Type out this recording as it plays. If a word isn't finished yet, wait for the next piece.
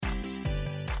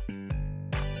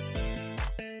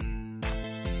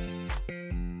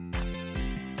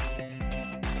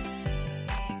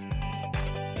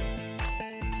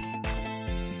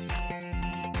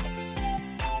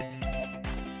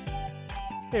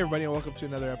Hey everybody, and welcome to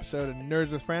another episode of Nerds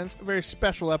with Friends. A very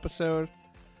special episode,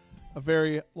 a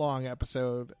very long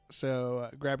episode. So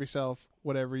grab yourself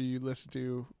whatever you listen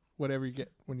to, whatever you get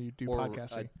when you do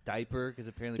podcasting. A diaper, because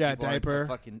apparently people diaper, aren't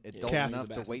fucking adult enough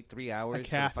to wait 3 hours a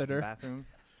catheter, for the bathroom.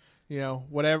 You know,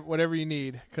 whatever you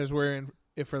need, because we're in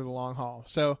it for the long haul.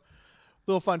 So,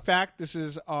 little fun fact: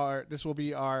 this will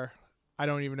be our, I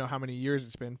don't even know how many years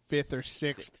it's been, 5th or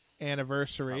 6th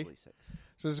anniversary. Probably 6.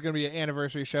 So this is going to be an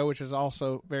anniversary show, which is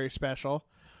also very special.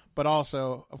 But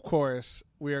also, of course,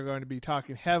 we are going to be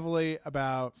talking heavily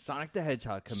about Sonic the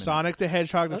Hedgehog coming Sonic the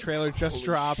Hedgehog. The trailer just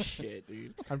dropped. Shit,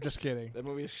 dude. I'm just kidding. That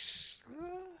movie is...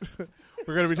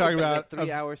 We're going to be talking about like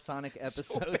 3-hour Sonic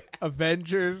episode.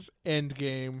 Avengers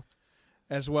Endgame,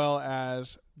 as well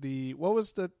as what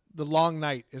was the Long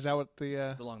Night? Is that what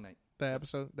the Long Night. The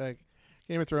episode, the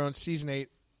Game of Thrones season 8,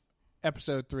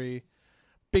 episode 3,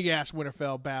 big ass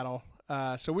Winterfell battle.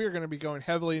 So we are going to be going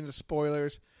heavily into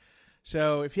spoilers.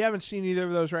 So if you haven't seen either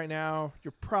of those right now,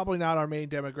 you're probably not our main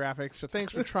demographic. So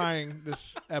thanks for trying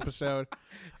this episode.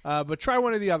 But try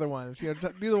one of the other ones. You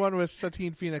know, do the one with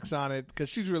Satine Phoenix on it because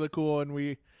she's really cool, and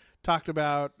we talked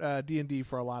about D&D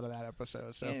for a lot of that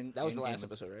episode. So that was the last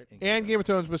episode, right? And Game of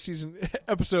Thrones was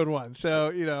episode 1. So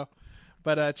you know,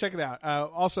 but check it out.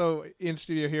 Also in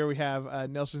studio here we have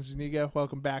Nelson Zuniga.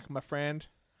 Welcome back, my friend.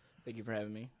 Thank you for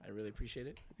having me. I really appreciate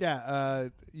it. Yeah,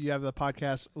 you have the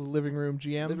podcast Living Room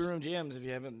GMs. Living Room GMs, if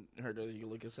you haven't heard of it, you can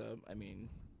look us up. I mean,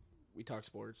 we talk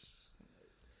sports.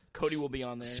 Cody will be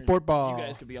on there. Sport ball. You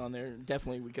guys could be on there.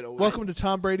 Definitely, we could always... Welcome to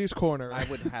Tom Brady's Corner. I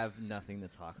would have nothing to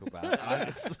talk about,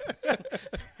 honestly.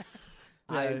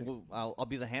 I'll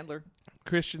be the handler.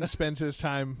 Christian spends his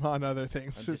time on other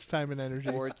things. His time and energy.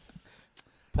 Sports.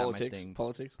 Politics.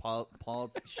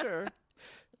 Sure.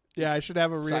 Yeah, I should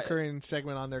have a reoccurring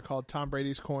segment on there called Tom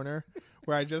Brady's Corner,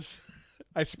 where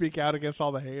I speak out against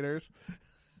all the haters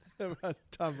about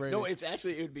Tom Brady. No, it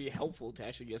would be helpful to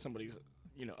actually get somebody's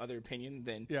other opinion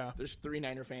than there's 3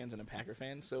 Niner fans and a Packer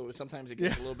fan, so sometimes it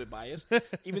gets a little bit biased.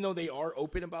 Even though they are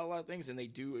open about a lot of things and they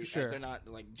do, they're not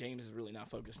like James is really not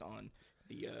focused on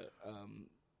the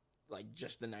like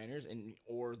just the Niners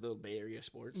or the Bay Area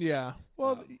sports. Yeah,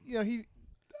 well, a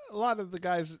lot of the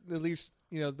guys, at least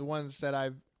the ones that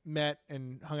I've met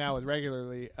and hung out with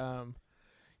regularly,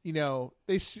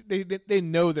 they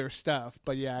know their stuff,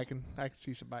 but yeah, I can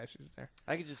see some biases there.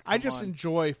 I just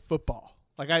enjoy football.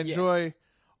 Like I enjoy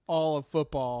all of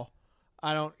football.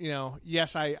 I don't,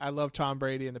 yes, I love Tom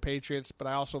Brady and the Patriots, but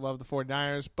I also love the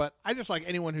 49ers, but I just like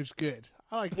anyone who's good.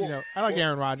 I like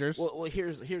Aaron Rodgers. Well,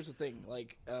 here's the thing,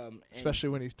 like especially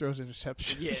when he throws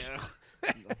interceptions.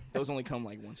 Yeah. Those only come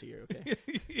like once a year, okay?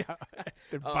 Yeah.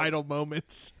 In vital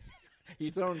moments.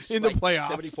 He's thrown in the playoffs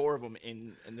 74 of them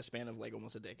in the span of like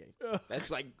almost a decade. That's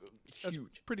like huge.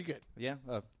 That's pretty good. Yeah.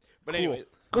 But cool. anyway.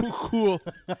 Cool.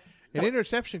 An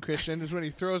interception, Christian, is when he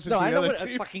throws it to the other team. I know what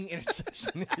a fucking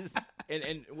interception is.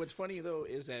 And what's funny, though,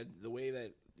 is that the way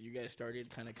that you guys started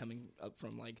kind of coming up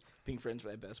from like being friends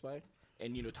at Best Buy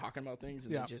and, talking about things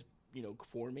and then just,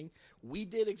 forming, we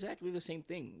did exactly the same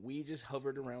thing. We just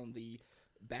hovered around the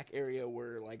back area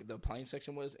where like the appliance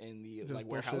section was and the just like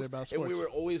warehouse, and we were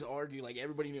always arguing, like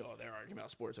everybody knew, they're arguing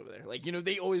about sports over there. Like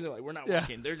they always know, like we're not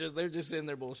working. They're just sitting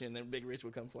there bullshitting. And then Big Rich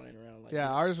would come flying around. Like,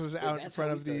 ours was out in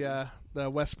front of the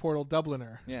West Portal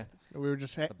Dubliner. Yeah, we were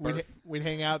just we'd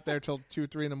hang out there till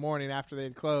 2-3 in the morning after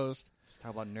they'd closed. Just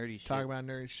talk about nerdy shit. Talk about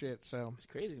nerdy shit. So it's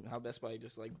crazy how Best Buy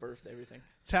just like birthed everything.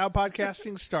 It's how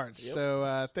podcasting starts. Yep.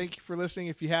 So thank you for listening.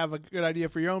 If you have a good idea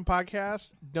for your own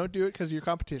podcast, don't do it because of your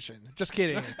competition. Just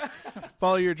kidding.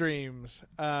 Follow your dreams.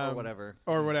 Or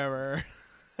whatever.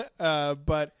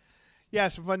 But yeah,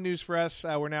 some fun news for us.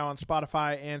 We're now on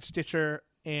Spotify and Stitcher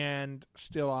and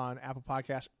still on Apple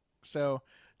Podcasts. So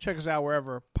check us out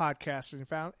wherever podcasts are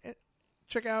found. And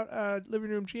check out Living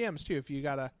Room GMs too if you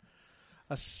got a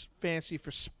fancy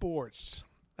for sports.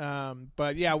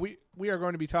 But yeah, we are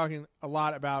going to be talking a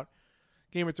lot about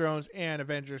Game of Thrones and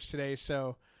Avengers today.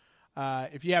 So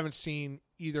if you haven't seen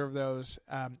either of those,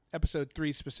 episode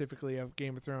 3 specifically of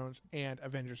Game of Thrones and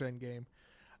Avengers Endgame,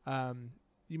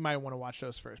 you might want to watch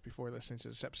those first before listening to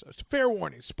this episode. So fair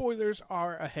warning, spoilers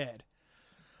are ahead.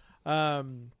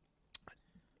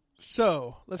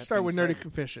 So let's start with Nerdy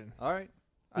Confession. All right.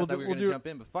 I thought we were going to jump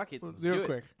in, but fuck it. We'll do it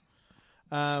quick.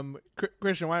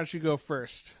 Christian, why don't you go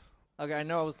first? Okay, I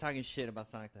know I was talking shit about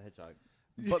Sonic the Hedgehog,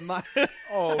 but my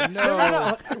oh no.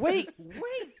 no, wait,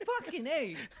 fucking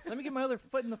A. Let me get my other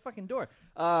foot in the fucking door.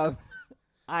 I'm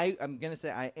gonna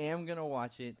say I am gonna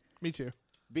watch it. Me too.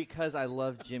 Because I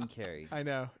love Jim Carrey. I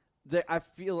know. I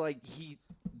feel like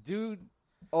dude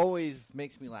always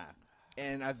makes me laugh,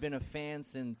 and I've been a fan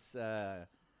since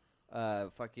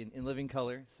fucking In Living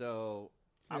Color. So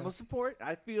I'm gonna support.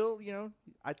 I feel,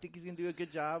 I think he's gonna do a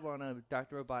good job on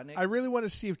Dr. Robotnik. I really want to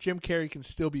see if Jim Carrey can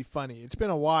still be funny. It's been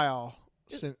a while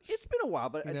since. It's been a while,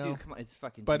 but dude, come on, it's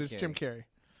fucking. But it's Jim Carrey.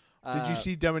 Did you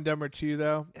see Dumb and Dumber 2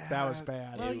 though? That was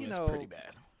bad. Well, it was pretty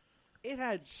bad. It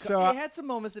had some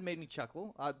moments that made me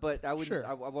chuckle, but I wouldn't. Sure.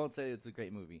 I won't say it's a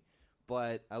great movie.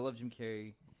 But I love Jim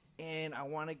Carrey, and I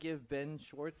want to give Ben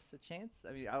Schwartz a chance.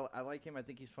 I mean, I like him. I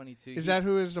think he's funny too. Is that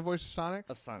who is the voice of Sonic?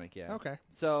 Of Sonic, yeah. Okay.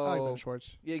 So I like Ben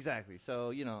Schwartz. Yeah, exactly.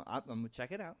 So I'm gonna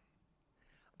check it out.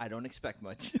 I don't expect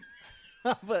much,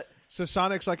 but so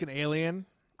Sonic's like an alien,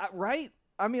 right?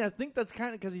 I mean, I think that's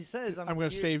kind of because he says, "I'm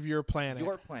going to save your planet."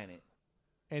 Your planet.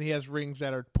 And he has rings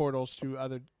that are portals to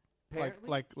other,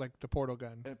 like the portal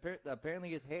gun.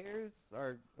 Apparently, his hairs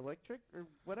are electric or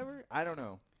whatever. I don't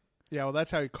know. Yeah, well, that's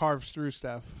how he carves through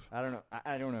stuff. I don't know.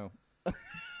 I don't know.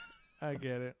 I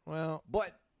get it. Well,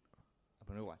 but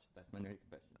I'm gonna watch it. That's my nerd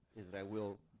confession. Is that I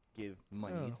will give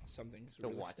money something to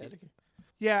watch it.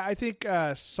 Yeah, I think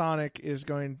Sonic is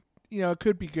going. It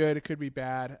could be good. It could be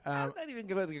bad. I'm not even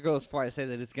going to go as far as say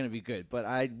that it's going to be good, but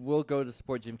I will go to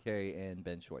support Jim Carrey and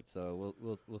Ben Schwartz. So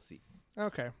we'll see.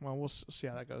 Okay, well, we'll see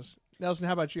how that goes. Nelson,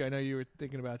 how about you? I know you were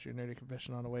thinking about your nerdy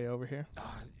confession on the way over here.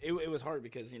 It was hard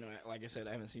because like I said,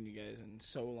 I haven't seen you guys in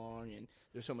so long, and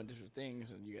there's so many different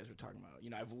things, and you guys were talking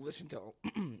about. I've listened to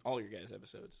all your guys'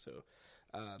 episodes, so.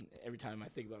 Every time I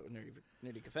think about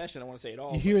nerdy confession, I want to say it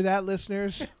all. You hear that,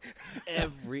 listeners?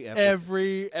 Every episode.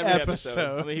 Every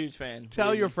episode. I'm a huge fan.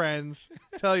 Tell your friends.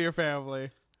 Tell your family.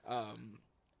 And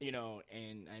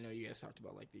I know you guys talked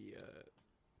about like the.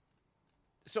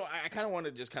 So I kind of want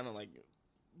to just kind of like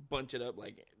bunch it up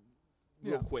like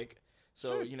real quick.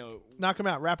 So sure. Knock them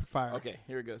out rapid fire. Okay,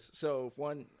 here it goes. So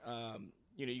one.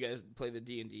 You guys play the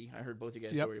D&D. I heard both of you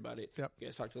guys story about it. Yep. You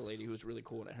guys talked to the lady who was really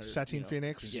cool. And I heard Satine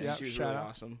Phoenix. Yeah, she was really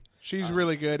awesome. She's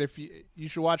really good. If you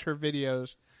should watch her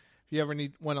videos. If you ever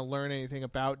want to learn anything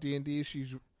about D&D,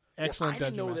 she's excellent. I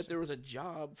didn't know that there was a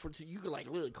job you could like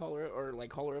literally call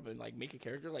her up and like make a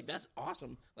character. Like that's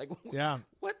awesome. Like yeah,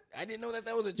 what? I didn't know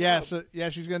that was a job. Yeah,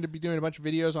 she's going to be doing a bunch of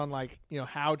videos on like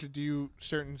how to do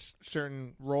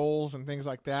certain roles and things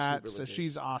like that. So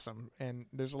she's awesome, and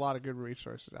there's a lot of good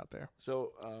resources out there.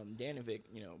 So Dan and Vic,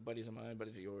 buddies of mine,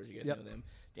 buddies of yours. You guys know them.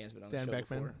 Dan's been on the show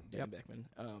before. Dan Beckman.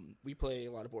 We play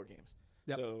a lot of board games.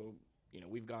 Yep. So.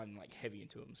 We've gotten like heavy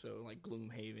into them. So like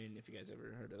Gloomhaven, if you guys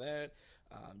ever heard of that,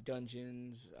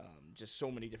 Dungeons, just so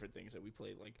many different things that we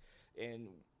played. And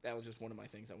that was just one of my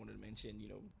things I wanted to mention.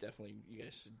 Definitely you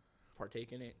guys should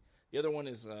partake in it. The other one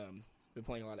is been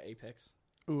playing a lot of Apex.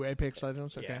 Ooh, Apex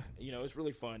Legends. Okay. Yeah, it's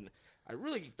really fun. I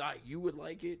really thought you would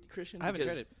like it, Christian. I haven't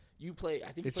tried it. You play,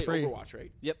 I think it's you play free. Overwatch,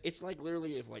 right? Yep. It's like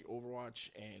literally if like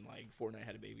Overwatch and like Fortnite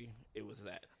had a baby, it was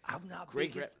that. I'm not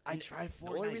great. I tried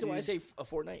Fortnite. The only reason why I say a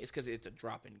Fortnite is because it's a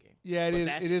drop-in game. Yeah,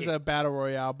 it is a battle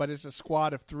royale, but it's a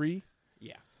squad of 3.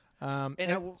 Yeah.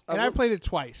 I played it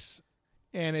twice,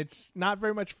 and it's not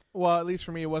very much. Well, at least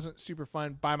for me, it wasn't super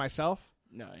fun by myself.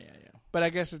 No, yeah. But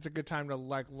I guess it's a good time to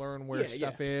like learn where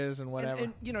stuff is and whatever.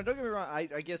 And don't get me wrong. I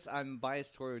guess I'm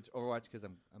biased towards Overwatch because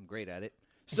I'm great at it.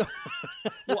 So,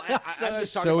 well, I'm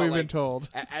just talking so about, we've been told.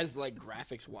 As like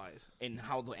graphics wise and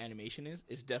how the animation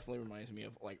is definitely reminds me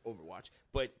of like Overwatch.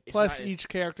 But it's plus each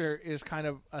character is kind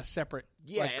of a separate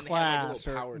and class.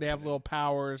 They have little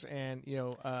powers and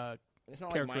it's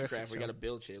not like Minecraft where you got to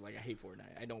build shit. Like I hate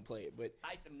Fortnite. I don't play it, but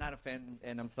I'm not a fan.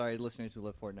 And I'm sorry, listeners who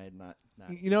love Fortnite. Not.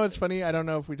 It's funny. I don't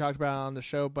know if we talked about it on the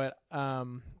show, but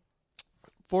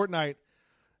Fortnite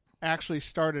actually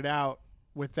started out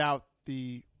without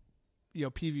the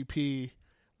PvP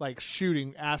like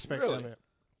shooting aspect of it.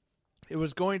 It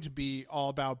was going to be all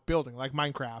about building, like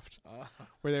Minecraft,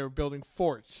 where they were building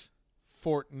forts.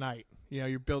 Fortnite,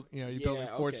 you're building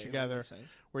forts together,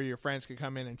 where your friends could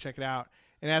come in and check it out.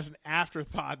 And as an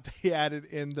afterthought, they added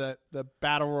in the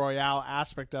battle royale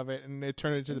aspect of it, and it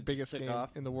turned into the biggest game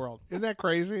in the world. Isn't that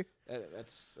crazy?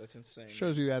 That's insane.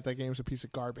 Shows you that game's a piece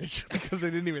of garbage because they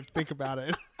didn't even think about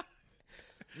it.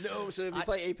 No, so if you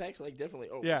play Apex, like definitely.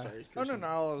 Oh, yeah. Sorry, no.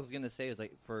 All I was gonna say is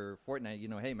like for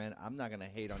Fortnite, hey man, I'm not gonna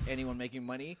hate on anyone making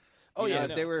money.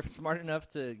 If they were smart enough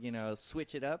to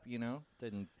switch it up,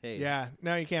 then hey. Yeah,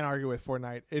 no, you can't argue with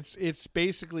Fortnite. It's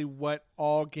basically what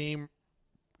all game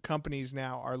companies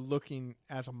now are looking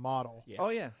as a model. Yeah. Oh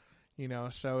yeah.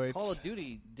 So it's Call of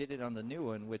Duty did it on the new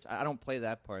one, which I don't play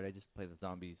that part. I just play the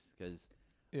zombies because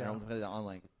I don't play the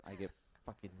online. I get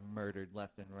fucking murdered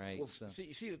left and right. Well,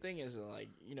 see, the thing is, like,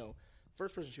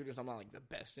 first-person shooters I'm not, like, the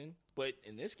best in, but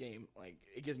in this game, like,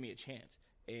 it gives me a chance,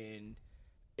 and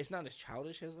it's not as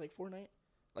childish as, like, Fortnite,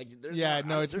 Like,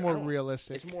 it's more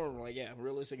realistic. It's more like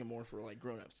realistic and more for like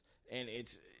grown-ups, and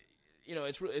it's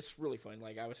it's really fun.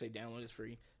 Like I would say, download is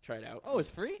free. Try it out. Oh, it's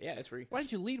free? Yeah, it's free. Why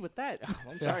didn't you lead with that?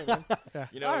 I'm sorry, man. All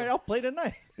right, I'll play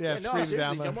tonight. Yeah, it's free to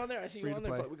seriously, download. jump on there. I see you on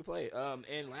there. But we can play.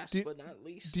 And last but not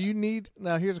least, do you need?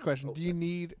 Now, here's a question: do you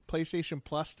need PlayStation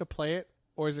Plus to play it,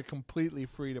 or is it completely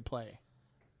free to play?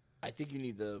 I think you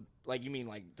need to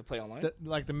play online?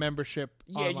 The membership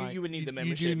Yeah, you would need the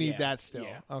membership. You do need that still.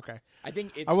 Yeah. Okay. I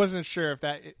think I wasn't sure if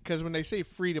that, because when they say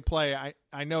free to play,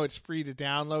 I know it's free to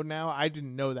download now. I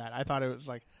didn't know that. I thought it was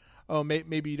like, oh,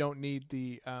 maybe you don't need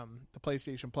the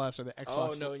PlayStation Plus or the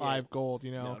Xbox Live Gold,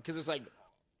 because it's like,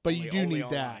 but you do need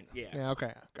online. that. Yeah.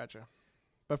 Okay. Gotcha.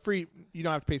 But free, you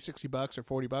don't have to pay $60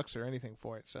 or $40 or anything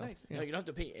for it. So nice. No, you don't have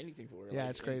to pay anything for it. Yeah,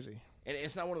 it's crazy. And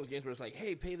it's not one of those games where it's like,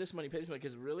 hey, pay this money,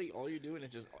 because really all you're doing is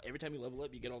just every time you level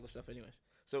up, you get all the stuff anyways.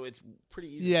 So it's pretty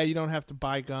easy. Yeah, you don't have to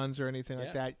buy guns or anything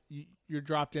like that. You're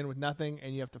dropped in with nothing,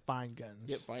 and you have to find guns.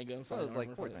 Yeah, find guns.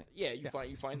 Like Fortnite. Yeah,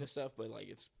 you find the stuff, but like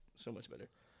it's so much better.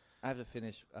 I have to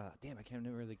finish. Damn, I can't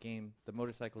remember the game. The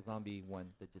motorcycle zombie one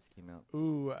that just came out.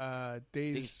 Ooh,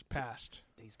 Days Past.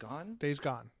 Days Gone. Days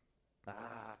Gone.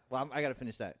 Well, I got to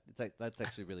finish that. It's like that's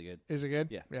actually really good. Is it good?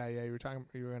 Yeah. Yeah. You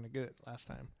were going to get it last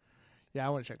time. Yeah, I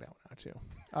want to check that one out too.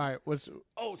 All right,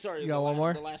 Oh, sorry. You got one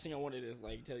more? The last thing I wanted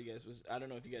to tell you guys was, I don't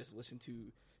know if you guys listen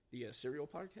to the Serial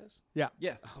podcast. Yeah.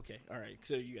 Okay. All right.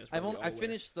 So you guys. I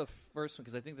finished the first one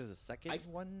because I think there's a second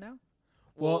one now.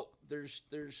 Well, there's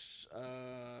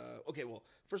okay. Well,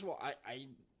 first of all, I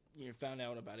found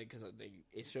out about it because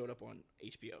it showed up on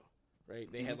HBO. Right,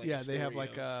 they had they have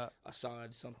like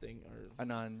Assad something or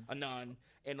Anon,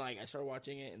 and like I started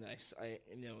watching it, and then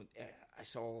I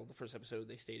saw the first episode.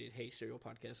 They stated, "Hey, Serial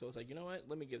podcast." So I was like, you know what?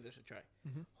 Let me give this a try.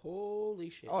 Mm-hmm. Holy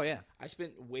shit! Oh yeah, I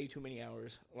spent way too many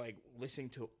hours like listening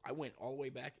to. I went all the way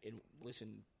back and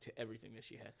listened to everything that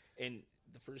she had, and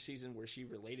the first season where she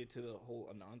related to the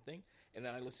whole Anon thing, and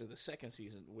then I listened to the second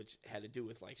season, which had to do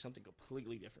with like something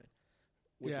completely different.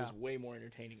 Which was way more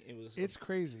entertaining. It's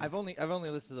crazy. I've only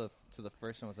listened to the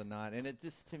first one with Anon, and it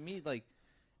just, to me, like,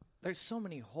 there's so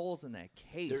many holes in that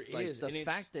case. There is. The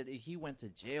fact that he went to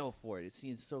jail for it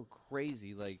seems so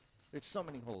crazy. Like, there's so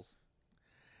many holes.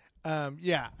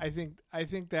 Yeah, I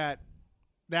think that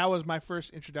was my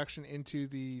first introduction into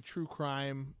the true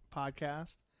crime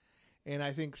podcast, and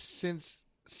I think since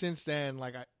then,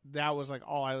 like that was like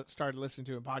all I started listening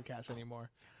to in podcasts anymore.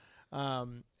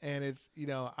 And it's,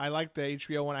 I like the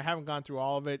HBO one. I haven't gone through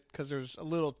all of it because there's a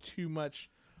little too much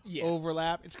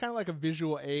overlap. It's kind of like a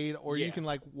visual aid, or you can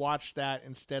like watch that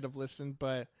instead of listen.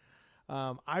 But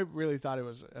I really thought it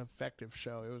was an effective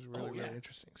show. It was really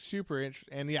interesting, super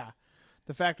interesting. And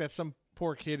the fact that some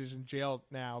poor kid is in jail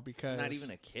now because not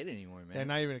even a kid anymore, man. Yeah,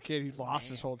 not even a kid. He's lost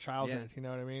his whole childhood. Yeah. You know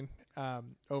what I mean?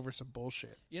 Over some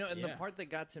bullshit. And the part that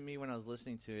got to me when I was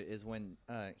listening to it is when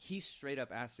he straight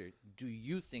up asked her, "Do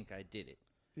you think I did it?"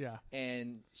 Yeah.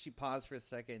 And she paused for a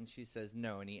second and she says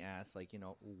no, and he asked, like,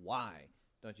 why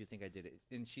don't you think I did it?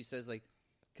 And she says, like,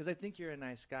 because I think you're a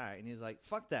nice guy. And he's like,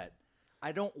 fuck that.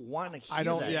 I don't want to hear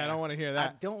that. Yeah, I don't want to hear that.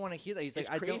 I don't want to hear that. He's it's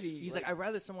like, crazy. He's like, I'd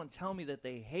rather someone tell me that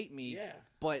they hate me. Yeah.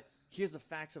 But here's the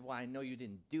facts of why I know you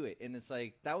didn't do it. And it's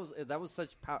like, that was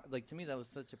such like, to me, that was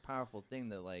such a powerful thing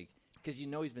that, like, because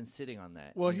he's been sitting on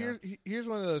that. Well, here's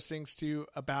one of those things too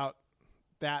about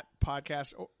that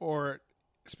podcast, or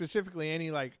specifically any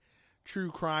like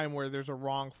true crime where there's a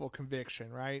wrongful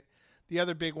conviction, right? The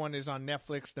other big one is on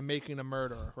Netflix, The Making a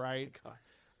Murderer, right? God.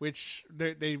 Which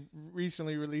they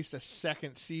recently released a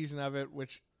second season of it,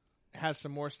 which has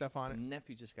some more stuff on it. The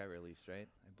nephew just got released, right?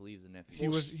 I believe the nephew.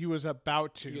 He was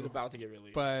about to. He was about to get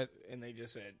released, and they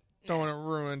just said, "Don't want to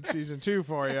ruin season 2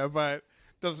 for you," but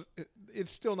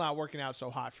it's still not working out so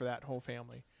hot for that whole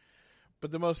family.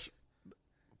 But the most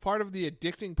part of the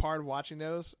addicting part of watching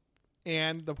those,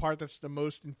 and the part that's the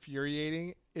most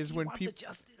infuriating, is when people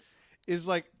is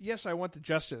like, yes, I want the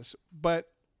justice, but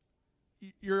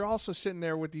you're also sitting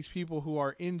there with these people who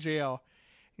are in jail,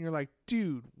 and you're like,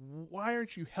 dude, why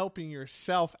aren't you helping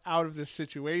yourself out of this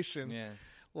situation? Yeah.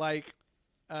 Like,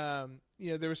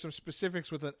 there was some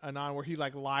specifics with Anon where he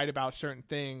like lied about certain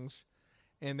things,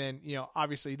 and then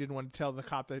obviously he didn't want to tell the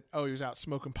cop that he was out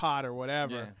smoking pot or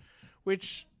whatever,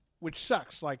 which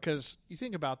sucks. Like, because you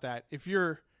think about that, if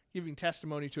you're giving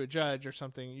testimony to a judge or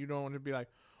something, you don't want to be like,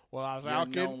 well, I was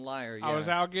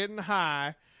out getting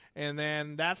high, and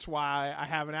then that's why I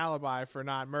have an alibi for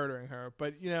not murdering her.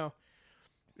 But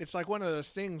it's like one of those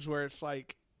things where it's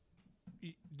like,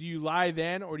 do you lie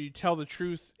then, or do you tell the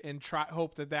truth and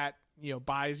hope that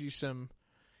buys you some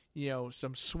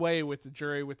sway with the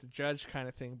jury, with the judge, kind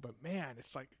of thing? But man,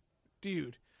 it's like,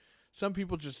 dude, some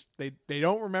people just they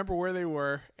don't remember where they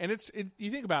were, and you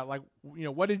think about it, like, you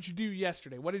know, what did you do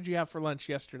yesterday? What did you have for lunch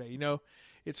yesterday? You know,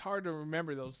 it's hard to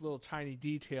remember those little tiny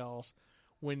details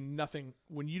when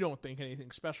you don't think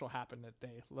anything special happened that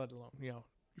day, let alone, you know,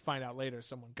 you find out later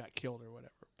someone got killed or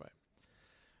whatever. But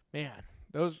man,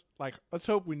 those, like, let's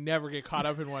hope we never get caught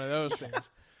up in one of those things.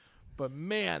 But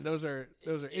man, those are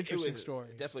interesting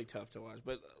stories. Definitely tough to watch,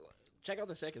 but check out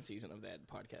the second season of that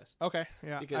podcast. Okay,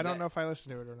 yeah. Because I don't know if I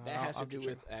listened to it or not. That has to do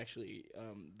with actually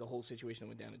the whole situation that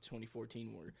went down in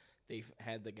 2014 where they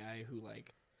had the guy who,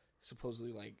 like,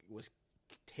 supposedly, like, was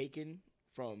taken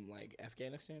from, like,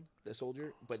 Afghanistan, the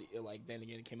soldier, but like then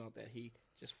again it came out that he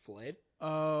just fled.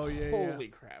 Oh yeah. Holy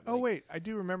crap. Oh wait, I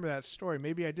do remember that story.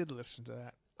 Maybe I did listen to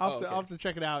that. I'll have to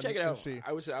check it out. Check it out. And see.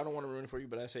 I would say I don't want to ruin it for you,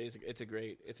 but I say it's a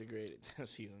great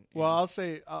season. Well, I'll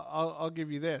say I'll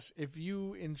give you this. If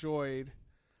you enjoyed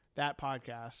that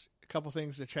podcast, a couple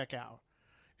things to check out.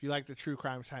 If you like the true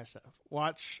crime kind of stuff,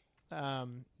 watch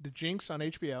The Jinx on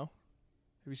HBO. Have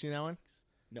you seen that one?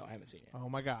 No, I haven't seen it. Oh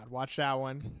my God, watch that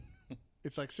one.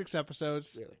 It's like 6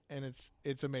 episodes, really, and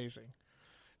it's amazing.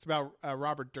 It's about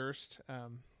Robert Durst,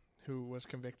 who was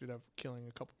convicted of killing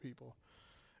a couple people.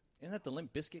 Isn't that the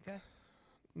Limp Bizkit guy?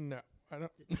 No, I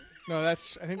don't. No, I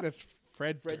think that's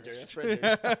Fred Durst. Fred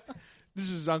Durst. This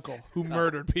is his uncle who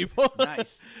murdered people.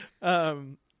 Nice.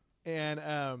 And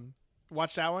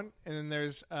watch that one, and then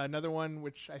there's another one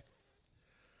which I'm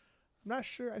not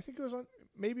sure. I think it was on.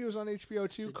 Maybe it was on HBO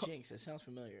too. The Jinx. It sounds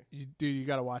familiar. You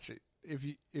got to watch it. If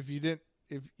you didn't,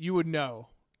 if you would know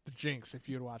The Jinx if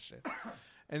you had watched it.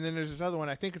 And then there's this other one.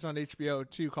 I think it's on HBO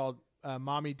too, called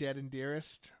Mommy Dead and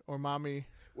Dearest, or Mommy.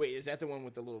 Wait, is that the one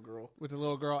with the little girl? With the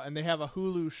little girl, and they have a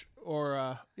Hulu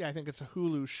I think it's a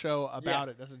Hulu show about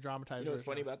it. That's a dramatized. You know what's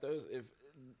funny about those? If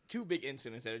two big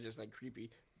incidents that are just like creepy,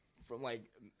 from like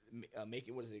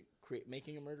making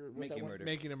making a murder.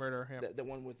 Making a murder. Yeah. The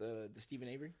one with the Stephen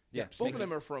Avery. Yeah, both of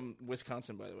them are from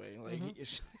Wisconsin, by the way. Like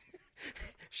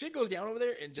shit goes down over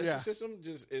there, and justice system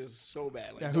just is so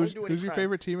bad. Like, who's your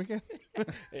favorite team again?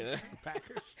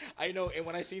 Packers. I know, and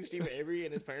when I seen Stephen Avery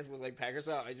and his parents were like Packers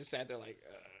out, I just sat there like.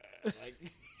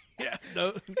 Yeah,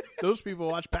 those people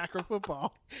watch Packer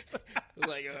football. I was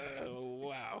like,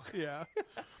 wow. Yeah.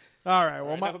 All right.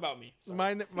 Well, enough about me.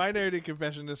 My nerdy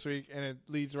confession this week, and it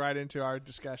leads right into our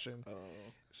discussion. Oh.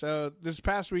 So this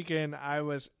past weekend, I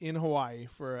was in Hawaii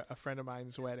for a friend of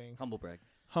mine's wedding. Humble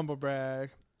brag.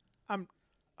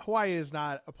 Hawaii is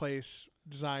not a place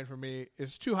designed for me.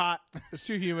 It's too hot. It's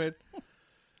too humid.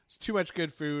 It's too much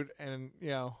good food, and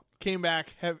came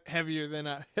back heavier than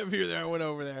I went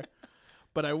over there.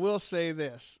 But I will say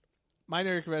this: my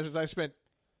nerdy confessions, I spent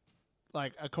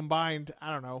like a combined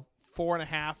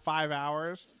 4.5, 5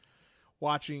 hours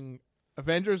watching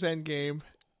Avengers Endgame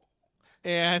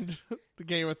and the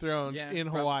Game of Thrones in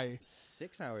Hawaii.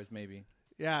 6 hours maybe.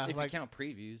 Yeah, if you count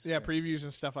previews. Yeah, previews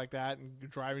and stuff like that, and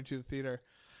driving to the theater.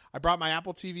 I brought my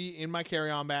Apple TV in my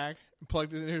carry-on bag and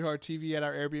plugged it into our TV at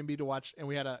our Airbnb to watch, and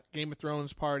we had a Game of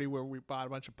Thrones party where we bought a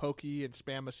bunch of poke and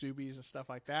Spam Musubis and stuff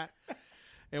like that.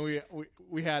 And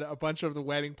we had a bunch of the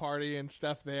wedding party and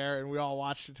stuff there, and we all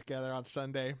watched it together on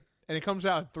Sunday. And it comes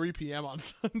out at 3 p.m. on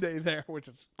Sunday there, which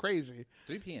is crazy.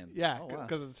 3 p.m.? Yeah,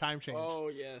 because of the time change. Oh,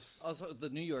 yes. Also, the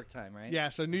New York time, right? Yeah,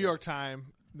 so New York time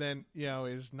then,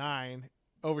 is 9.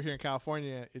 Over here in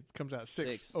California, it comes out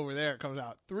 6. Over there, it comes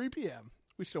out 3 p.m.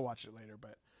 We still watch it later,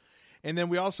 but. And then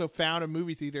we also found a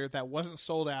movie theater that wasn't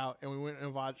sold out, and we went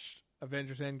and watched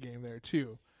Avengers Endgame there,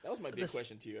 too. That was my big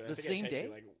question to you. The same day?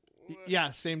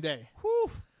 Yeah, same day. Whew.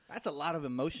 That's a lot of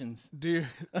emotions. Dude.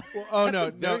 Well,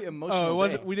 no. Emotional it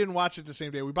wasn't. We didn't watch it the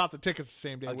same day. We bought the tickets the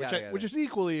same day, which is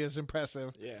equally as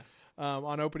impressive. Yeah.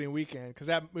 On opening weekend, because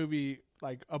that movie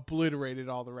obliterated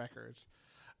all the records.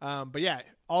 But yeah,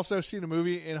 also seeing a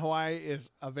movie in Hawaii is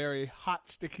a very hot,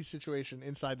 sticky situation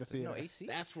inside the theater. No AC.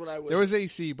 That's what I was. There was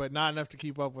AC, but not enough to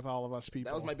keep up with all of us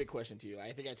people. That was my big question to you.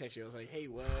 I think I texted you. I was like, "Hey,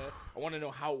 I want to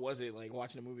know how was it like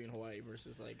watching a movie in Hawaii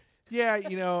versus like." Yeah,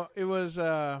 it was.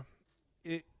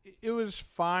 It was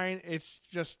fine. It's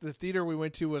just the theater we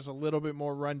went to was a little bit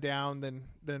more run down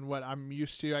than what I'm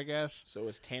used to, I guess. So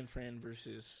it's Tan Fran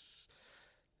versus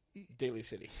Daly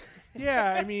City.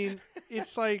 Yeah, I mean,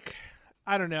 it's like,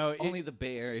 I don't know. Only the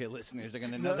Bay Area listeners are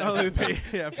going to know that. Only the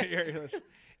Bay Area listeners.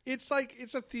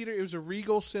 It's a theater. It was a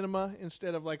Regal Cinema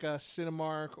instead of like a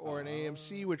Cinemark or an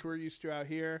AMC, which we're used to out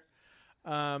here.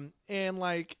 And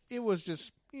it was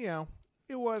just, it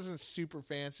wasn't super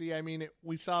fancy. I mean,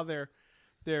 we saw their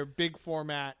big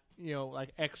format,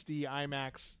 like XD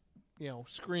IMAX,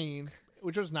 screen,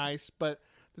 which was nice. But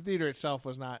The theater itself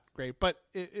was not great, but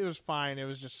it was fine. It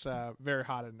was just very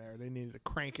hot in there. They needed to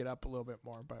crank it up a little bit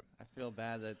more. But I feel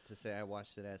bad to say I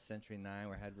watched it at Century 9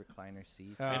 where I had recliner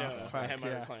seats. I know. I had my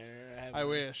recliner. I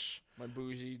wish. My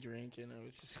bougie drink, and I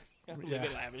was just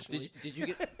living lavishly. Did you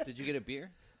get a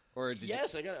beer? Or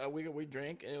yes, I got. We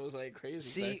drank, and it was like crazy.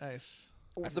 See, nice.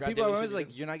 The people I was like,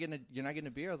 "You're not getting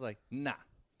a beer." I was like, "Nah."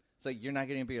 It's like, "You're not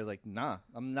getting a beer." I was like, "Nah,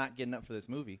 I'm not getting up for this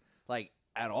movie." Like.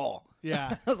 At all.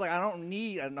 Yeah. I was like, I don't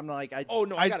need, and I'm like, I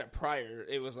got it prior.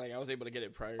 It was like, I was able to get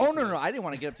it prior. Oh, no. I didn't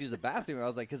want to get up to use the bathroom. I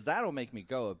was like, because that'll make me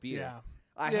go a beer. Yeah.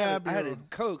 I had a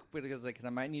Coke because I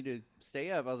might need to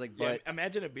stay up. I was like, but.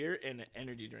 Imagine a beer and an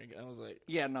energy drink. I was like.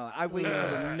 Yeah, no. I waited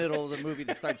until the middle of the movie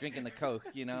to start drinking the Coke.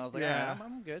 You know, I was like, yeah,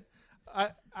 I'm good.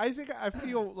 I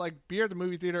feel like beer at the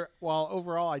movie theater, while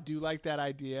overall I do like that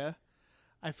idea,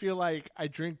 I feel like I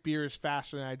drink beers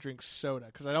faster than I drink soda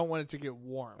because I don't want it to get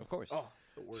warm. Of course. Oh.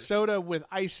 Soda with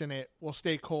ice in it will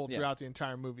stay cold throughout the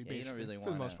entire movie, basically, you don't really for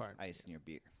want the most part. Ice in your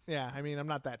beer. Yeah, I mean, I'm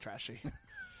not that trashy.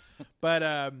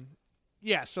 But,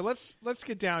 so let's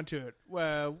get down to it.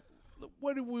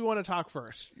 What do we want to talk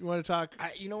first? You want to talk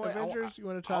Avengers? You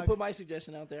want to talk? I'll put my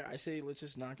suggestion out there. I say let's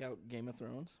just knock out Game of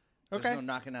Thrones. Okay. There's no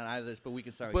knocking out either of this, but we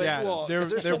can start with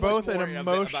they're both an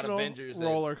emotional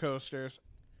roller coasters.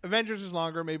 Avengers is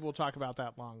longer. Maybe we'll talk about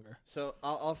that longer. So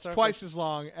I'll start. It's twice as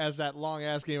long as that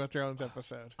long-ass Game of Thrones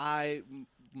episode.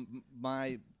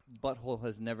 My butthole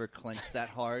has never clenched that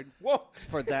hard Whoa.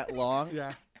 for that long.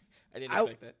 Yeah. I didn't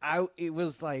expect that. It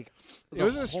was like... It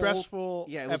was a stressful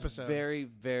episode. Yeah, it was very,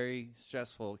 very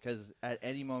stressful because at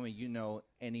any moment,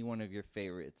 any one of your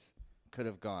favorites could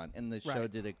have gone. And the show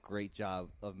did a great job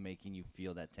of making you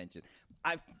feel that tension.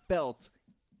 I felt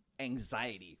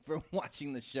anxiety for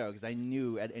watching the show because I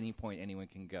knew at any point anyone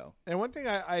can go. And one thing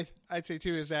I'd say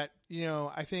too is that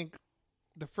I think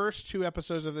the first 2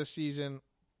 episodes of this season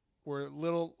were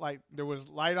little like there was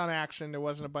light on action. There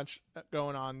wasn't a bunch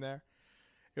going on there.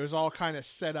 It was all kind of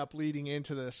set up leading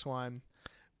into this one.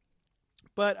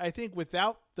 But I think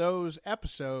without those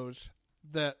episodes,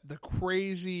 the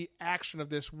crazy action of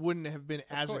this wouldn't have been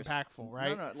as impactful,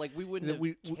 right? No, like we wouldn't have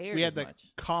cared we had as much.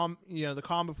 The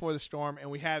calm before the storm, and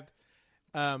we had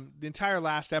the entire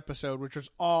last episode, which was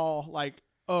all like,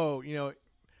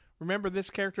 remember this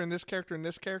character and this character and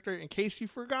this character. In case you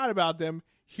forgot about them,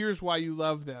 here's why you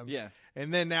love them. Yeah.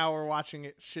 And then now we're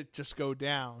watching shit just go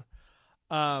down.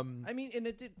 I mean, and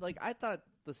it did. Like I thought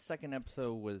the second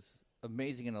episode was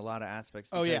amazing in a lot of aspects.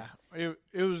 Oh yeah, it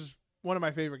was one of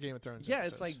my favorite Game of Thrones. Yeah,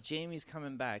 episodes. It's like Jaime's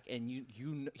coming back, and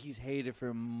he's hated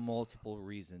for multiple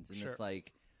reasons, and it's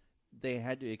like they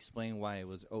had to explain why it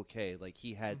was okay. Like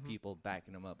he had people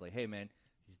backing him up, like, "Hey, man,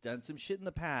 he's done some shit in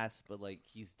the past, but like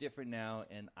he's different now,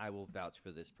 and I will vouch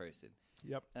for this person."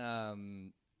 Yep.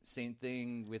 Same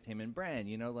thing with him and Bran.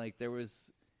 Like there was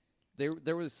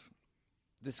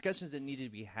discussions that needed to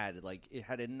be had. Like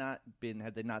had they not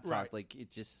talked, like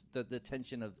it just the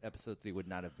tension of episode 3 would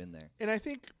not have been there. And I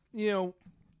think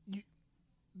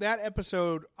that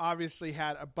episode obviously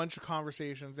had a bunch of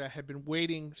conversations that had been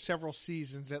waiting several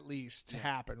seasons at least to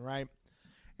happen, right?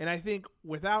 And I think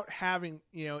without having,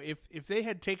 if they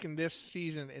had taken this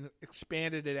season and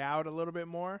expanded it out a little bit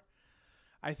more,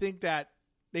 I think that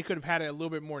they could have had it a little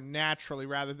bit more naturally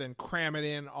rather than cram it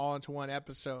in all into one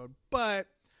episode. But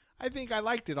I think I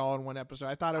liked it all in one episode.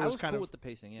 I thought it was kind cool of with the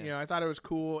pacing. Yeah, I thought it was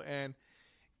cool, and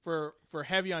for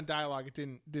heavy on dialogue, it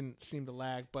didn't seem to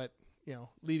lag. But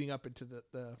leading up into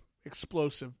the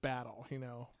explosive battle, we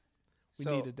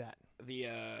needed that.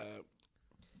 The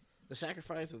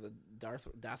sacrifice of the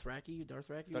Dothraki.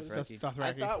 Dothraki.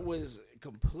 I thought was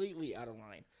completely out of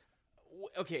line.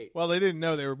 Okay. Well, they didn't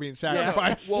know they were being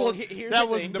sacrificed. Yeah. Well, here's that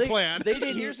the wasn't thing. the plan. They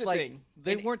didn't. Here's the thing.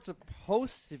 They weren't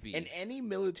supposed to be. In any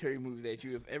military movie that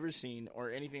you have ever seen,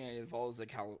 or anything that involves the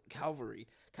cavalry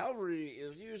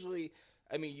is usually,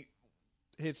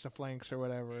 hits the flanks or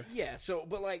whatever. Yeah. So,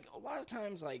 but like a lot of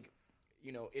times, like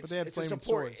it's they had a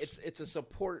support. swords. It's a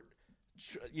support.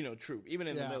 Troop. Even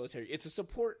in the military, it's a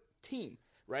support team.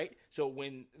 Right, so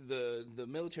when the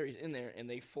military's in there and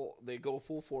they go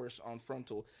full force on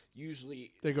frontal,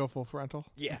 usually they go full frontal.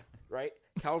 Yeah, right.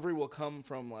 Cavalry will come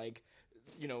from like,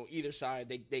 either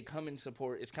side. They come in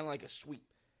support. It's kind of like a sweep.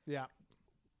 Yeah.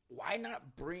 Why not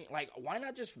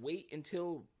just wait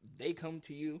until they come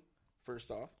to you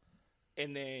first off,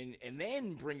 and then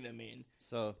bring them in?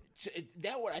 So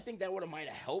I think that would have might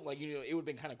have helped. Like it would have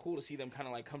been kind of cool to see them kind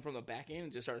of like come from the back end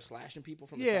and just start slashing people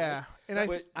from the sides.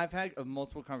 And I've had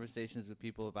multiple conversations with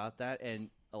people about that, and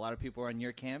a lot of people are on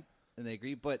your camp and they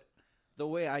agree. But the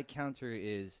way I counter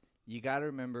is you got to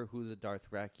remember who the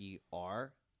Dothraki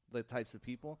are. The types of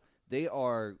people they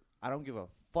are I don't give a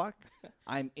fuck.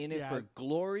 I'm in it for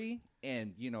glory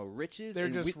and riches. They're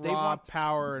and just raw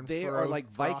power and they are like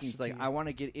Vikings. Like I want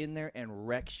to get in there and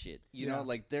wreck shit. You know,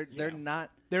 like they're not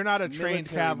a trained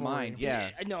cavalry. Mind. Yeah,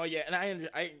 no, yeah, and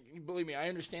I believe me, I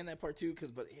understand that part too.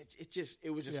 But it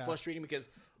was just frustrating because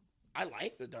I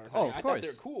like the Darth. Oh, I thought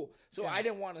they're cool, so I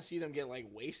didn't want to see them get like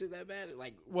wasted that bad,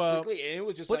 quickly. And it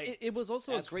was just it was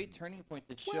also a great turning point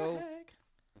to show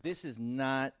this is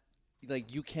not.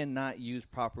 Like, you cannot use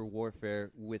proper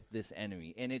warfare with this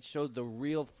enemy. And it showed the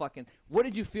real fucking... What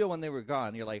did you feel when they were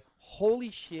gone? You're like, holy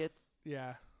shit.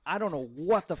 Yeah. I don't know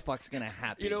what the fuck's going to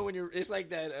happen. You know, it's like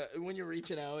that when you're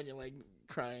reaching out and you're, like,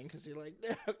 crying because you're like...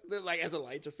 They're like, as the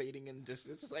lights are fading and just...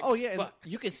 It's just like, oh, yeah. fuck.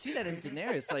 And you can see that in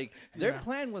Daenerys. Like, their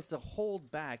plan was to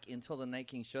hold back until the Night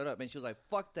King showed up. And she was like,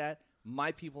 fuck that.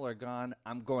 My people are gone.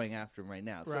 I'm going after them right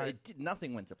now. So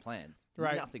nothing went to plan.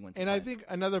 Right. Nothing went to and plan. I think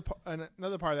another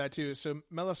part of that, too, is so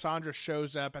Melisandre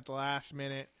shows up at the last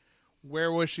minute.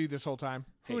 Where was she this whole time?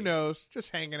 Who knows? Just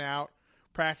hanging out,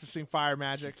 practicing fire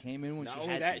magic. She came in when Not she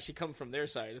only had that, to. she comes from their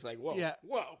side. It's like, whoa,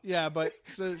 whoa. Yeah, but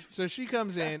so she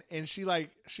comes in and she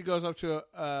goes up to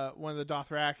one of the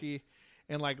Dothraki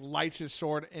and like lights his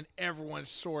sword, and everyone's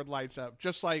sword lights up,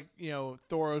 just like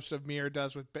Thoros of Myr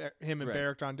does with him and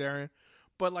Beric Dondarrion.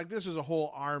 But like this is a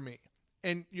whole army,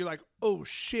 and you're like, oh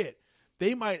shit.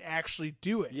 They might actually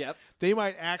do it. Yep. They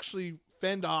might actually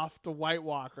fend off the White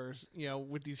Walkers,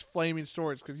 with these flaming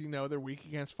swords because, they're weak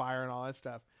against fire and all that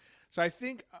stuff. So I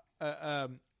think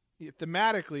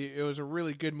thematically it was a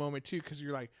really good moment, too, because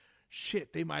you're like,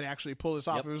 shit, they might actually pull this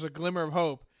off. Yep. It was a glimmer of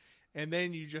hope. And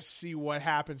then you just see what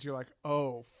happens. You're like,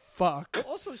 oh, fuck. Well,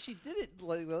 also, she did it,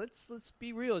 like, let's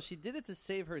be real. She did it to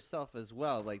save herself as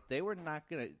well. Like, they were not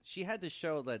going to – she had to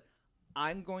show that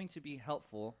I'm going to be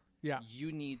helpful. Yeah.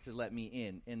 You need to let me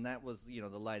in. And that was, the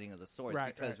lighting of the swords.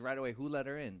 Right, because right away, who let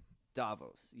her in?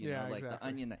 Davos. Exactly. The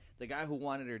Onion Knight. The guy who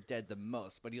wanted her dead the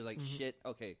most. But he was like, shit,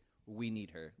 okay, we need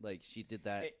her. Like, she did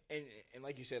that. And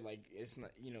like you said, like, it's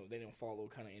not, they don't follow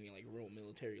kind of any, like, real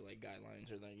military, like,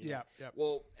 guidelines or that, Yeah.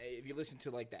 Well, if you listen to,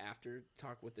 like, the after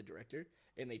talk with the director,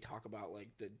 and they talk about, like,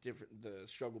 the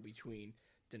struggle between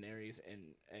Daenerys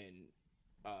and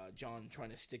Jon trying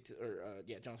to stick to,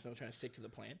 Jon Snow trying to stick to the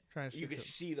plan. You could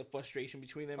see the frustration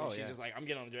between them. And she's just like, I'm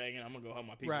getting on the dragon. I'm gonna go help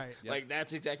my people. Right. Like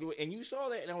that's exactly what. And you saw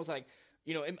that, and I was like,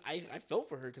 and I felt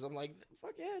for her because I'm like,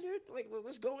 fuck yeah, dude. Like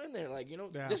let's go in there. Like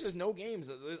this is no games.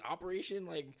 The operation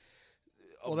like.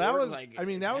 Well, that was. Like, I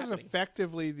mean, that was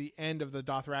effectively the end of the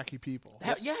Dothraki people.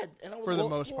 And I was for the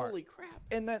most part. Holy crap!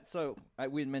 And that's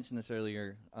we had mentioned this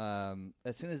earlier.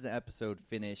 As soon as the episode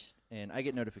finished, and I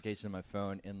get notifications on my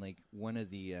phone, and like one of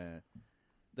the,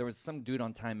 there was some dude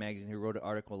on Time Magazine who wrote an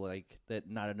article like that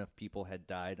not enough people had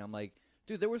died. And I'm like,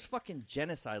 dude, there was fucking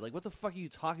genocide. Like, what the fuck are you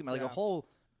talking about? Like a whole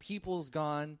people's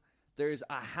gone. There's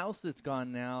a house that's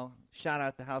gone now. Shout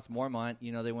out to House Mormont.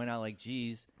 They went out like,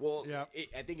 geez. Well,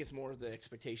 I think it's more of the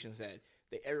expectations that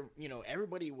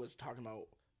everybody was talking about.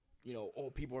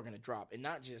 People are going to drop, and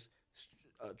not just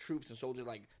troops and soldiers.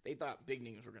 Like they thought big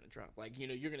names were going to drop. Like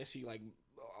you're going to see like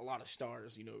a lot of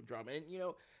stars, drop. And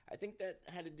I think that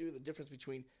had to do with the difference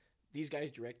between these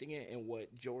guys directing it and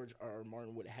what George R.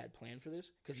 Martin would have had planned for this.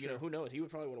 Because, who knows? He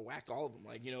would whacked whacked all of them.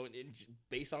 Like,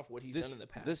 based off what he's done in the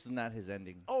past. This is not his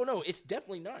ending. Oh, no, it's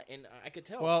definitely not. And I could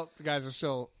tell. Well, the guys are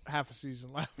still half a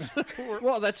season left.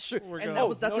 Well, that's true. And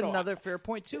that's another fair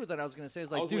point, too, that I was going to say.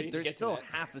 Is like, dude, there's still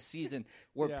half a season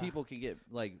where people can get,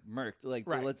 like, murked. Like,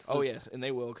 let's yes, and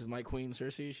they will. Because my queen,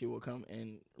 Cersei, she will come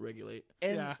and regulate.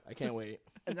 And I can't wait.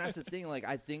 And that's the thing. Like,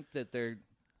 I think that they're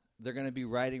going to be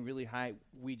riding really high.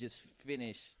 We just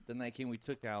finished the Night King. We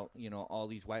took out, all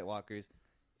these White Walkers.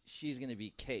 She's going to be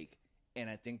cake. And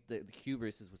I think that the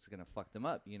hubris is what's going to fuck them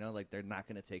up. Like they're not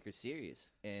going to take her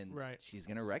serious. And she's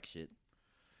going to wreck shit.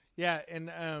 Yeah.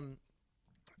 And,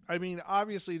 I mean,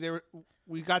 obviously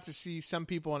we got to see some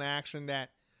people in action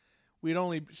that we'd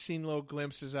only seen little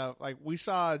glimpses of. Like we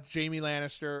saw Jaime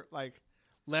Lannister, like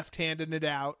left-handed it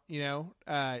out,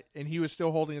 and he was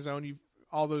still holding his own.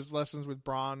 All those lessons with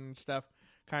Bronn and stuff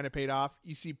kind of paid off.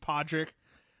 You see Podrick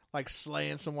like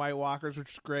slaying some White Walkers,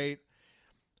 which is great.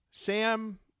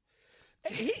 Sam,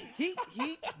 Sam,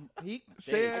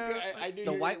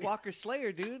 the White Walker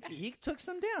Slayer, dude. He took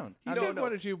some down. He did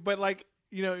one or two, but like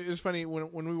it was funny when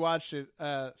we watched it.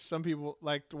 Some people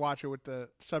like to watch it with the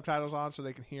subtitles on so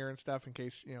they can hear and stuff in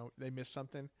case they miss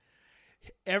something.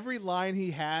 Every line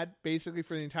he had basically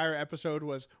for the entire episode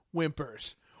was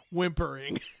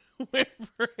whimpering.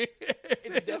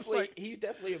 It's definitely he's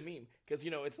definitely a meme because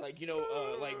it's like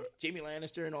like Jaime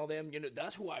Lannister and all them.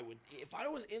 That's who I would if I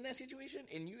was in that situation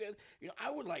and you guys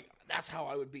I would like that's how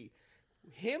I would be.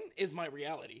 him is my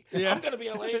reality. Yeah. I'm gonna be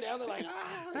laying down there like,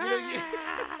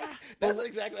 that's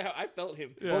exactly how I felt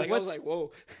him. Yeah. Like I was like,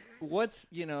 whoa. What's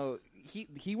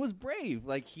he was brave.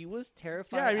 Like he was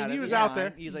terrified. Yeah, I mean he was out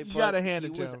there. He's like, you gotta hand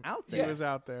it to him. He was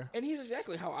out there, and he's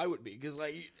exactly how I would be. Because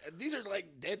like these are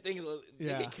like dead things.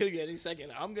 They can kill you any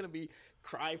second. I'm gonna be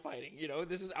cry fighting.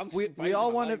 This is we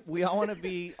all want to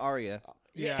be Arya.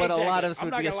 Yeah, but exactly. A lot of us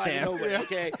would be a Sam. Nobody,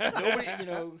 okay, nobody.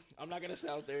 I'm not gonna sit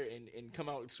out there and come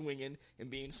out swinging and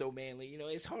being so manly.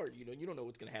 It's hard. You don't know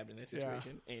what's gonna happen in that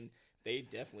situation, and they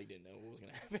definitely didn't know what was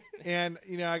gonna happen. And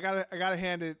I gotta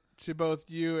hand it to both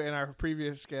you and our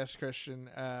previous guest, Christian,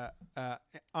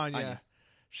 Anya.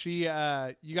 She,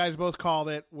 you guys both called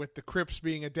it with the crypts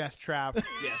being a death trap.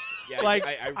 Yes, yeah. Like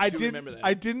I do remember that.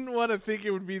 I didn't want to think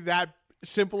it would be that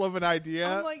simple of an idea.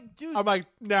 I'm like, dude. I'm like,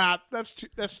 nah, that's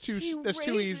too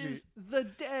easy. The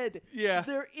dead. Yeah.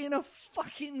 They're in a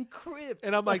fucking crypt.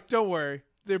 And I'm like, don't worry.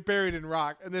 They're buried in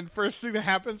rock. And then first thing that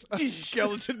happens, a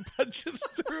skeleton punches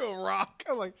through a rock.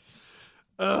 I'm like,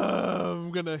 I'm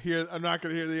not gonna hear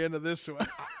the end of this one.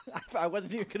 I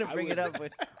wasn't even gonna bring it up,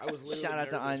 but I was literally shout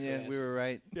out to Anya. Fast. We were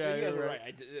right. Yeah, you guys were right.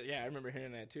 I remember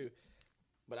hearing that too.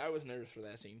 But I was nervous for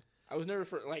that scene. I was nervous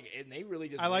for and they really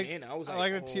just I like went in. I was that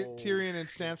oh. Tyrion and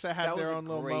Sansa had their own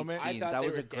little moment. I thought that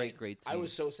was a great scene. I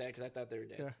was so sad because I thought they were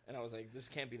dead, and I was like, this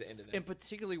can't be the end of them. And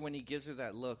particularly when he gives her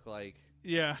that look, like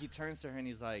he turns to her and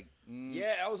he's like,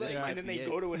 yeah, I was like, and then they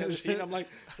go to another scene. I'm like,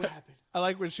 what happened? I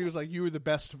like when she was like, you were the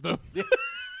best of them.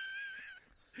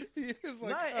 He was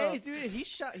like, hey, dude, he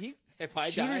shot. If I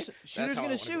shooter's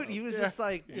gonna shoot. He was just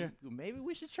like, maybe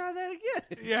we should try that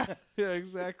again. Yeah,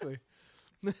 exactly.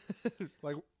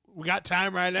 Like, we got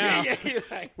time right now.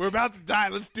 Like, we're about to die.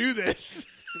 Let's do this.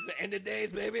 It's the end of days,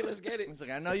 baby. Let's get it. It's like,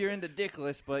 I know you're into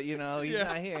Dickless, but he's not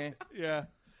here. Yeah.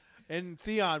 And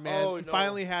Theon, man,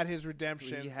 finally had his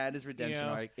redemption. He had his redemption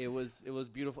arc. It was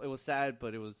beautiful. It was sad,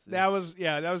 but it was that was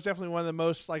definitely one of the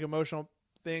most like emotional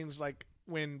things. Like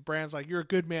when Bran's like, "You're a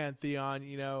good man,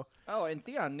 Theon," Oh, and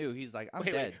Theon knew. He's like, "I'm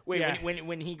dead." Wait,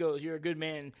 when he goes, "You're a good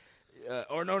man."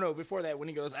 Before that, when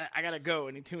he goes, I gotta go,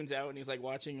 and he tunes out, and he's like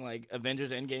watching like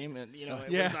Avengers Endgame, and with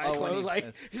his eyes closed,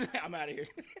 he's like, I'm out of here.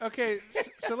 Okay,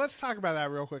 so let's talk about that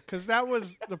real quick, because that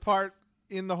was the part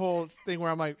in the whole thing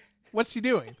where I'm like, what's he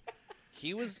doing?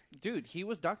 He was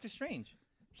Doctor Strange.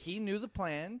 He knew the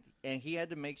plan, and he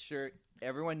had to make sure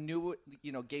everyone knew what,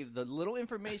 gave the little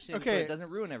information so it doesn't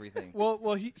ruin everything.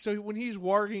 Well, so when he's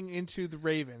warging into the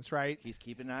Ravens, right? He's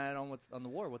keeping an eye on the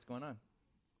war. What's going on?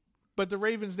 But the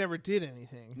Ravens never did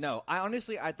anything. No, I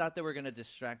thought they were going to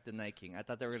distract the Night King. I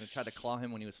thought they were going to try to claw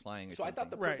him when he was flying. I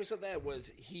thought the purpose of that was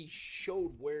he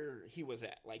showed where he was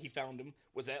at. Like he found him.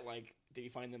 Was that like did he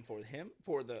find them for him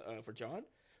for John?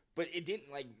 But it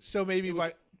didn't like. So maybe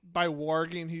by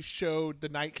warging, he showed the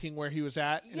Night King where he was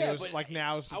at, and it was like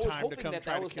now's the time to come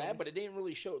try to kill him. But it didn't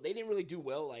really show. They didn't really do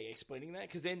well like explaining that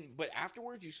but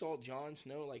afterwards you saw Jon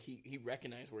Snow like he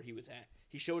recognized where he was at.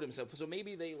 He showed himself. So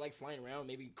maybe they like flying around,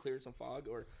 maybe cleared some fog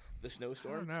or the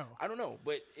snowstorm. I don't know,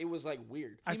 but it was like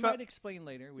weird. He might explain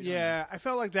later. I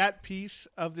felt like that piece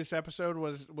of this episode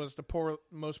was the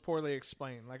most poorly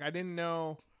explained. Like I didn't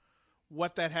know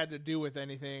what that had to do with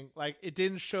anything. Like it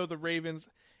didn't show the Ravens.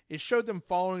 It showed them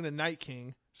following the Night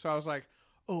King. So I was like,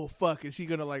 oh fuck, is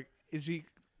the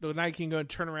Night King going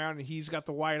to turn around and he's got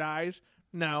the white eyes?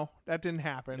 No, that didn't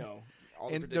happen. No, all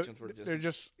the predictions were just. They're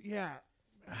just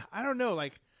I don't know.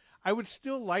 Like I would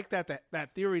still like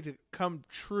that theory to come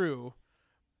true,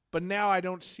 but now I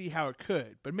don't see how it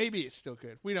could. But maybe it still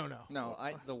could. We don't know. No,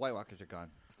 the White Walkers are gone.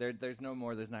 There's no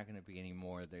more. There's not going to be any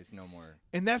more. There's no more.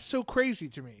 And that's so crazy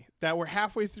to me that we're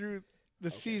halfway through the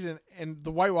season and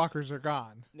the White Walkers are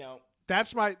gone. No,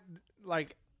 that's my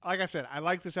like I said, I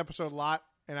like this episode a lot,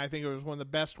 and I think it was one of the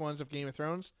best ones of Game of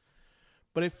Thrones.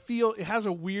 But it has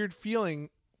a weird feeling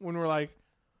when we're like,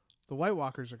 the White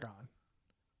Walkers are gone,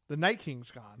 the Night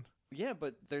King's gone. Yeah,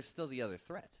 but there's still the other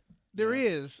threat. There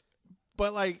is,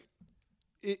 but like,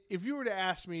 if you were to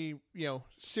ask me,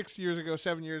 6 years ago,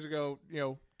 7 years ago,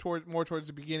 towards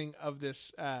the beginning of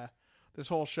this this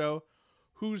whole show,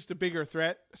 who's the bigger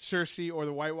threat, Cersei or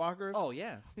the White Walkers? Oh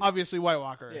yeah, obviously White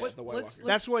Walkers. Yeah, the White Walkers.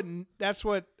 That's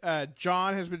what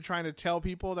Jon has been trying to tell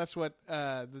people. That's what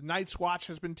the Night's Watch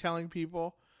has been telling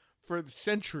people for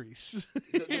centuries.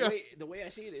 The way I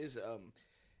see it is,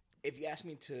 if you ask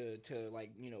me to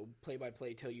like play by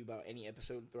play tell you about any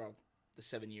episode throughout the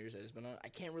 7 years that it's been on, I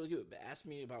can't really do it. But ask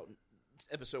me about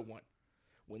episode 1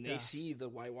 when they see the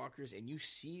White Walkers and you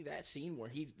see that scene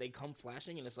where they come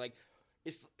flashing and it's like.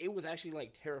 It was actually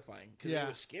like terrifying because it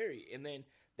was scary, and then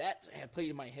that had played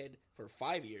in my head for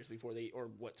 5 years before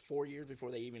 4 years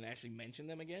before they even actually mentioned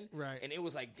them again. Right. And it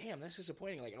was like, damn, that's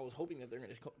disappointing. Like, I was hoping that they're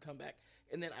going to come back.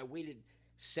 And then I waited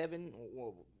 7,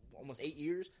 almost 8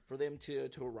 years for them to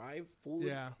arrive fully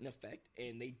in effect.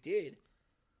 And they did.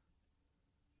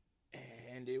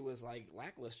 And it was like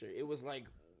lackluster. It was like,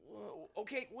 whoa,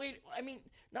 okay, wait. I mean,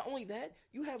 not only that,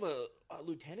 you have a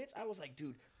lieutenant. I was like,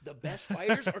 dude, the best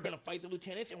fighters are going to fight the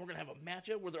lieutenants, and we're going to have a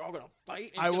matchup where they're all going to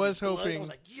fight. I was hoping. I was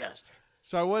like, yes.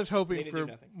 So I was hoping for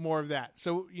more of that.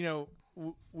 So, you know,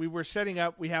 we were setting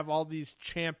up. We have all these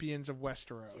champions of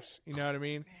Westeros. You know what I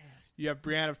mean? You have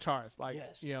Brienne of Tarth. Like,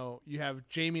 you know, you have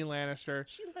Jaime Lannister.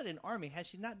 She led an army. Has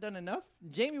she not done enough?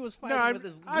 Jaime was fighting with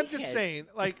his I'm just saying,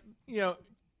 like, you know,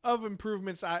 of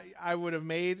improvements I would have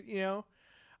made, you know,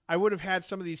 I would have had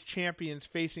some of these champions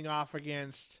facing off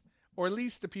against, or at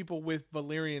least the people with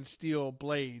Valyrian steel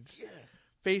blades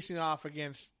facing off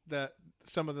against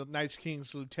some of the Night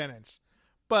King's lieutenants.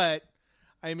 But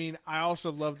I mean, I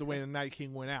also love the way the Night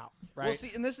King went out, right? Well,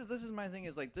 see, and this is my thing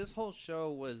is like this whole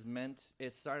show was meant.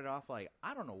 It started off like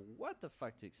I don't know what the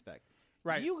fuck to expect.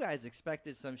 Right. You guys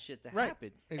expected some shit to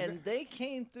happen, and they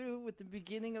came through with the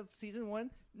beginning of season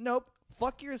 1. Nope,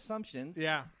 fuck your assumptions.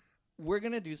 Yeah, we're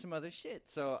gonna do some other shit.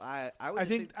 So I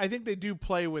think they do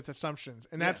play with assumptions,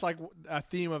 and that's like a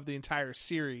theme of the entire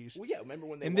series. Well, yeah. Remember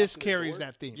when they and this carries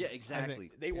that theme. Yeah,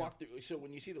 exactly. They walk through. So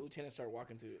when you see the lieutenant start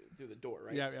walking through the door,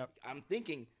 right? Yeah. I'm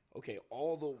thinking, okay,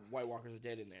 all the White Walkers are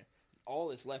dead in there. All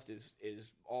that's left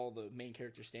is all the main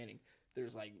characters standing.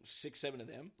 There's like 6, 7 of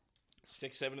them.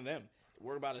 6, 7 of them.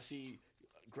 We're about to see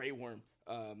Grey Worm,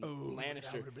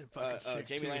 Lannister,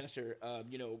 Jaime Lannister.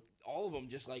 You know, all of them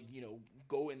just like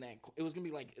go in that. It was gonna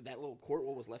be like that little court.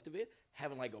 What was left of it,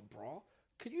 having like a brawl.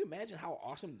 Could you imagine how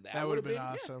awesome that would have been?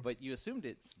 Awesome. Yeah. But you assumed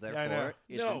it's therefore.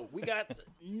 No, we got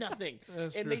nothing,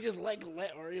 and true. They just let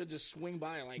Arya just swing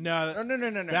by like. No.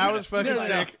 That was fucking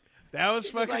sick. That was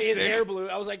fucking sick. His hair blew.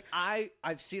 I was like,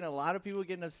 I've seen a lot of people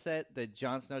getting upset that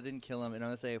Jon Snow didn't kill him, and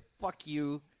I'm gonna say, fuck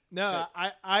you. No,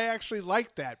 I actually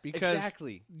liked that because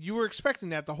you were expecting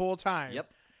that the whole time. Yep.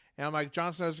 And I'm like,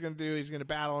 Jon Snow's going to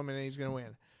battle him and then he's going to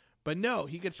win. But no,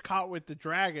 he gets caught with the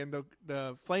dragon,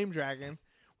 the flame dragon,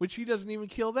 which he doesn't even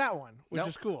kill that one, which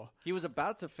is cool. He was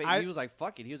about to face. He was like,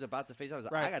 "Fuck it." He was about to face. I was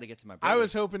like, "I got to get to my brother." I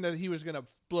was hoping that he was going to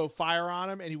blow fire on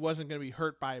him and he wasn't going to be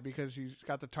hurt by it because he's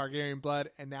got the Targaryen blood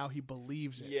and now he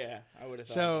believes it. Yeah, I would have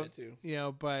thought that too. You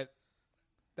know, but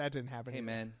that didn't happen. Hey,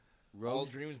 man. Rogues, all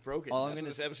dreams broken. All I'm going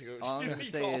to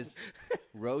say is,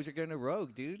 rogues are going to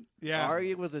rogue, dude. Yeah,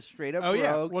 Arya was a straight up rogue.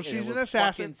 Yeah. Well, she's an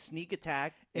assassin. Sneak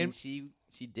attack, and she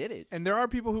did it. And there are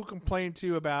people who complain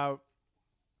too about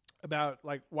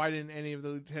like why didn't any of the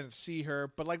lieutenants see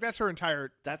her? But like that's her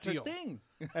entire deal. Her thing.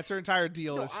 That's her entire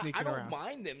deal is sneaking around. I don't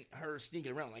mind her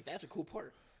sneaking around. Like that's a cool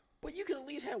part. But you could at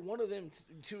least have one of them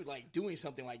to like doing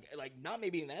something like not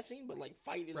maybe in that scene, but like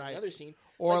fight in another scene,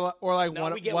 or like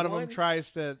one of them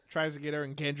tries to get her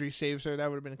and Gendry saves her. That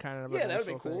would have been kind of that would have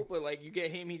been cool. But like you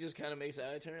get him, he just kind of makes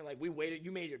an turn. Like we waited,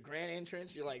 you made your grand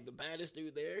entrance. You're like the baddest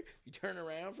dude there. You turn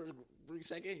around for a brief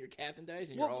second, your captain dies,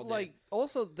 and you're all dead. Like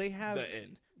also they have the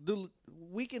end.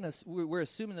 We're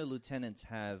assuming the lieutenants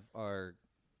have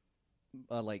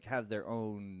have their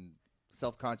own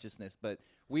self-consciousness, but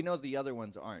we know the other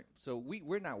ones aren't. So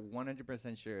we're not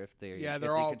 100% sure if they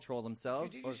control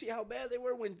themselves. Did you see how bad they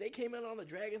were when they came in on the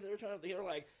dragons? They were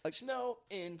like Snow,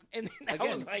 and that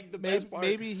was like the best part.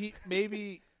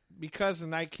 Maybe because the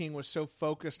Night King was so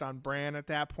focused on Bran at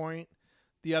that point,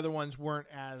 the other ones weren't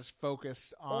as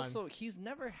focused on. Also, he's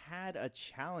never had a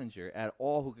challenger at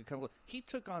all who could come. He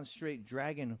took on straight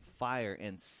dragon fire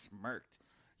and smirked.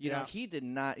 You know, he did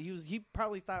not. He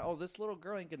probably thought, "Oh, this little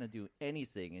girl ain't gonna do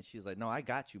anything," and she's like, "No, I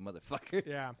got you, motherfucker."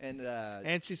 Yeah,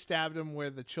 and she stabbed him where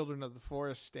the Children of the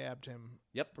Forest stabbed him.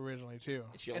 Yep, originally too.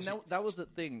 And that was the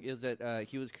thing is that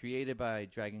he was created by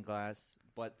Dragonglass,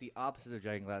 but the opposite of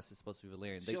Dragonglass is supposed to be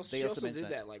Valyrian. She also did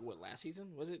that like last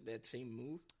season? Was it that same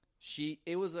move? She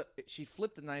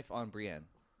flipped the knife on Brienne.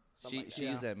 She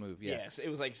used that move. Yeah, so it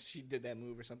was like she did that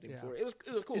move or something before. It was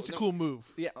cool. It's a cool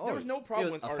move. Yeah, there was no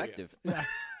problem with effective. Arya.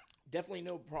 Definitely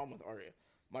no problem with Arya.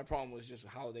 My problem was just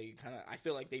how they I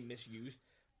feel like they misused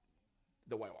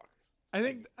the White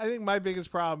Walkers. I think my biggest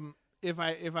problem, if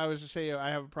I was to say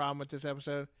I have a problem with this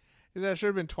episode, is that it should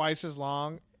have been twice as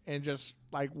long and just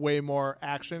like way more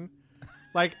action.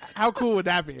 Like, how cool would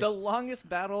that be? The longest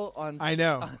battle on I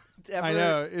know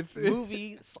it's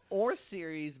movie or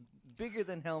series bigger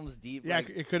than Helm's Deep. Yeah,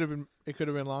 it could have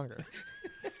been longer.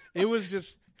 It was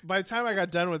just. By the time I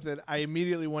got done with it, I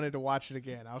immediately wanted to watch it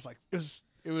again. I was like,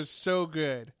 it was so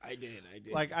good. I did.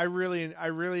 Like I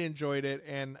really enjoyed it,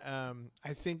 and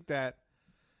I think that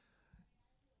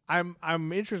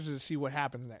I'm interested to see what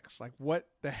happens next. Like, what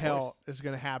the hell is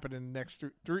going to happen in the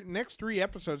next three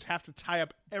episodes? Have to tie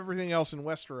up everything else in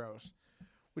Westeros,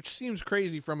 which seems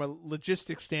crazy from a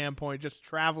logistics standpoint. Just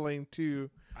traveling to,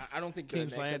 I don't think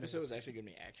King's the next Landing. episode is actually going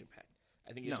to be action packed.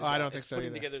 I think it's I don't think so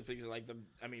putting either. together because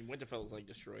Winterfell is like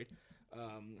destroyed.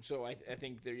 So I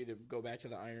think they either go back to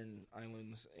the Iron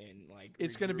Islands and like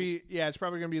it's going to be it's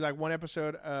probably going to be like one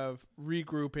episode of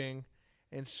regrouping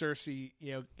and Cersei,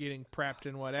 getting prepped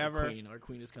and whatever. Our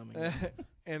queen is coming.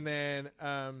 And then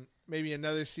maybe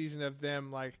another season of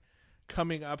them like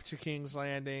coming up to King's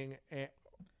Landing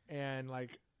and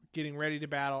like getting ready to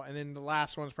battle. And then the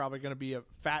last one's probably going to be a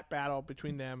fat battle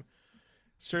between them.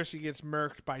 Cersei gets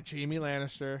murked by Jaime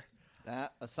Lannister.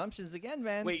 Assumptions again,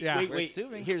 man. Wait.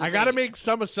 I got to make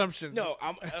some assumptions. No,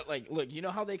 I'm look. You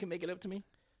know how they can make it up to me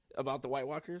about the White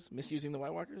Walkers misusing the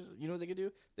White Walkers? You know what they could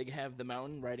do? They could have the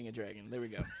Mountain riding a dragon. There we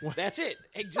go. That's it.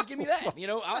 Hey, just give me that.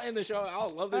 I'll end the show. I'll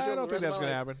love the show. I don't think that's going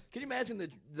to happen. Can you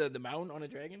imagine the Mountain on a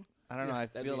dragon? I don't know. I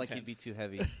feel like he'd be too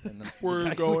heavy.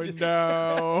 We're going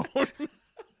down.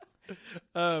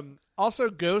 Also,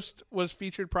 Ghost was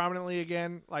featured prominently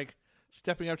again, like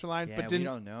stepping up to line, but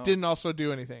didn't also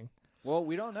do anything. Well,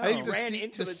 we don't know. I think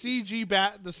the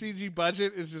CG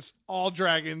budget is just all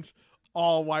dragons,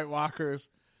 all White Walkers.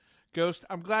 Ghost,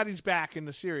 I'm glad he's back in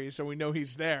the series, so we know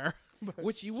he's there.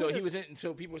 Which you so he was in.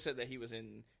 So people said that he was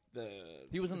in the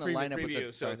lineup preview,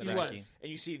 with the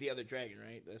and you see the other dragon,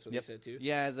 right? That's what they said too.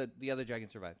 Yeah, the other dragon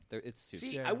survived. It's two.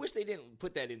 See, I wish they didn't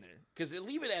put that in there because they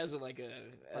leave it as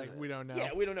we don't know. Yeah,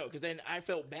 we don't know because then I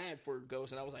felt bad for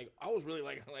Ghost, and I was really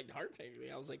like heart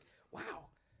taking. I was like, wow.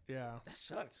 Yeah, that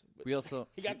sucks. But we also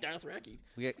he got Dothraki.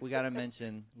 We got to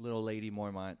mention little Lady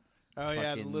Mormont. Oh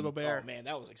yeah, the little bear. Oh man,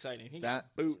 that was exciting. He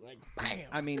got boot like bam.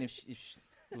 I mean, if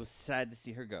it was sad to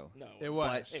see her go. No, it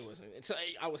was. It wasn't.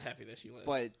 I was happy that she left.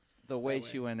 But the way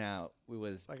she went out, it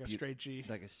was like a straight G.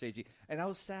 Like a straight G. And I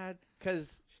was sad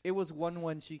because it was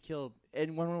 1-1 she killed,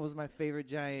 and 1-1 was my favorite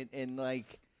giant, and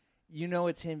like.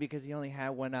 It's him because he only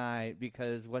had one eye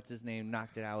because what's his name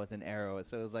knocked it out with an arrow.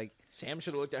 So it was like Sam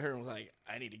should have looked at her and was like,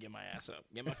 "I need to get my ass up,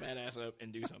 get my fat ass up,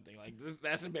 and do something." Like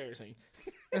that's embarrassing.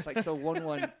 It's like so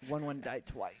 1-1 died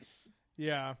twice.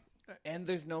 Yeah, and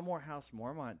there's no more House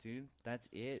Mormont, dude. That's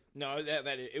it. No,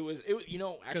 it was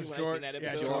actually when I seen that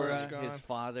episode, Jorah, his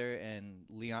father, and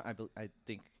Leon. I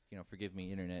think forgive me,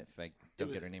 internet, if I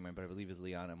don't get her name right, but I believe it's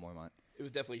Lyanna Mormont. It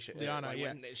was definitely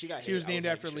Lyanna. She was named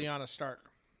after Lyanna Stark.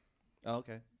 Oh,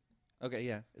 okay,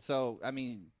 yeah. So, I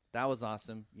mean, that was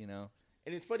awesome, And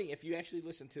it's funny, if you actually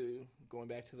listen to, going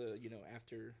back to the,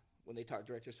 after, when they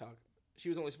directors talk, she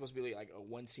was only supposed to be, like, a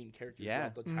one-scene character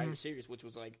throughout the entire series, which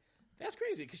was, like, that's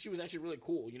crazy, because she was actually really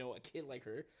cool, a kid like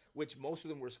her, which most of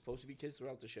them were supposed to be kids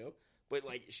throughout the show, but,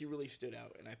 like, she really stood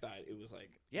out, and I thought it was,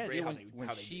 like, great when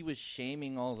she was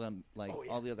shaming all them, like,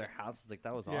 all the other houses, like,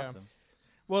 that was awesome.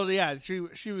 Well, yeah,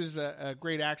 she was a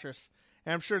great actress.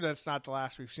 And I'm sure that's not the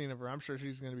last we've seen of her. I'm sure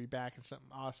she's going to be back in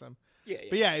something awesome. Yeah.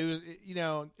 But yeah, it was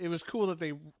it was cool that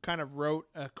they kind of wrote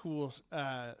a cool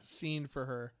scene for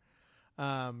her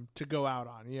to go out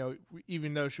on.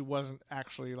 Even though she wasn't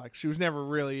actually she was never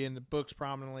really in the books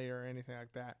prominently or anything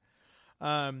like that.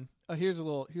 Here's a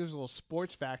little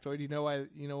sports factoid. You know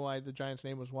why the Giant's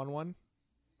name was 1-1?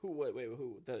 Who? Wait,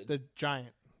 who? The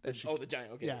Giant. The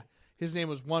Giant. Okay. Yeah, his name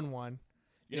was 1-1.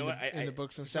 You know what? In the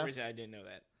books and for stuff. some reason, I didn't know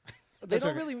that. They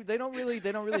don't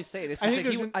really say it. It's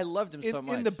just I loved him so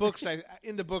much. In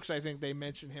the books, I think they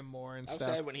mention him more and stuff.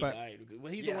 I was sad when he died.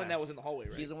 Well, he's the one that was in the hallway,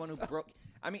 right? He's the one who broke.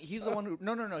 I mean, he's the one who.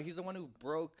 No. He's the one who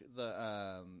broke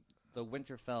the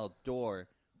Winterfell door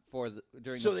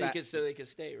during. So they could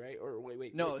stay, right? Or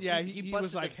wait. No, yeah, he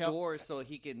busted the door so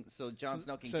Jon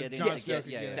Snow can get in.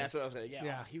 Yeah, that's what I was saying.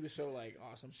 Yeah, he was so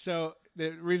awesome. So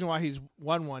the reason why he's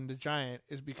 1-1, the Giant,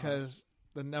 is because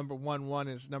the number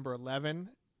 1-1 is number 11.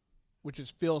 Which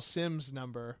is Phil Simms'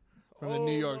 number from the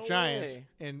New York Giants.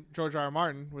 And George R.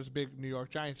 Martin was a big New York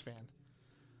Giants fan.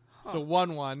 So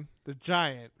 1-1, the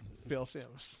Giant, Phil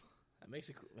Simms. That makes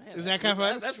it cool. Man, isn't that kind of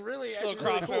fun? That's really actually a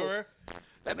little crossover. Really cool.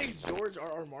 That makes George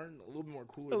R. Martin a little bit more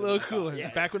cooler. A little cooler.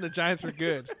 Yeah. Back when the Giants were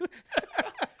good.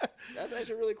 That's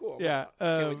actually really cool. Yeah.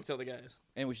 Can't wait to tell the guys.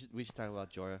 And we should talk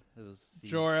about Jorah.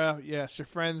 Jorah, yes, your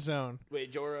friend zone.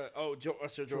 Wait, Jorah. Oh,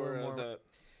 Sir Jorah.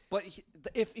 But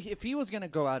if he was going to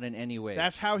go out in any way,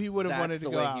 that's how he would have wanted to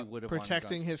go out,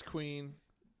 protecting his queen.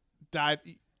 Died.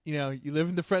 You live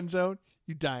in the friend zone.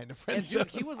 You die in the friend zone.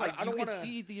 Dude, he was like, you could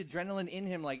see the adrenaline in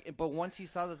him. But once he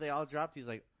saw that they all dropped, he's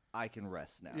like, I can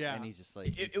rest now. Yeah. And he's just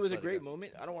like, it was a great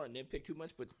moment. I don't want to nitpick too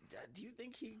much, but do you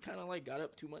think he kind of got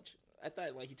up too much I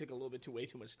thought like he took a little bit way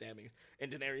too much stabbings,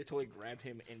 and Daenerys totally grabbed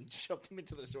him and shoved him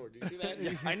into the sword. Do you see that?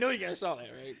 I know you guys saw that,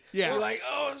 right? Yeah. So like,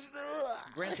 oh.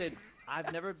 Granted,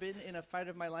 I've never been in a fight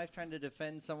of my life trying to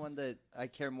defend someone that I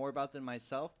care more about than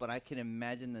myself, but I can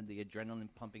imagine that the adrenaline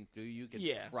pumping through you could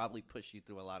probably push you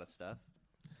through a lot of stuff.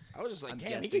 I was just like,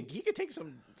 damn, he could take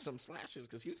some slashes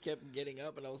because he was kept getting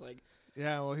up, and I was like,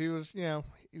 yeah, well, he was,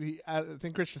 I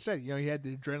think Christian said, he had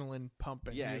the adrenaline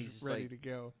pumping. Yeah, he was ready to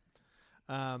go.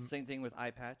 Same thing with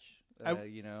Eye Patch.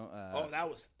 that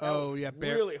was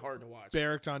really hard to watch.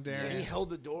 Beric Dondarrion. Yeah. He held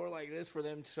the door like this for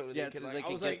them so they could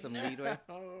get some leadway.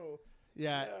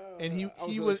 Yeah, no. And he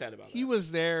really was sad about he that.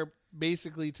 was there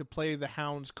basically to play the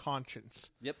Hound's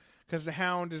conscience. Yep. Because the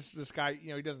Hound is this guy,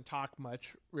 he doesn't talk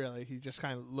much, really. He just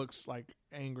kind of looks like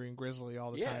angry and grizzly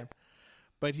all the time.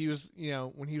 But he was,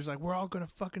 when he was like, we're all going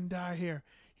to fucking die here.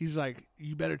 He's like,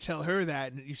 you better tell her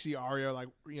that. And you see Arya, like,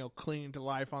 clinging to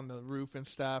life on the roof and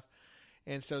stuff.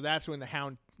 And so that's when the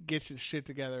Hound gets his shit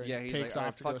together and takes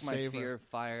off to go save her.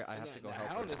 Fire, I have to go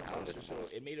help her.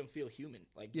 It made him feel human.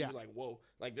 Like, you're like, whoa.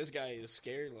 Like, this guy is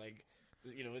scared. Like,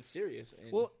 it's serious.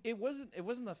 And well, it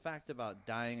wasn't the fact about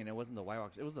dying, and it wasn't the White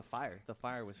Walkers. It was the fire. The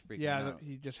fire was freaking out. Yeah,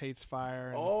 he just hates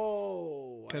fire.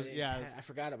 I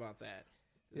forgot about that.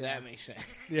 Yeah. That makes sense.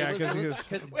 Yeah, because he was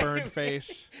burned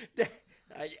face.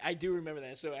 I do remember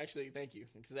that. So actually, thank you,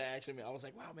 because that actually I was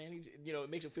like, wow, man, it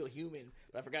makes him feel human.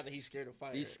 But I forgot that he's scared of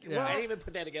fire. I didn't even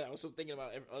put that together. I was still thinking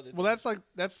about other things. Well, that's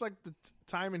like the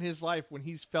time in his life when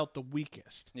he's felt the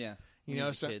weakest. Yeah,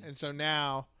 so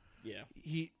now. Yeah,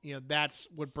 he that's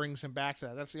what brings him back to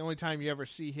that. That's the only time you ever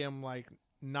see him like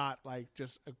not like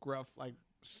just a gruff like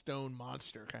stone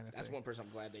monster kind of thing. That's one person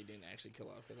I'm glad they didn't actually kill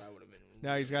off because I would have been.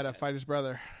 Now he's got to fight his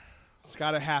brother. It's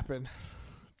got to happen.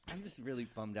 I'm just really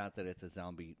bummed out that it's a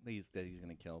zombie that he's going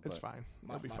to kill. But it's fine.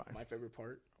 It'll be fine. My favorite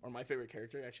part, or my favorite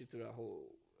character actually through that whole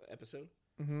episode,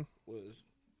 was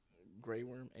Grey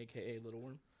Worm, aka Little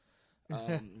Worm.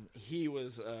 He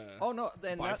was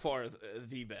by far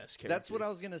the best character. That's what I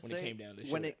was gonna say. When it came down to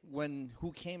shit. When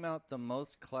who came out the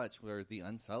most clutch were the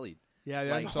Unsullied. Yeah,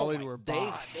 the Unsullied were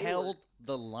boss. They held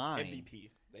the line. MVP.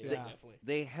 Definitely.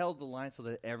 They held the line so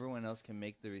that everyone else can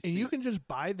make the retreat. And you can just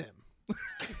buy them.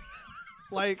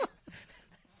 Like,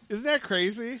 isn't that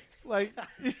crazy? Like,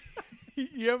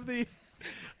 you have the.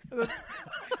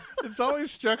 It's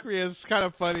always struck me as kind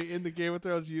of funny in the Game of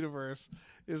Thrones universe.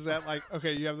 Is that like,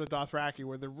 okay, you have the Dothraki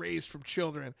where they're raised from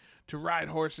children to ride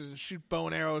horses and shoot bow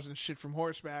and arrows and shit from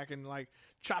horseback and like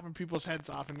chopping people's heads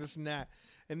off and this and that.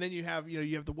 And then you have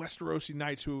the Westerosi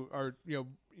knights who are,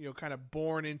 kind of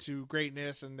born into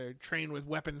greatness and they're trained with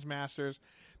weapons masters.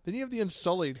 Then you have the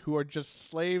Unsullied who are just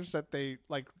slaves that they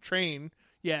like train,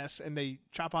 yes, and they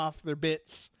chop off their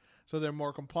bits so they're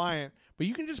more compliant. But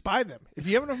you can just buy them. If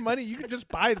you have enough money, you can just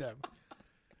buy them.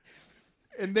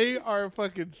 And they are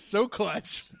fucking so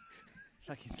clutch.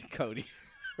 Fucking Cody.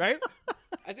 Right?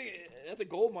 I think that's a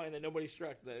gold mine that nobody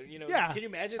struck. Can you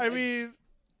imagine? I mean,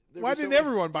 why didn't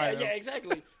everyone buy them? Yeah,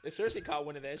 exactly. If Cersei caught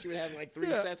one of that, she would have like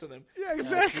 3 sets of them. Yeah,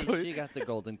 exactly. She got the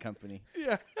Golden Company.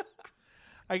 Yeah.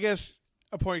 I guess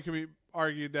a point could be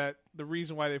argued that the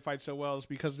reason why they fight so well is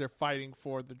because they're fighting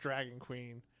for the Dragon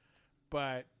Queen.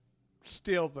 But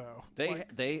still, though,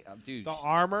 dude, the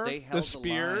armor, the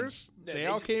spears, they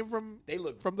all came from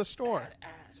the store.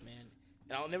 Badass, man.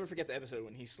 And I'll never forget the episode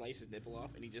when he sliced his nipple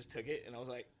off and he just took it, and I was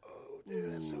like, "Oh,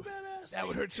 dude, that's so badass! That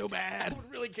would hurt so bad. That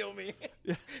would really kill me."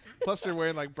 Yeah. Plus, they're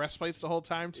wearing like breastplates the whole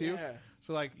time too. Yeah.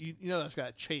 So like that's got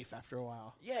to chafe after a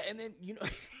while. Yeah, and then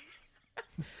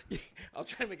I'll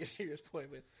try to make a serious point,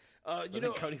 but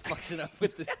Cody fucks it up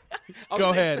with the.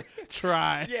 Go ahead,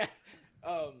 try. Yeah.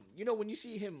 When you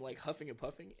see him like huffing and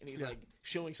puffing and he's like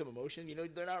showing some emotion,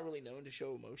 they're not really known to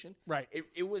show emotion. Right.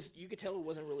 It was, you could tell it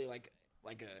wasn't really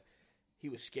he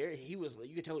was scared. You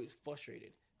could tell he was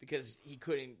frustrated because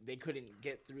they couldn't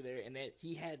get through there, and that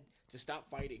he had to stop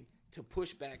fighting to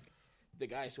push back the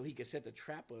guy so he could set the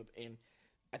trap up. And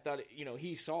I thought,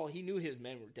 he knew his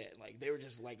men were dead. Like, they were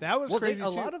just like... That was crazy, a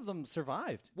lot of them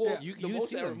survived. Well, the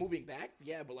most that were moving back,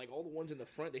 but like all the ones in the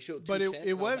front, they showed two sets. But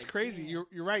it was crazy. Damn.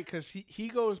 You're right, because he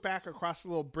goes back across the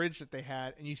little bridge that they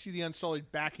had, and you see the Unsullied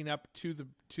backing up to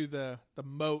the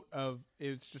moat of...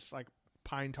 It's just like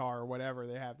pine tar or whatever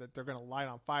they have that they're going to light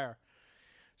on fire.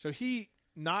 So he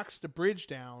knocks the bridge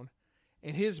down,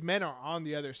 and his men are on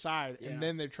the other side, and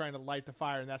then they're trying to light the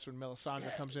fire, and that's when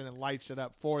Melisandre comes in and lights it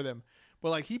up for them. But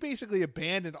like he basically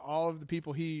abandoned all of the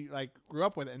people he like grew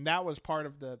up with, and that was part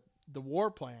of the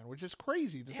war plan, which is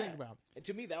crazy to think about. And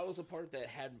to me, that was the part that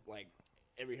had like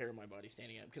every hair in my body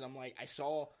standing up, because I'm like, I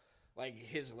saw like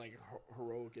his like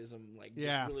heroism, like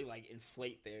just really like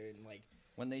inflate there and like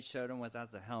when they showed him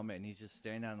without the helmet and he's just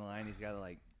staring down the line, he's got to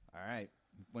like, all right.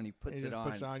 When he puts it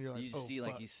on, you're like, you see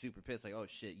like he's super pissed, like, oh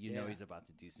shit, you know he's about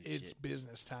to do some shit. It's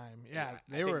business time. Yeah,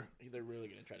 they're really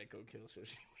gonna try to go kill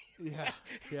Cersei.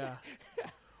 Yeah.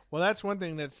 Well, that's one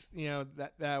thing that's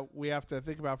that we have to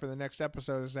think about for the next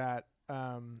episode is that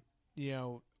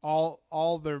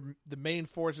all the main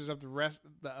forces of the rest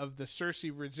of the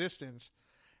Cersei resistance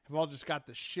have all just got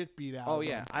the shit beat out. Oh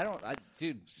yeah,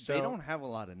 they don't have a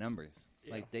lot of numbers.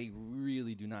 Yeah. Like they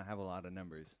really do not have a lot of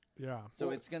numbers. Yeah. So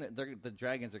the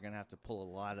dragons are gonna have to pull a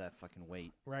lot of that fucking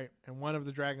weight. Right, and one of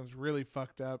the dragons really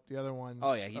fucked up. The other one's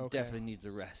he definitely needs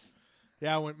a rest.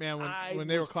 Yeah, when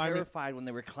they were climbing, terrified when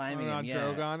they were climbing on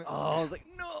Drogon. Oh, I was like,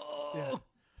 no. Yeah.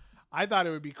 I thought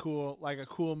it would be cool. Like a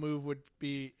cool move would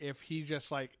be if he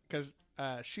just because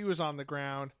she was on the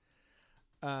ground,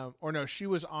 she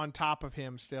was on top of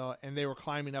him still, and they were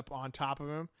climbing up on top of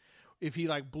him. If he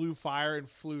like blew fire and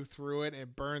flew through it and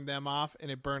it burned them off, and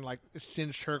it burned it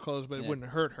singed her clothes, but it wouldn't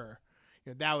hurt her.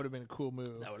 That would have been a cool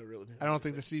move. That would have really been. I don't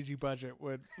think the CG budget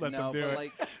would let them do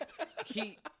it.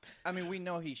 We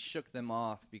know he shook them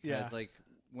off because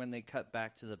when they cut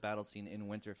back to the battle scene in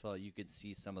Winterfell, you could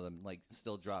see some of them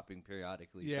still dropping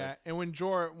periodically. Yeah, and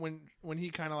when he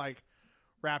kind of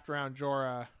wrapped around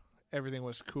Jorah, everything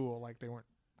was cool. Like they weren't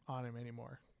on him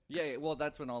anymore. Yeah, well,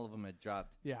 that's when all of them had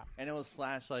dropped. Yeah, and it was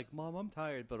Slash like, "Mom, I'm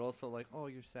tired," but also like, "Oh,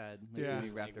 you're sad." Yeah, he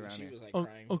wrapped around she her. was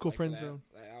crying. Uncle Friend Zone.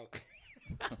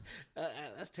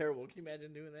 That's terrible. Can you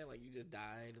imagine doing that? Like you just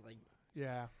died.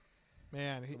 Yeah,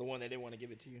 man. The one that didn't want to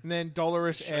give it to you. And then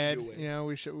Dolorous Ed.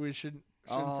 We shouldn't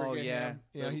forget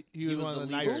him. He was one of the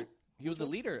knights. He was the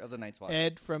leader of the Night's Watch.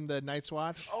 Ed from the Night's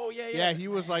Watch. Oh yeah. Yeah, he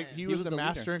was the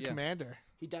master and commander.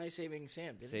 He died saving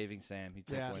Sam. Saving Sam. He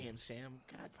took one. Damn Sam.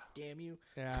 God damn you.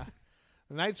 Yeah.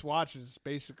 The Night's Watch is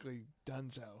basically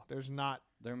donezo.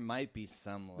 There might be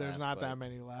some left. There's not that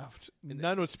many left.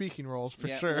 None with speaking roles, for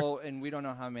sure. Well, and we don't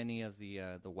know how many of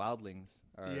the wildlings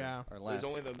are left. There's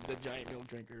only the giant milk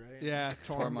drinker, right? Yeah,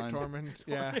 Tormund.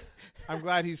 Yeah. I'm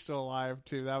glad he's still alive,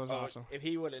 too. That was awesome. If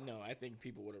he would have known, I think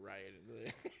people would have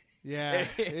rioted. Yeah,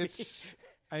 it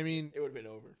would have been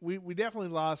over. We definitely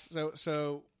lost.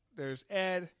 So there's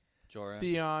Ed, Jorah.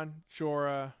 Theon,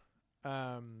 Jorah,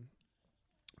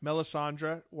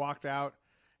 Melisandre walked out,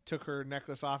 took her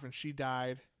necklace off, and she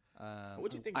died.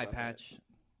 What'd you think about Patch.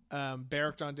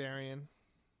 Beric Dondarrion.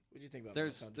 What'd you think about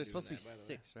There's supposed to be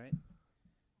 6, right?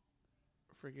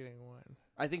 Forgetting one.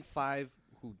 I think 5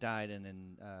 who died, and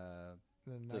then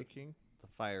the Night King, the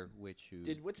Fire Witch who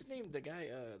what's his name? The guy,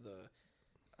 the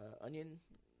Onion.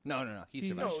 No. He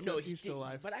survived. He's still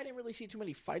alive. But I didn't really see too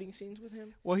many fighting scenes with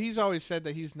him. Well, he's always said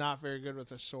that he's not very good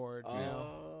with a sword.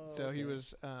 So okay. he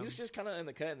was. He was just kind of in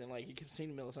the cut, and then he kept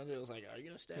seeing Melisandre. I was like, "Are you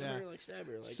gonna stab her? Stab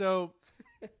her!" So,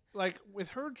 with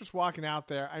her just walking out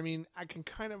there, I mean, I can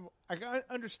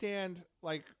understand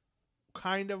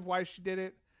kind of why she did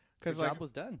it because her job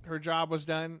was done. Her job was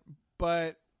done,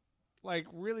 but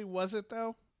really was it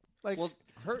though?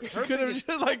 Her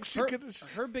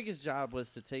biggest job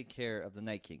was to take care of the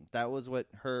Night King. That was what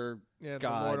her God, the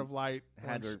Lord of Light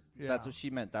had her. Yeah. That's what she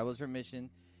meant. That was her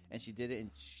mission, and she did it. And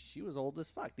she was old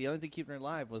as fuck. The only thing keeping her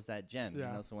alive was that gem.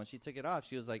 Yeah. So when she took it off,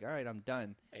 she was like, "All right, I'm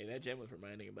done." Hey, that gem was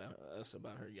reminding us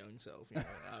about her young self. I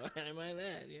don't mind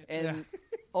that. Yeah. And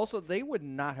also, they would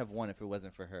not have won if it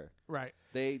wasn't for her. Right.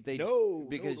 They no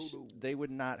they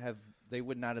would not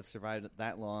have survived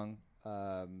that long.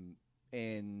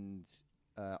 And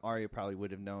Arya probably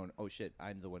would have known, oh shit,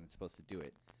 I'm the one that's supposed to do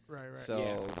it. Right.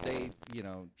 So they,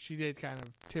 she did kind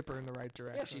of tip her in the right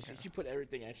direction. Yeah, she put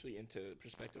everything actually into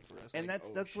perspective for us. And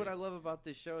that's what I love about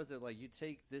this show is that you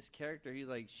take this character, he's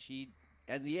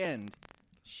at the end,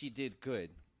 she did good.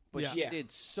 But she did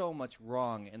so much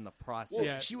wrong in the process.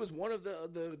 Well, she was one of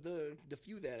the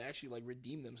few that actually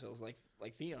redeemed themselves, like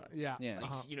Theon. Yeah.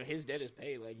 His debt is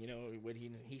paid. When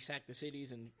he sacked the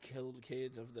cities and killed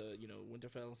kids of the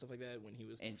Winterfell and stuff like that. When he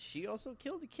was, and she also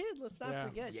killed a kid. Let's not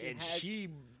forget. Yeah,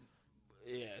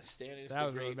 Stannis,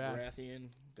 the great Baratheon.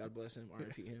 God bless him.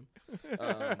 R.I.P. him.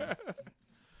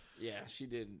 She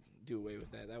didn't do away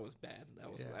with that. That was bad. That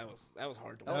was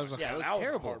hard to watch. That was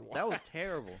terrible. That was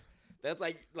terrible. That's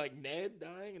like Ned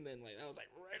dying, and then that was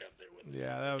right up there with.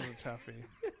 Yeah, that was a toughie.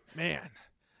 Man,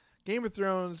 Game of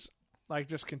Thrones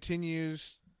just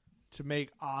continues to make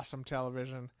awesome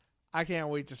television. I can't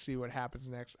wait to see what happens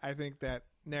next. I think that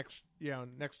next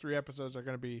 3 episodes are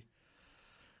going to be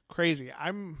crazy.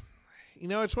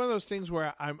 It's one of those things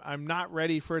where I'm not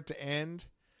ready for it to end,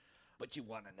 but you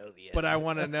want to know the end. But I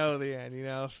want to know the end.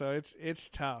 So it's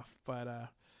tough, but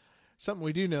something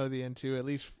we do know the end to, at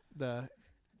least the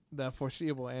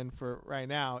foreseeable end for right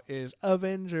now is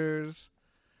Avengers.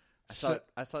 I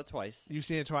saw it twice. You've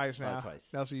seen it twice now. Saw it twice.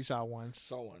 Nelson, you saw it once.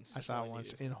 Saw once. I saw it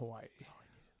once in Hawaii.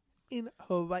 In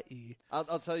Hawaii.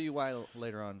 I'll tell you why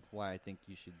later on. Why I think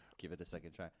you should give it a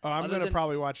second try. Oh, I'm going to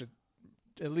probably watch it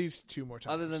at least 2 more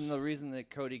times. Other than the reason that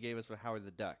Cody gave us with Howard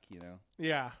the Duck, you know.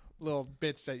 Yeah, little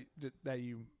bits that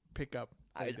you pick up.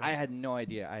 I had no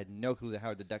idea. I had no clue that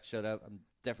Howard the Duck showed up. I'm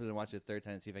definitely going to watch it a third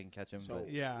time and see if I can catch him. So,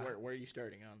 where are you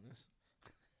starting on this?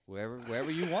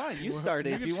 Wherever you want. You start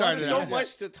it. You want There's so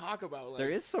much to talk about. Like, there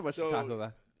is so much to talk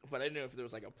about. But I didn't know if there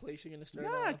was like a place you're going to start.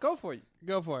 Yeah, go for it.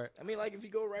 Go for it. I mean, like if you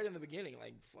go right in the beginning,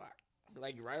 like fuck.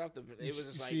 Like right off the, it was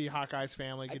just like see Hawkeye's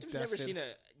family get dusted. I've never seen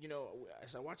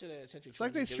so I watch it at Century. It's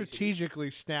like they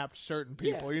strategically snapped certain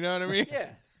people. You know what I mean? Yeah.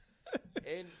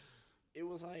 And it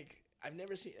was like I've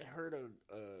never heard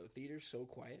a theater so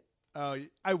quiet. Oh,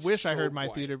 I wish I heard my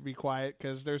theater be quiet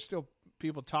because there's still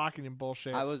people talking and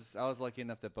bullshit. I was lucky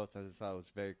enough that both times I saw it was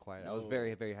very quiet. I was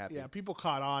very, very happy. Yeah, people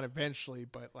caught on eventually,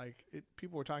 but like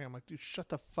people were talking. I'm like, dude, shut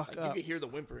the fuck up. You could hear the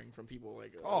whimpering from people.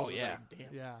 Like, yeah, like, damn.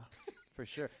 Yeah. For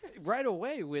sure. Right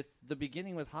away with the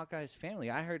beginning with Hawkeye's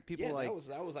family, I heard people like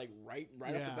that was like right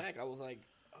off the back. I was like,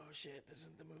 oh shit, this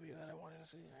isn't the movie that I wanted to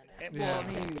see right now. Well, I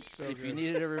mean, if you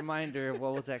needed a reminder,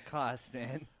 what was that cost,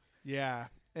 man? Yeah,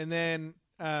 and then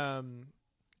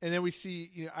we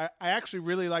see. I actually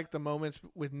really like the moments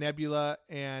with Nebula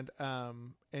and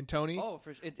Tony. Oh,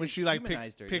 when she like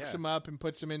picks him up and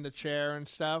puts him in the chair and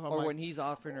stuff. Or when he's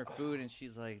offering her food and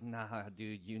she's like, "Nah,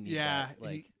 dude, you need that."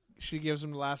 Like. She gives him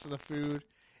the last of the food,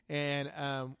 and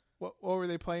what were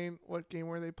they playing? What game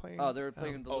were they playing? Oh, they were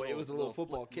playing. It was the little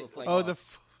football kick. The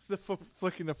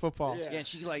flicking the football. Yeah, and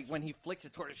she like when he flicks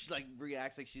it toward her, she like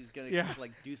reacts like she's gonna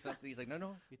like do something. He's like,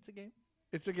 no, it's a game.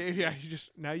 It's a game. Yeah,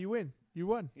 now you win. You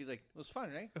won. He's like, it was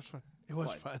fun, right? It was fun. It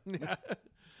was fun. Yeah.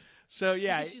 So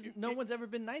yeah, no one's ever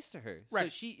been nice to her, right? So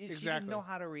she didn't know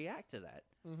how to react to that.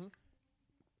 Mm-hmm.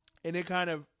 And it kind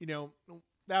of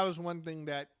that was one thing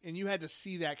and you had to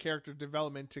see that character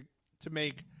development to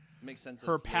make sense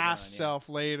her past self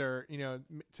later,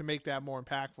 to make that more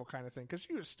impactful kind of thing. Because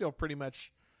she was still pretty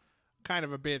much kind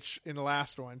of a bitch in the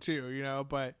last one too,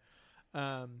 but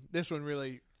this one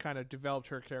really kind of developed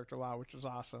her character a lot, which was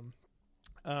awesome.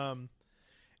 And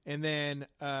then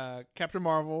Captain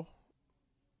Marvel,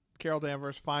 Carol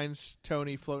Danvers, finds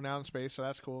Tony floating out in space, so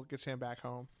that's cool. Gets him back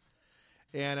home.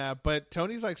 And but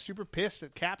Tony's like super pissed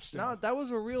at Cap still. No, that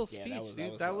was a real speech,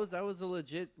 dude. That was a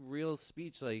legit real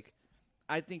speech. Like,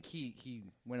 I think he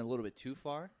went a little bit too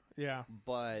far. Yeah.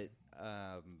 But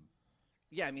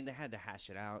yeah, I mean they had to hash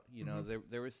it out.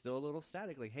 There was still a little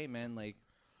static. Like, hey man, like,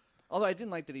 although I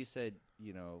didn't like that he said,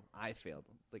 I failed.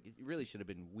 Like, it really should have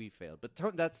been we failed.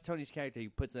 But that's Tony's character. He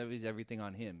puts everything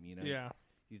on him. Yeah.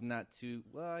 He's not too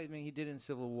well. I mean, he did in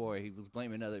Civil War. He was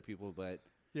blaming other people, but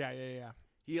yeah.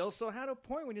 He also had a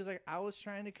point when he was like, I was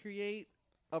trying to create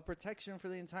a protection for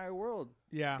the entire world.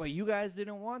 Yeah. But you guys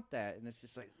didn't want that. And it's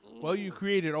just like, ooh. Well, you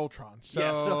created Ultron.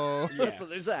 So, so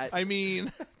there's that. I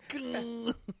mean,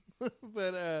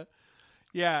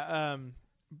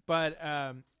 but,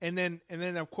 and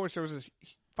then of course there was this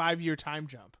 5-year time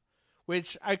jump,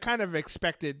 which I kind of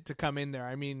expected to come in there.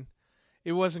 I mean,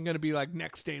 it wasn't going to be like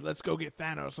next day, let's go get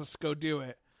Thanos. Let's go do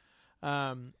it.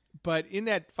 But in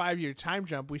that 5-year time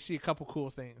jump, we see a couple cool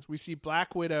things. We see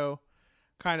Black Widow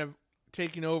kind of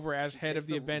taking over as head of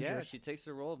the Avengers. Yeah, she takes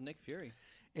the role of Nick Fury.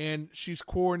 And she's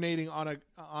coordinating on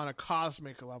a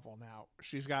cosmic level now.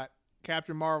 She's got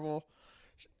Captain Marvel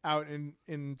out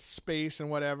in space and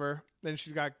whatever. Then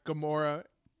she's got Gamora.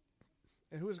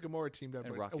 And who was Gamora teamed up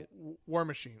and with? Rocket. War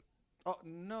Machine. Oh,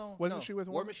 no. Wasn't she with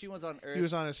War Machine was on Earth. He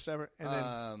was on a separate. And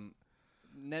then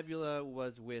Nebula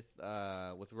was with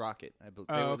Rocket. I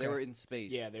believe they were in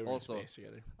space. Yeah, they were also in space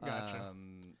together. Gotcha.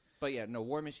 But yeah, no,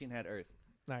 War Machine had Earth.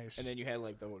 Nice. And then you had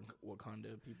like the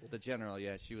Wakanda people. The general,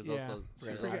 yeah, she was also.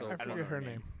 I forget her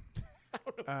name.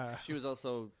 She was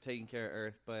also taking care of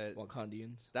Earth, but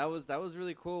Wakandians. That was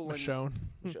really cool. When Michonne.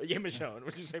 Yeah, Michonne.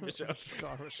 Would you say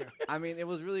Michonne? I mean, it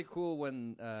was really cool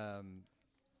when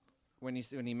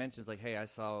he mentions like, "Hey, I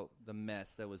saw the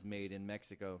mess that was made in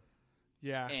Mexico."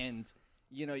 Yeah, and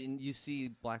you see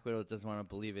Black Widow doesn't want to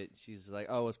believe it. She's like,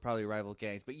 "Oh, it's probably rival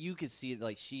gangs," but you could see it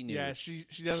like she knew. Yeah, she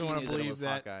doesn't want to believe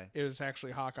that Hawkeye. It was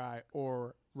actually Hawkeye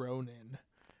or Ronin.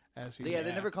 They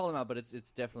never call him out, but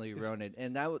it's definitely Ronin,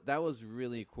 and that was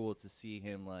really cool to see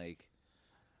him like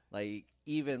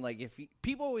even like if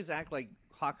people always act like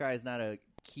Hawkeye is not a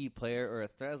key player or a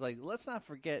threat. I was like, let's not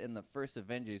forget in the first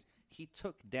Avengers he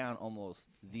took down almost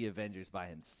the Avengers by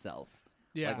himself.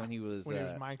 Yeah, like when he was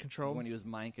mind controlled. When he was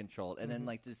mind controlled, and then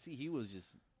like to see he was just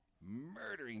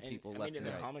murdering people. I mean, in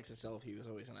the comics itself, he was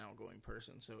always an outgoing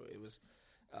person, so it was,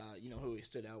 who he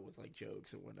stood out with like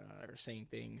jokes or whatnot, or saying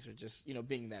things, or just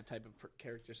being that type of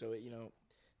character. So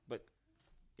but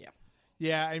yeah,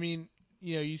 yeah. I mean,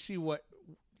 you see what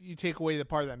you take away the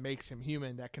part that makes him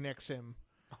human, that connects him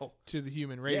to the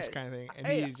human race, kind of thing, and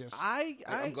he's just.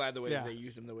 I'm glad the way that they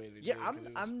used him the way they did.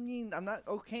 I'm not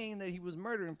okaying that he was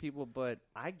murdering people, but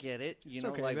I get it. It's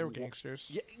okay. Like they were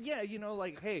gangsters. Yeah.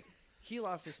 Like, hey, he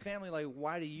lost his family. Like,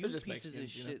 why do you pieces of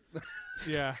shit?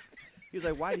 Yeah. He's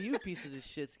like, why do you pieces of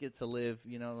shits get to live?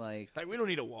 Like we don't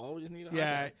need a wall. We just need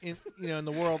a in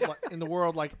the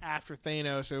world like after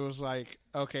Thanos, it was like,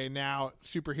 okay, now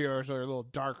superheroes are a little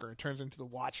darker. It turns into the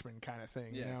Watchmen kind of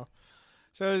thing,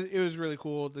 So it was really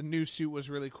cool. The new suit was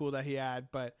really cool that he had,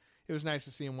 but it was nice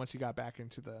to see him once he got back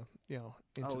into the we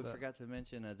forgot to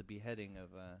mention the beheading of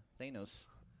Thanos.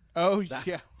 Oh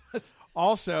yeah.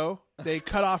 Also, they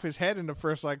cut off his head in the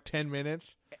first 10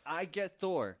 minutes. I get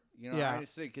Thor. I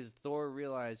understand because Thor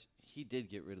realized he did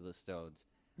get rid of the stones.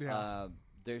 Yeah.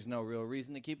 There's no real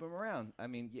reason to keep him around. I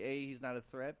mean, he's not a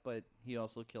threat, but he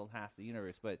also killed half the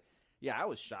universe. But yeah, I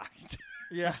was shocked.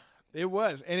 Yeah, it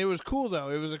was, and it was cool though.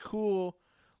 It was a cool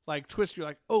twist. You're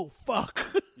like, oh fuck.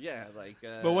 Yeah,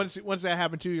 but once that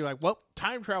happened too, you're like, well,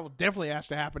 time travel definitely has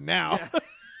to happen now. Yeah,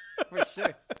 for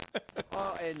sure.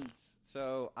 Oh, and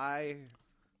so I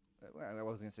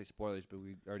wasn't going to say spoilers, but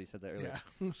we already said that earlier.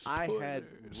 Yeah. I had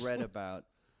read about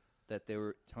that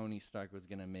Tony Stark was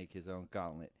going to make his own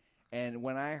gauntlet. And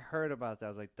when I heard about that, I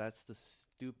was like, that's the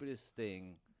stupidest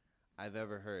thing I've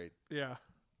ever heard. Yeah.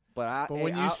 But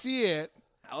when you see it,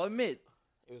 I'll admit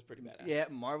it was pretty badass. Yeah,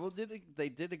 Marvel they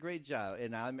did a great job,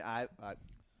 and I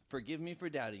forgive me for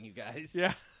doubting you guys.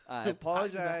 Yeah. I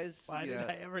apologize. Why did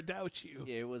I ever doubt you?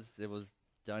 Yeah, it was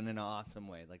done in an awesome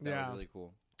way. That was really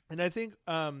cool. And I think,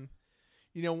 one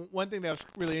thing that was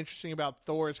really interesting about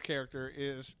Thor's character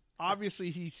is obviously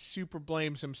he super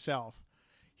blames himself.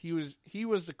 He was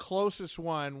the closest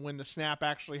one when the snap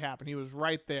actually happened. He was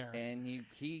right there, and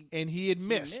he had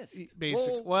missed.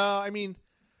 Basically. Well, I mean,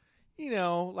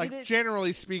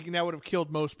 generally speaking, that would have killed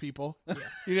most people.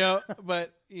 Yeah.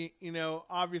 But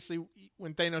obviously,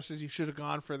 when Thanos says he should have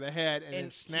gone for the head and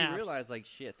it snapped, he realized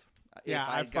shit. Yeah,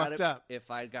 I fucked up. If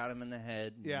I got him in the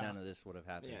head, none of this would have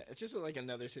happened. Yeah, it's just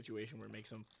another situation where it makes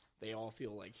them. They all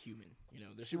feel like human.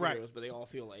 They're superheroes, but they all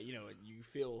feel like you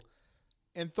feel.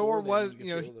 And Thor was,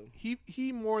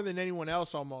 he more than anyone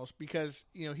else almost because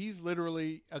he's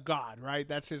literally a god, right?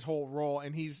 That's his whole role,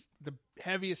 and he's the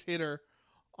heaviest hitter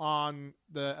on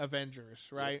the Avengers,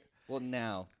 right? Well,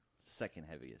 now second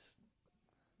heaviest.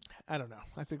 I don't know.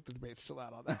 I think the debate's still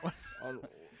out on that one.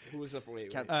 Who was up?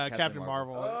 Wait. Captain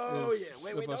Marvel. Oh yeah.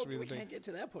 Wait. No, we can't get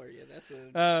to that part yet. That's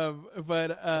a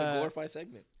glorified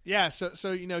segment. Yeah. So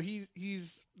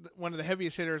he's one of the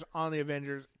heaviest hitters on the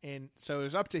Avengers, and so it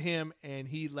was up to him, and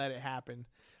he let it happen.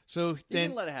 So he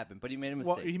didn't let it happen, but he made a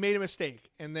mistake. Well, he made a mistake,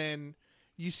 and then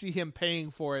you see him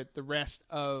paying for it the rest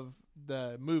of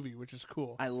the movie, which is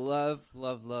cool. I love.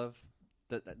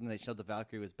 And they showed the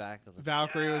Valkyrie was back.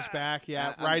 Valkyrie was back,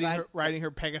 yeah, riding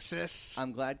her Pegasus.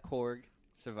 I'm glad Korg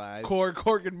survived.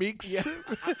 Korg and Meeks. Yeah.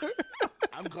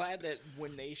 I'm glad that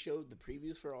when they showed the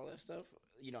previews for all that stuff,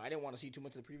 I didn't want to see too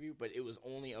much of the preview, but it was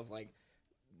only of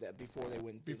that before they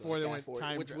went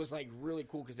time, which was really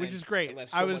cool which is great.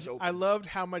 I loved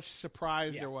how much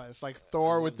surprise there was.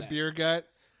 Thor with the beer gut.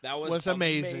 That was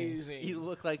amazing. He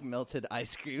looked like melted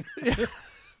ice cream.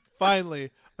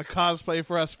 Finally, a cosplay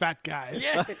for us fat guys.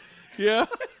 Yeah. Yeah.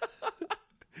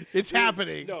 It's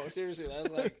happening. No, seriously. I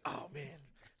was like, oh, man.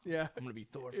 Yeah. I'm going to be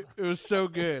Thor. It was so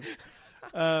good.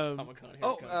 Forgot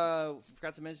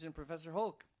to mention Professor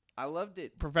Hulk. I loved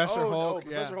it. Professor Hulk.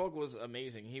 Professor Hulk was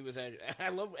amazing. He was. I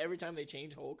love every time they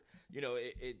change Hulk.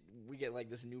 We get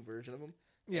this new version of him.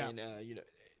 Yeah. And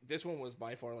this one was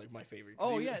by far my favorite.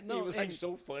 He was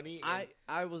so funny.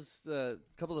 I was a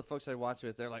couple of the folks I watched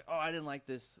with. They're like, "Oh, I didn't like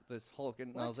this Hulk,"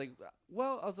 and I was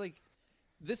like,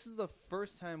 this is the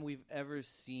first time we've ever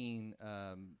seen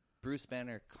Bruce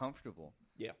Banner comfortable.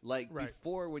 Yeah,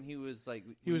 before when he was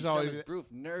he was always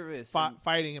nervous,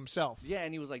 fighting himself. Yeah,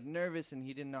 and he was nervous, and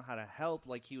he didn't know how to help.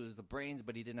 He was the brains,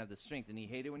 but he didn't have the strength, and he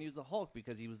hated when he was the Hulk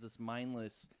because he was this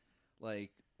mindless,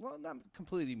 not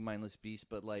completely mindless beast,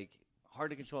 but hard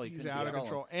to control. He's out of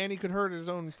control, and he could hurt his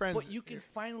own friends. But you can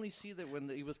finally see that when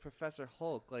he was Professor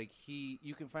Hulk,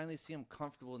 you can finally see him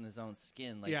comfortable in his own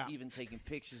skin, even taking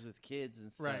pictures with kids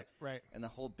and stuff. Right. And the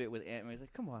whole bit with Ant-Man, he's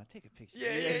like, "Come on, take a picture."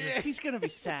 Yeah. He's gonna be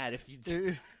sad if you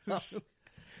do.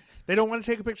 They don't want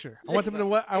to take a picture. I want them to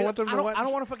what? I don't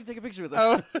want to fucking take a picture with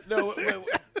them. No.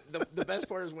 The best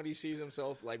part is when he sees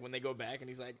himself, when they go back, and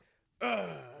he's like,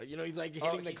 he's like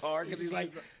hitting the car because he's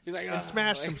like and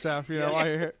smashed some stuff. While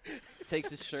you're takes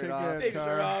his shirt off, takes his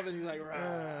shirt off, and he's like,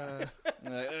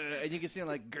 and you can see him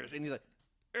like, and he's like.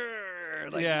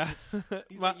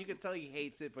 You could tell he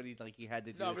hates it, but he's like he had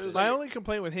to do it. My only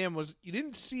complaint with him was you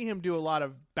didn't see him do a lot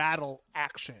of battle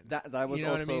action. That was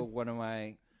also one of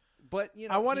my. But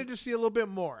I wanted to see a little bit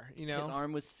more. His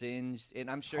arm was singed,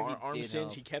 and I'm sure arm did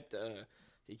singed. He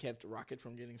kept Rocket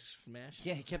from getting smashed.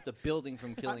 Yeah, he kept the building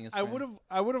from killing his. I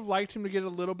would have liked him to get a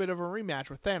little bit of a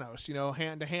rematch with Thanos.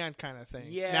 hand to hand kind of thing.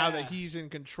 Yeah. Now that he's in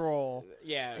control.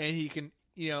 Yeah. And he can,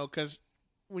 because.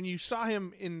 When you saw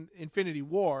him in Infinity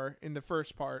War in the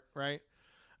first part, right,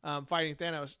 fighting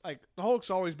Thanos, like the Hulk's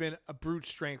always been a brute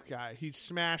strength guy. He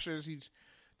smashes, he's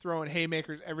throwing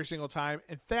haymakers every single time,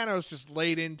 and Thanos just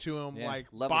laid into him like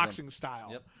boxing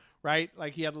style, right?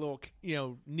 Like he had little,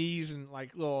 knees and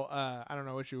like little, I don't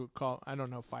know what you would call, I don't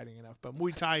know fighting enough, but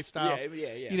Muay Thai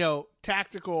style,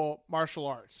 tactical martial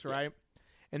arts, right?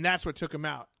 And that's what took him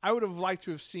out. I would have liked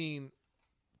to have seen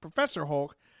Professor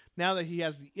Hulk. Now that he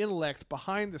has the intellect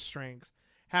behind the strength,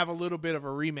 have a little bit of a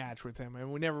rematch with him,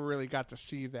 and we never really got to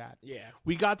see that. Yeah,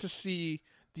 we got to see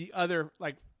the other,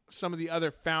 like some of the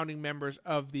other founding members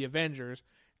of the Avengers,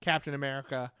 Captain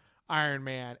America, Iron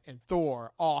Man, and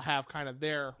Thor, all have kind of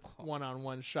their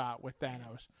one-on-one shot with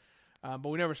Thanos, but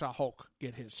we never saw Hulk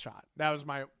get his shot. That was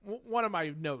one of my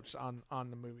notes on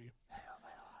the movie.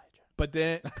 But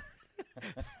then,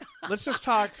 let's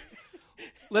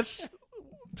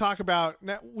talk about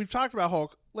now. We've talked about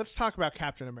Hulk. Let's talk about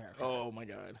Captain America. Oh my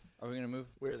God! Are we going to move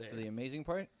to the amazing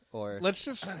part, or let's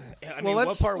just?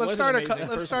 Let's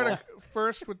start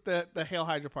first with the Hail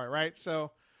Hydra part, right?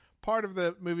 So, part of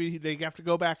the movie, they have to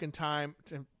go back in time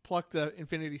to pluck the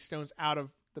Infinity Stones out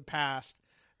of the past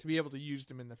to be able to use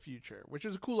them in the future, which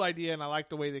is a cool idea, and I like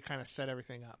the way they kind of set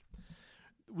everything up.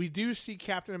 We do see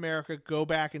Captain America go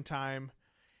back in time.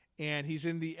 And he's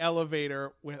in the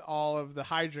elevator with all of the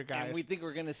Hydra guys. And we think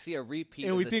we're going to see a repeat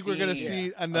and of we the think we're going to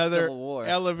see another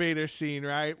elevator scene,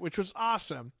 right? Which was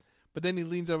awesome. But then he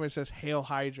leans over and says, "Hail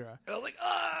Hydra." I was like,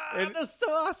 that's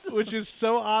so awesome. Which is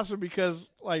so awesome because,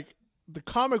 like, the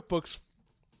comic books,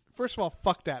 first of all,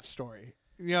 fuck that story.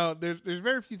 There's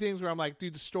very few things where I'm like,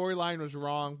 dude, the storyline was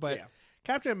wrong. But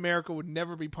Captain America would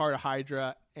never be part of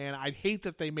Hydra. And I'd hate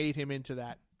that they made him into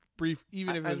that. Brief,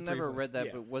 even if it was I've never briefly. read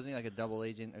that, but wasn't he like a double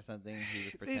agent or something? He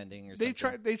was pretending or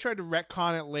something. They tried to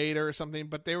retcon it later or something,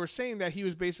 but they were saying that he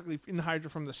was basically in Hydra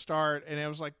from the start, and I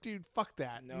was like, dude, fuck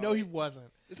that. No, he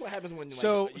wasn't. This is what happens when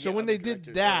so when they did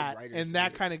that, and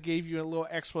that kind of gave you a little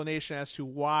explanation as to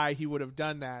why he would have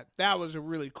done that. That was a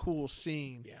really cool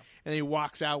scene. Yeah. And he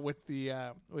walks out with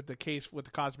the case with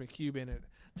the cosmic cube in it,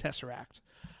 Tesseract.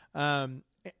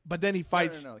 But then he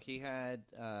fights. No. He had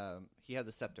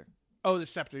the scepter. Oh, the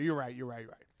scepter. You're right.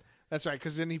 That's right,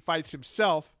 because then he fights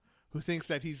himself, who thinks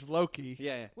that he's Loki.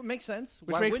 Yeah. Well, makes sense.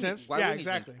 Which makes sense. Yeah,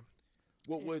 exactly.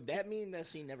 Well, would that mean that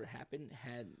scene never happened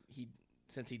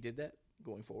since he did that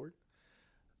going forward?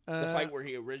 The fight where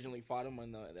he originally fought him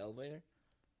on the elevator?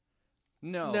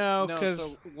 No, because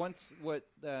so once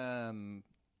the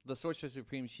Sorcerer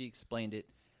Supreme, she explained it.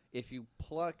 If you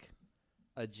pluck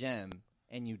a gem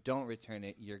and you don't return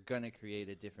it, you're gonna create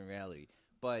a different reality.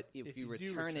 But if you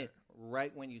return it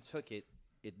right when you took it,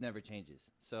 it never changes.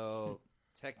 So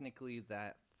technically,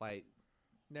 that fight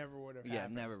never would have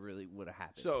happened. Never really would have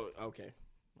happened. So, okay.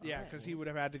 Yeah, because he would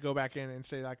have had to go back in and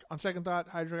say, like, on second thought,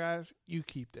 Hydra guys, you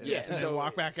keep this. Yeah, and then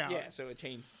walk back out. Yeah, so it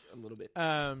changed a little bit.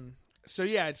 So,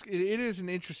 yeah, it is an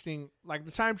interesting, like,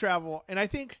 the time travel. And I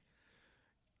think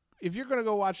if you're going to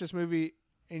go watch this movie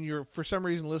and you're, for some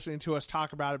reason, listening to us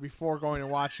talk about it before going to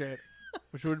watch it,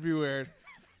 which would be weird.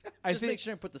 I think make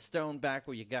sure and put the stone back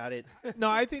where you got it.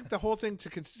 No, I think the whole thing to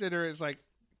consider is like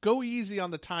go easy on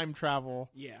the time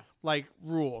travel. Yeah. Like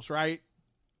rules, right?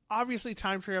 Obviously,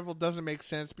 time travel doesn't make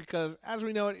sense because, as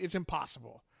we know it, it's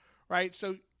impossible, right?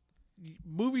 So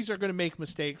movies are going to make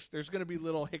mistakes. There's going to be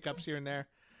little hiccups here and there.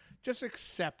 Just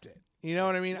accept it. You know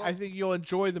what I mean? Well, I think you'll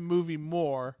enjoy the movie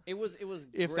more. It was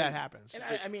if great. That happens. And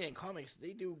I mean, in comics,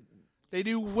 they do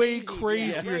way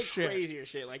crazier shit. Crazier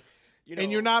shit, like.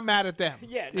 And you're not mad at them.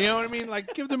 Yeah, you know what I mean?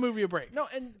 Like, give the movie a break. No,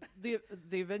 and the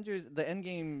Avengers, the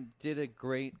Endgame did a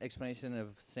great explanation of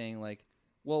saying, like,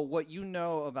 Well, what you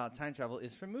know about time travel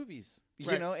is from movies.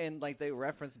 You know, and like they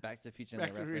reference Back to the Future, and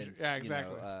they reference,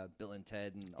 exactly. Bill and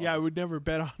Ted, and I would never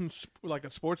bet on like a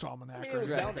sports almanac. I mean, it was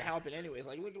bound to happen anyways.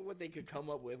 Like, look at what they could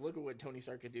come up with. Look at what Tony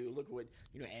Stark could do. Look at what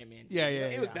Ant-Man did.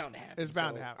 It was bound to happen. It's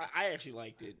bound to happen. I actually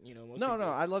liked it. No,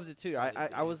 I loved it too.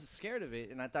 I was scared of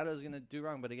it, and I thought I was gonna do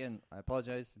wrong. But again, I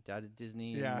apologize. Doubted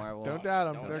Disney and Marvel. Don't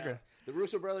doubt them. They're good. The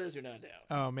Russo brothers do not doubt.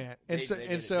 Oh man,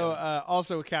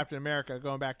 also Captain America.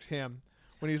 Going back to him.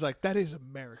 When he's like, "That is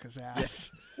America's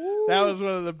ass." That was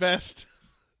one of the best.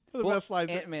 Best lines.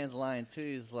 Ant-Man's line too.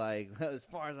 He's like, well, "As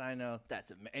far as I know,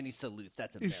 and he salutes.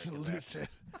 That's America's ass." He salutes it.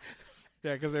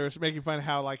 Yeah, because they were making fun of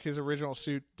how like his original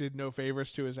suit did no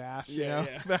favors to his ass. You know,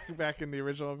 back in the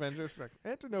original Avengers, like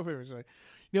it did no favors. Like,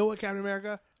 you know what, Captain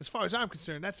America? As far as I'm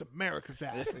concerned, that's America's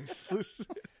ass.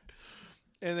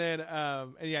 And then,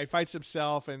 he fights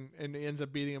himself and ends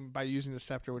up beating him by using the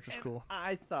scepter, which was cool.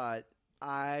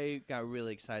 I got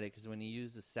really excited because when he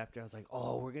used the scepter, I was like,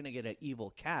 "Oh, we're gonna get an evil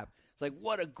Cap." It's like,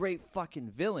 what a great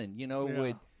fucking villain, you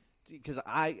know? Because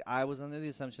I was under the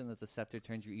assumption that the scepter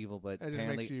turns you evil, but it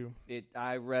apparently just makes you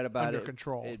I read about under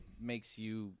control. It makes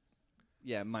you,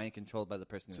 mind controlled by the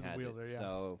person who has wielder, it. Yeah.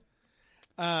 So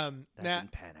that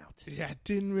didn't pan out. Yeah, it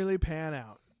didn't really pan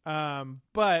out.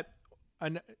 But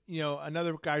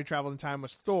another guy who traveled in time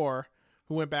was Thor,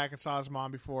 who went back and saw his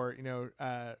mom before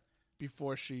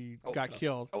she got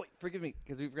killed. Oh, wait, forgive me,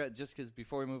 because we forgot, just because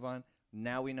before we move on,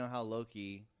 now we know how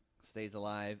Loki stays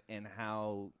alive and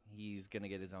how he's going to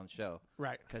get his own show.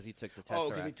 Right. Because he took the Tesseract. Oh,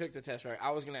 because he took the Tesseract. I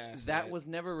was going to ask that. was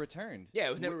never returned. Yeah,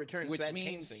 it was never returned, which so that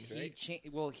means things,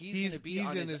 right?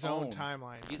 he's in his own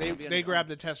timeline. They grabbed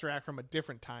the Tesseract from a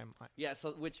different timeline. Yeah,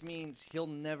 so which means he'll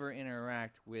never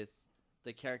interact with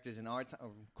the characters in our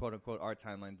quote-unquote our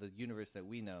timeline, the universe that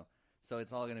we know. So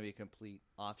it's all going to be a complete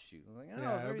offshoot. I'm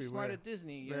like, very smart at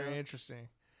Disney. Very interesting.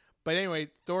 But anyway,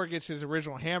 Thor gets his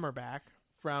original hammer back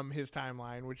from his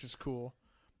timeline, which is cool.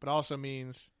 But also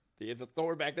means the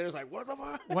Thor back there is like, what the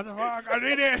fuck? What the fuck? I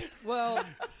need it. Well,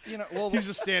 he's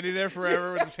just standing there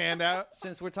forever with his hand out.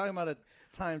 Since we're talking about a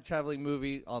time-traveling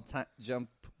movie,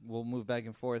 we'll move back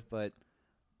and forth. But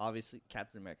obviously,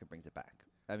 Captain America brings it back.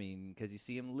 I mean, because you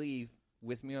see him leave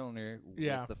with Mjolnir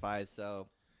with the 5, so...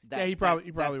 he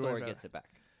probably Thor gets it back.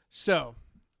 So,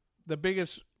 the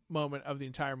biggest moment of the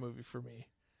entire movie for me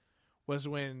was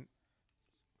when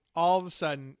all of a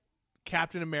sudden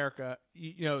Captain America,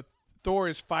 Thor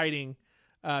is fighting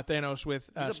Thanos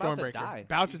with Stormbreaker,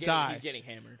 about to die. He's getting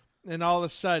hammered, and all of a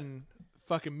sudden,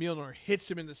 fucking Mjolnir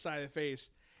hits him in the side of the face.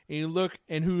 And you look,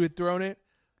 and who had thrown it?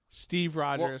 Steve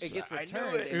Rogers. Well, it gets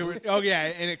returned.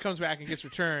 And it comes back and gets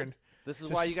returned. This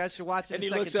is why you guys should watch it. And he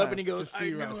looks up and he goes, "I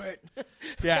knew it."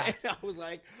 Yeah, and I was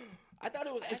like, I thought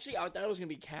it was gonna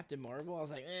be Captain Marvel. I was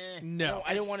like, no,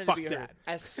 I don't want it to be her.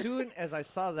 As soon as I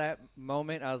saw that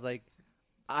moment, I was like,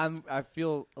 I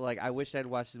feel like I wish I'd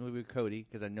watched the movie with Cody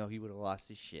because I know he would have lost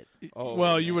his shit. Oh,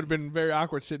 well, you would have been very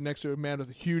awkward sitting next to a man with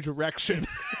a huge erection.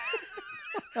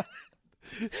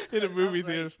 In a movie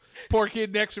theater. Poor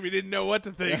kid next to me didn't know what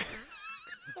to think.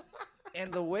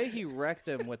 And the way he wrecked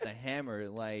him with the hammer,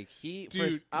 like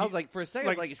I was like, for a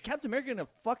second, is Captain America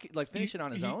gonna finish it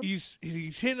on his own? He's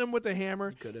hitting him with the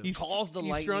hammer. He calls the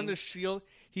lightning. He's throwing the shield.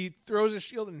 He throws the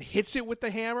shield and hits it with the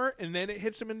hammer, and then it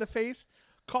hits him in the face.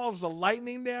 Calls the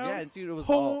lightning down. Yeah, dude, it was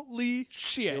holy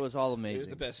shit. It was all amazing. It was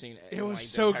the best scene. It was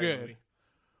so good. Movie.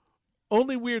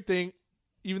 Only weird thing,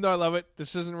 even though I love it,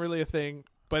 this isn't really a thing.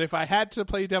 But if I had to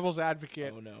play devil's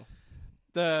advocate,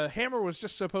 the hammer was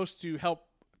just supposed to help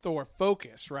Thor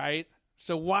focus, right?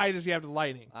 So why does he have the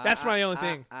lightning? That's my only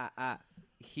thing.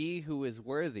 He who is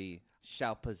worthy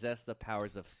shall possess the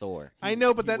powers of Thor. I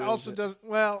know, but that also does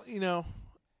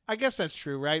I guess that's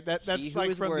true, right? That's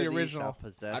like from the original.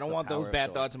 I don't want those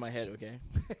bad thoughts in my head, okay?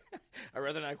 I'd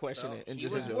rather not question it and he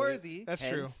just was worthy. That's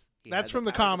true. That's from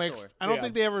the comics. I don't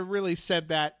think they ever really said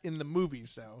that in the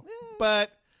movies, though.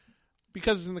 But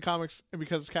because it's in the comics and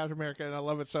because it's Captain America and I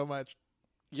love it so much,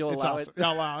 you'll allow it.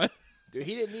 I'll allow it. Dude,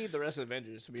 he didn't need the rest of the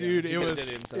Avengers. To be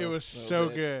honest. It was so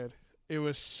good. It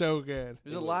was so good.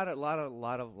 There's a lot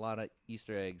of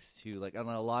Easter eggs too, like and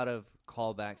a lot of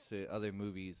callbacks to other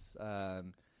movies.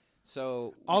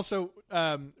 So also,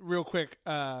 real quick,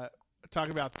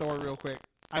 talking about Thor, real quick.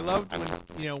 I loved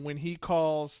when he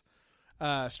calls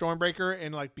Stormbreaker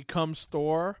and becomes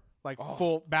Thor.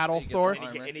 Full battle Thor,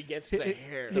 and he gets the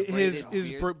hair. His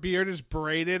beard is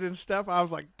braided and stuff. I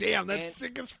was like, "Damn, that's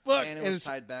sick as fuck!" And it was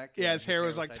tied back. Yeah, his hair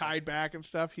was tied back and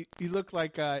stuff. He looked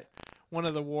like one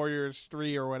of the Warriors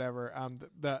 3 or whatever.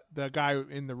 The guy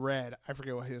in the red, I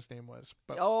forget what his name was.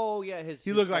 But he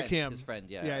looked friend, like him. His friend,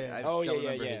 yeah.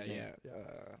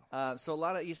 Yeah. So a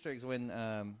lot of Easter eggs when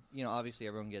obviously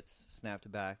everyone gets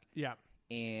snapped back. Yeah.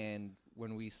 And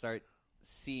when we start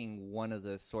seeing one of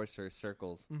the sorcerer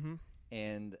circles,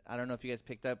 and I don't know if you guys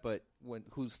picked up, but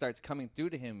who starts coming through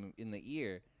to him in the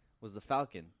ear was the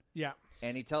Falcon. Yeah.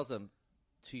 And he tells him,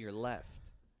 to your left,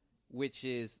 which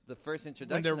is the first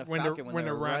introduction of Falcon when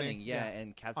they're running. Yeah,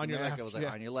 and Captain America was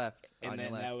like, on your left. And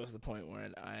then that was the point where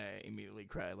I immediately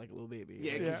cried like a little baby.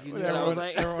 Yeah, because I was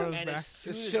like, and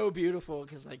it's so beautiful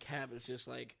because like Cap is just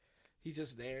like, he's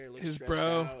just there, like his stretched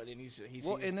bro. out, and he's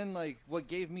and then like what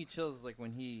gave me chills is like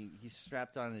when he's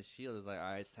strapped on his shield is like, all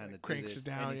right, it's time to cranks do this. It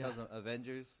down, and he tells them,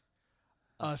 Avengers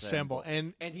assemble.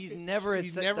 And he's never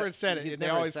said it. They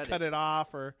always cut it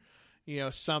off or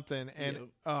something. And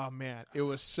oh man, it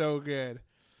was so good.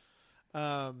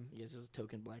 He gets his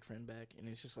token black friend back, and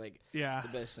it's just like the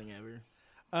best thing ever.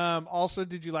 Also,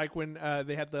 did you like when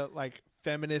they had the like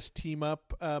feminist team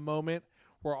up moment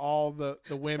where all the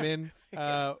women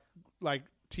like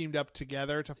teamed up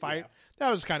together to fight?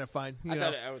 That was kind of fun. I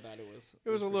thought it was. It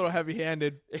was a little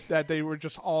heavy-handed that they were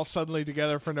just all suddenly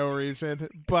together for no reason,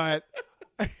 but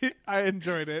I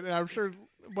enjoyed it, and I'm sure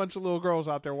a bunch of little girls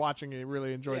out there watching it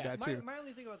really enjoyed that too. My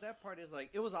only thing about that part is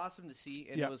like it was awesome to see,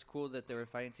 and it was cool that they were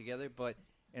fighting together. But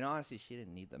and honestly, she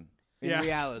didn't need them in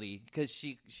reality because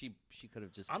she could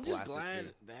have just. I'm just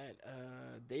glad that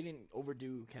they didn't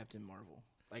overdo Captain Marvel.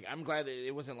 Like I'm glad that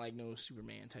it wasn't like no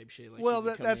Superman type shit. Like, well,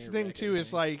 that's the thing too.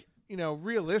 Is like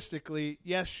realistically,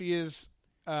 yes, she is.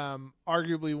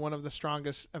 Arguably one of the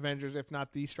strongest Avengers, if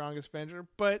not the strongest Avenger,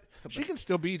 but she can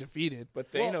still be defeated.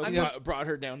 But Thanos brought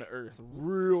her down to Earth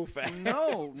real fast.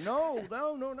 No,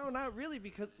 not really,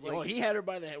 because he had her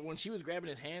by the head when she was grabbing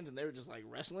his hands, and they were just like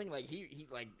wrestling. Like he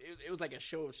like it was like a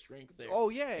show of strength there. Oh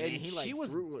yeah, and she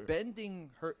was bending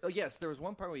her. Oh yes, there was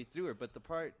one part where he threw her, but the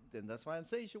part, and that's why I'm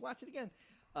saying you should watch it again.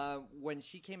 When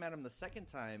she came at him the second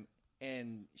time,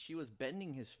 and she was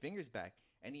bending his fingers back.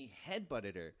 And he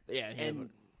headbutted her. Yeah,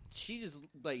 and she just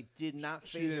like did not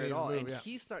phase her at all. Move,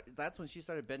 and that's when she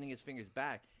started bending his fingers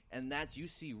back, and you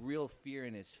see real fear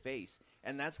in his face.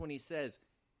 And that's when he says,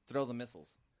 "Throw the missiles."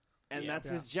 And that's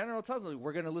his general tells him,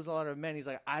 "We're gonna lose a lot of men." He's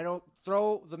like, "I don't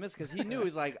throw the missiles," because he knew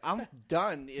he's like, "I'm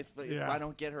done if I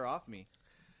don't get her off me."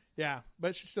 Yeah,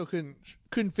 but she still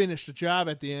couldn't finish the job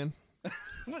at the end.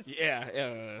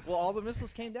 Well, all the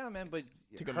missiles came down, man, but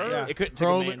her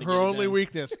only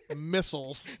weakness,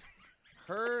 missiles.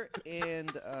 Her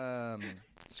and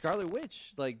Scarlet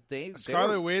Witch, like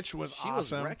Scarlet Witch was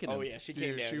awesome. Was wrecking them. Oh yeah, she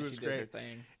came down. She was great. Her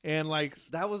thing. And like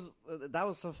that was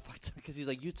so fucked up because he's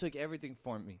like, "You took everything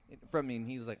from me," and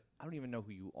he was like, "I don't even know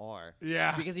who you are."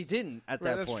 Yeah, because he didn't at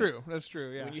that point. That's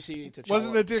true. Yeah. When you see T'Challa,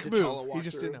 wasn't a dick T'Challa move. He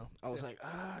just didn't know. I was like,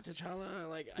 T'Challa,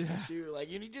 like I miss you. Like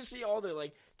you just see all the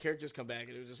like characters come back,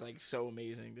 and it was just like so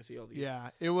amazing to see all these. Yeah,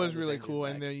 it was really cool.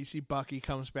 And then you see Bucky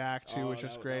comes back too, which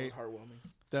is great. That was heartwarming.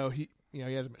 Though he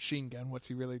has a machine gun. What's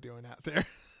he really doing out there?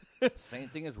 Same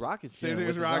thing as Rocket. Same thing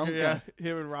as Rocket. Yeah,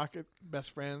 him and Rocket,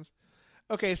 best friends.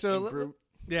 Okay, so Groot.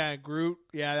 Yeah, Groot.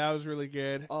 Yeah, that was really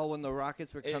good. Oh, when the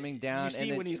rockets were coming down, you see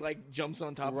and when he's like jumps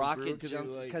on top of Rocket Groot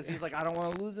because he's like, I don't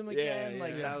want to lose him again.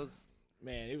 That was.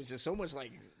 Man, it was just so much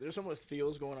like there's so much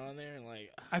feels going on there, and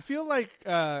like I feel like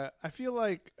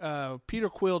Peter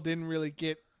Quill didn't really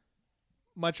get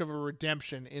much of a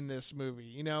redemption in this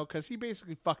movie, because he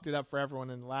basically fucked it up for everyone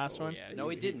in the last one. Yeah, no,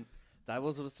 he didn't. That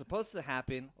was what was supposed to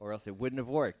happen, or else it wouldn't have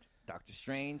worked. Doctor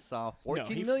Strange saw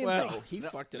 14 million. No, he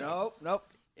fucked it up. Nope.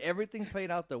 Everything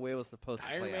played out the way it was supposed to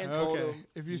play Iron Man out. told him,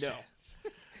 no.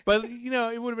 But,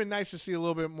 it would have been nice to see a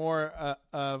little bit more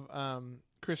of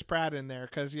Chris Pratt in there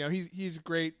because, he's a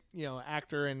great,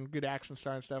 actor and good action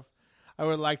star and stuff. I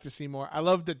would like to see more. I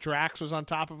love that Drax was on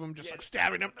top of him, just like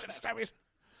stabbing him.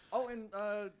 Oh, and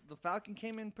the Falcon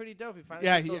came in pretty dope. He finally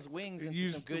got those wings and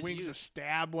used the wings to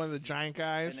stab one of the giant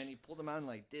guys. And then he pulled them out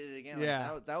and did it again.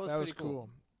 Yeah, that was pretty cool.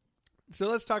 So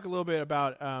let's talk a little bit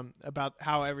about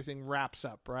how everything wraps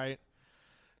up, right?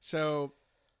 So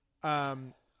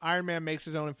Iron Man makes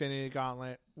his own Infinity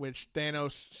Gauntlet, which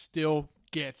Thanos still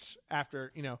gets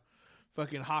after,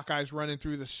 fucking Hawkeye's running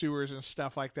through the sewers and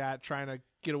stuff like that, trying to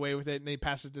get away with it, and he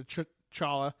passes to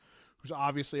T'Challa, who's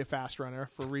obviously a fast runner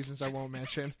for reasons I won't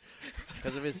mention.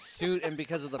 Because of his suit and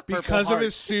because of the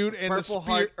his suit and the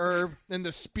spirit herb and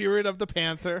the spirit of the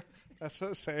Panther. That's what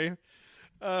I'm saying.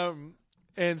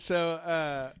 And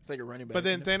so it's like a running back. But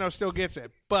then Thanos still gets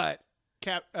it. But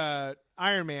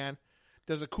Iron Man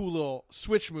does a cool little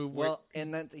switch move. Well,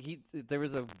 and that there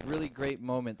was a really great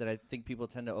moment that I think people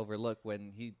tend to overlook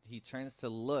when he turns to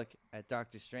look at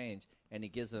Doctor Strange and he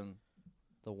gives him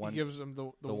the one. He gives him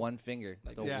the one finger,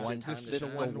 like the yeah, one. This is the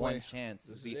one chance.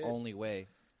 This is the only way.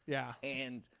 Yeah,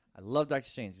 and I love Doctor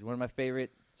Strange. He's one of my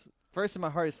favorite. First in my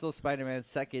heart is still Spider-Man.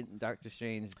 Second, Doctor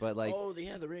Strange. But like,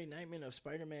 the reunitement of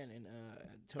Spider-Man and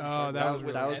Tony Stark. That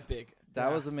was epic.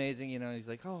 That was amazing. You know, he's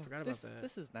like, oh, forgot about that.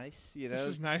 This is nice. You know,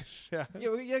 this is nice. Yeah,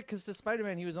 yeah. Because the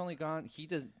Spider-Man, he was only gone.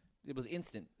 It was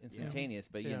instantaneous.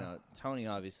 But you know, Tony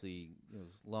obviously it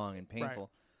was long and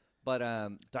painful. Right.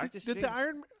 But Doctor Strange. Did the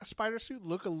Iron Spider suit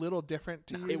look a little different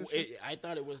to you? I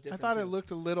thought it was different. I thought it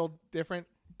looked a little different,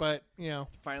 but you know,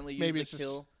 finally used maybe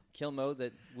the kill mode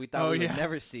that we thought we would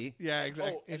never see. Yeah,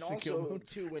 exactly. Oh, and also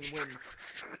too when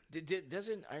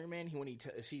doesn't Iron Man when he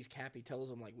sees Cap, he tells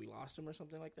him like we lost him or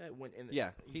something like that. When in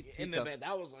the, event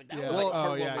that was like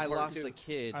I lost a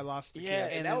kid. I lost a kid. Yeah,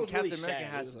 and then Captain really America sad.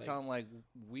 has to tell him like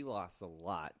we lost a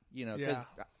lot. You know, because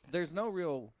there's no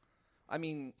real. I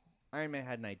mean, Iron Man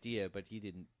had an idea, but he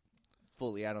didn't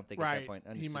fully. I don't think at that point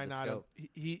understood he might the not scope. have.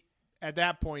 He at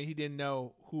that point he didn't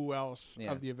know who else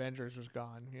of the Avengers was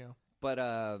gone. You know. But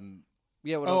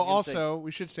yeah. Also,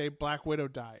 we should say Black Widow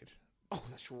died. Oh,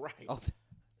 that's right. Oh,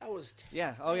 that was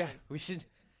yeah. Oh, yeah. We should.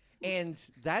 And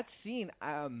that scene,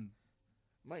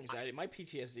 my anxiety, my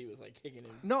PTSD was like kicking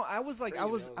in. No, I was like, I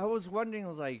was wondering,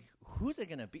 like, who's it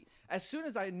gonna be? As soon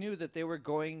as I knew that they were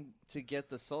going to get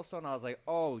the Soul Stone, I was like,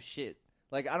 oh shit.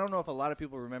 Like, I don't know if a lot of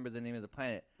people remember the name of the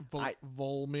planet.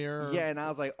 Volmir. Yeah, and I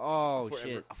was like, oh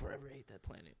shit. I forever hate that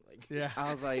planet. Like, yeah.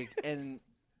 I was like, and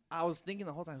I was thinking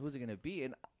the whole time, who's it gonna be?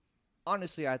 And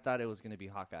honestly, I thought it was going to be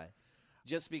Hawkeye,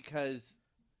 just because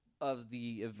of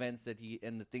the events that he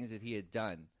and the things that he had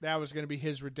done. That was going to be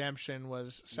his redemption,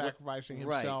 was sacrificing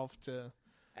himself to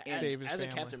save his family.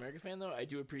 As a Captain America fan, though, I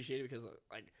do appreciate it because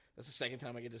like that's the second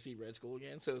time I get to see Red Skull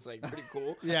again, so it's like pretty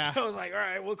cool. Yeah, so I was like, all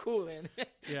right, well, cool then.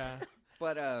 Yeah,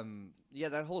 but yeah,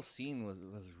 that whole scene was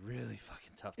really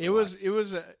fucking tough. It was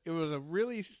a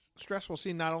really stressful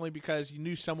scene, not only because you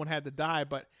knew someone had to die,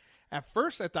 but at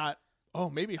first I thought, oh,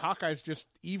 maybe Hawkeye's just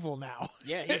evil now.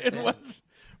 Yeah,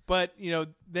 but you know,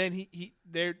 then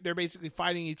they're basically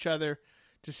fighting each other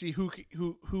to see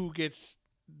who gets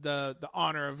the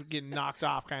honor of getting knocked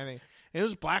off, kind of thing. And it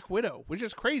was Black Widow, which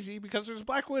is crazy because there's a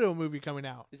Black Widow movie coming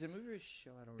out. Is it a movie or a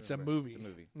show? I don't remember. It's a movie. It's a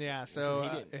movie. Yeah,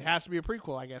 so it has to be a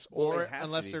prequel, I guess, or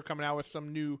unless they're coming out with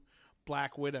some new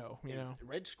Black Widow, you know.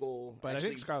 Red Skull, but I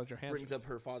think Scarlett Johansson brings up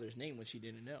her father's name, which she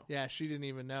didn't know. Yeah, she didn't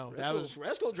even know.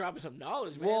 Red Skull dropping some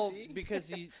knowledge, man. Well,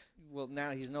 because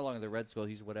now he's no longer the Red Skull.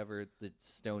 He's whatever the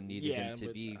stone needed him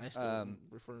to be. I still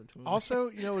refer to him. Also,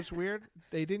 you know what's weird?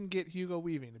 They didn't get Hugo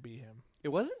Weaving to be him. It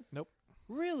wasn't? Nope.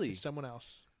 Really? It's someone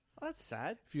else. Oh, that's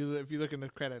sad. If you look in the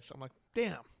credits, I'm like,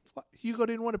 damn, Hugo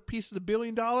didn't want a piece of the $1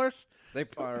 billion. They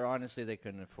honestly they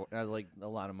couldn't afford. Like a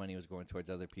lot of money was going towards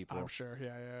other people. I'm sure.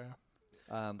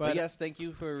 Yeah. But yes, thank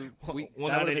you for. Not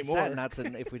that would anymore. Sad not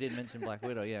to, if we didn't mention Black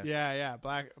Widow. Yeah. Yeah.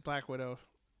 Black Widow,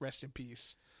 rest in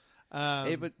peace.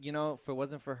 Hey, but you know, if it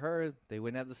wasn't for her, they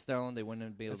wouldn't have the stone. They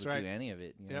wouldn't be able to do any of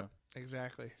it. You know?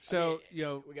 Exactly. So you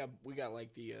know, we got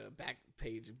like the back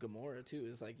page of Gamora too.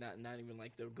 It's like not even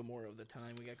like the Gamora of the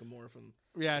time. We got Gamora from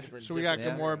So we got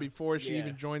Gamora before she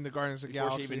even joined the Guardians of the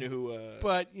Galaxy. She even knew who.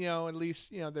 But you know, at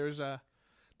least you know there's a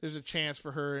chance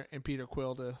for her and Peter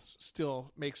Quill to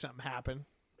still make something happen.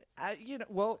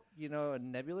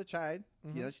 Nebula tried.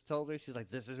 Mm-hmm. You know, she told her, she's like,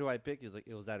 "This is who I picked." He's like,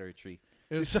 "It was that or a tree."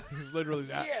 It was literally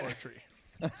that or a tree,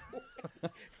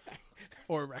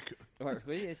 or a raccoon.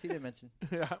 She didn't mention.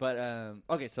 Yeah. But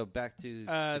okay, so back to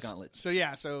the gauntlets.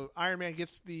 So Iron Man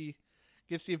gets the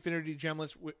Infinity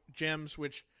gems,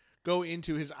 which go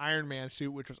into his Iron Man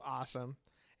suit, which was awesome,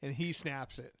 and he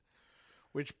snaps it,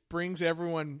 which brings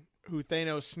everyone who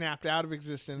Thanos snapped out of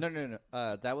existence.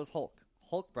 No. That was Hulk.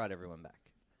 Hulk brought everyone back.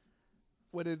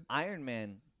 What did Iron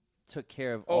Man took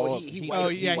care of he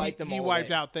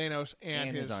wiped out Thanos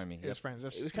and his army, his friends.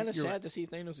 It was kind of sad to see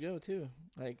Thanos go too.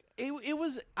 Like it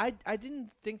was. I didn't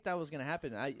think that was going to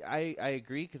happen. I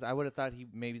agree because I would have thought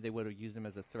they would have used him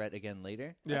as a threat again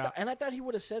later. Yeah, I thought he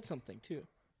would have said something too.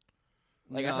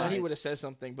 Like I thought he would have said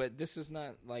something, but this is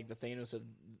not like the Thanos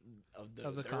of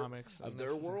the comics of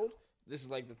their world. This is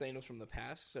like the Thanos from the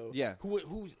past, so yeah.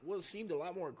 Who seemed a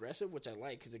lot more aggressive, which I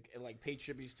like because it like paid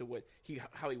tributes to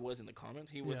how he was in the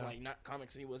comics. He was like not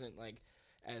comics. He wasn't like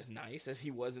as nice as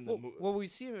he was in the movie. Well, we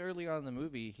see him early on in the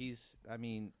movie.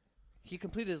 He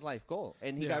completed his life goal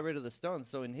and he got rid of the stones.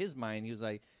 So in his mind, he was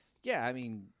like, yeah, I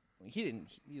mean, he didn't.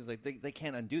 He was like, they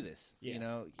can't undo this. Yeah. You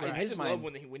know, I just love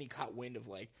when he caught wind of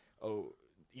like, oh,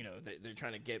 they're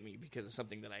trying to get me because of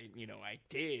something that I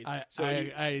did.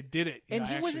 I did it, and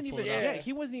he wasn't even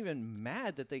he wasn't even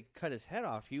mad that they cut his head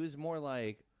off. He was more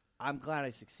like, I'm glad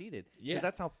I succeeded. Yeah,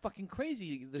 that's how fucking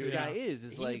crazy this guy is.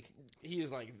 He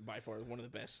is like by far one of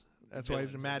the best. That's why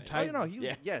he's a Mad Titan. Oh,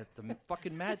 the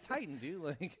fucking Mad Titan, dude.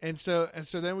 Like, and so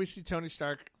then we see Tony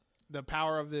Stark. The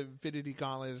power of the Infinity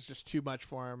Gauntlet is just too much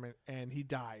for him, and he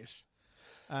dies,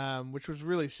 which was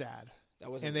really sad.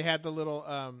 And they had the little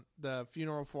the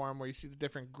funeral for him where you see the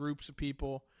different groups of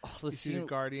people. You see the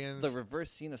Guardians. The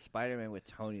reverse scene of Spider-Man with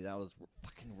Tony, that was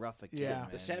fucking rough again. Yeah.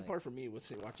 The sad part for me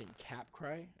was watching Cap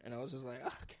cry, and I was just like,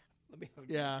 let me hug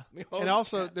you. And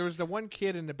also, there was the one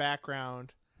kid in the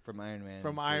background. From Iron Man.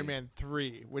 From Iron Man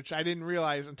 3, which I didn't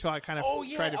realize until I kind of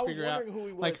tried to figure out. Who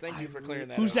he was. Thank you for clearing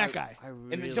that Who's that guy?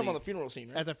 And then jump on the funeral scene,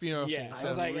 right? At the funeral scene. I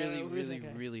was like,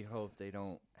 really hope they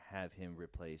don't have him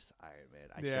replace Iron Man.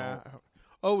 I don't.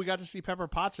 Oh, we got to see Pepper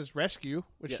Potts' rescue,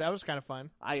 which that was kind of fun.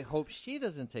 I hope she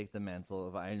doesn't take the mantle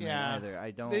of Iron Man either.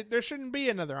 I don't. There shouldn't be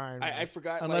another Iron Man. I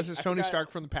forgot. Unless it's Tony Stark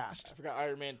from the past. I forgot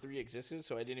Iron Man 3 existed,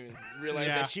 so I didn't even realize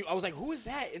that I was like, who is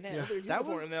that in that other uniform? That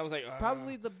was and then I was like,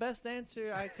 probably the best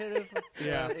answer I could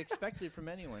have expected from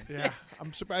anyone. Yeah,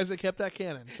 I'm surprised they kept that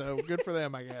canon, so good for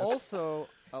them, I guess. Also,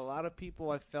 a lot of people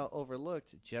I felt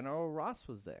overlooked. General Ross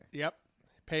was there. Yep.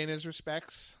 Paying his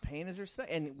respects.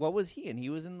 And what was he? And he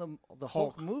was in the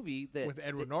Hulk movie with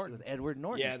Edward Norton.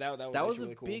 Yeah, that was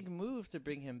really a cool. Big move to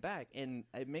bring him back. And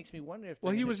it makes me wonder if...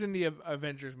 Well, he was in the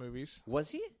Avengers movies.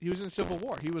 Was he? He was in Civil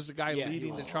War. He was the guy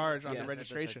leading the charge on the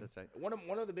registration. That's right.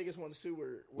 One of the biggest ones, too,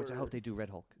 were... Which I hope they do Red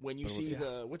Hulk. When you see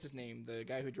what's his name? The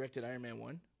guy who directed Iron Man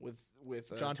 1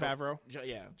 with John Favreau. John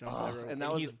Favreau. And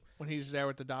that was when he's there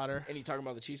with the daughter. And he's talking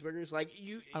about the cheeseburgers. Like,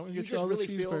 you just really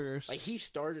feel like he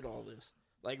started all this.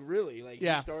 Like, really,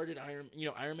 he started Iron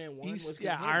Man 1 was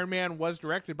him. Iron Man was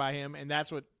directed by him, and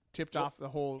that's what tipped off the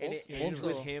whole. And it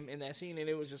was him in that scene, and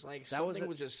it was just like something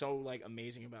was just so like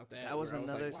amazing about that. That was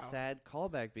another sad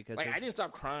callback because I didn't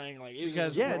stop crying. Like it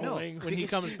was when he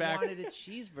comes back, wanted a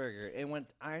cheeseburger, and when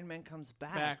Iron Man comes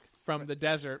back from the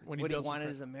desert when he wanted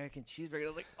his American cheeseburger, I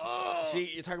was like, oh.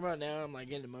 See, you're talking about now. I'm like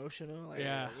getting emotional. Like,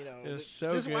 this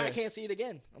is why I can't see it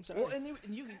again. I'm sorry. Well, and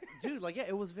you dude,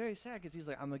 it was very sad because he's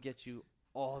like, I'm gonna get you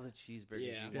all the cheeseburgers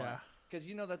you want. Because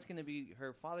that's going to be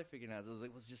her father figuring out.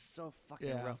 It was just so fucking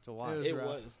rough to watch. It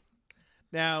was.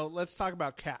 Now, let's talk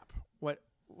about Cap. What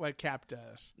Cap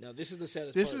does. Now, this is the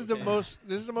saddest This is the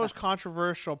most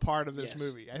controversial part of this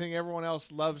movie. I think everyone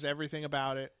else loves everything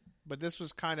about it, but this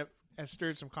was kind of has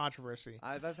stirred some controversy.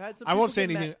 I've had some I won't say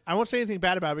anything. I won't say anything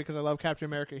bad about it because I love Captain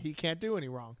America. He can't do any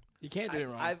wrong. You can't do it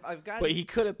wrong. But he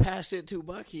could have passed it to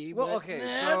Bucky. Well, okay,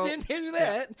 so didn't do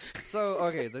that. Yeah.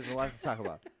 So there's a lot to talk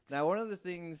about. Now, one of the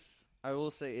things I will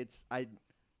say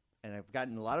and I've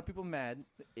gotten a lot of people mad,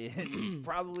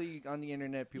 probably on the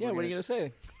internet. People. Yeah, what are you gonna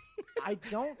say? I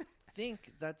don't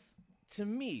think that's, to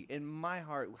me, in my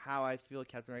heart, how I feel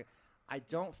Captain America. I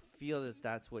don't feel that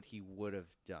that's what he would have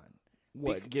done.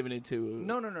 What? Giving it to?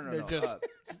 No. Just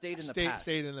stayed in the past.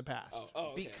 Stayed in the past.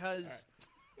 Oh, okay. Because.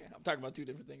 I'm talking about two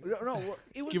different things. No,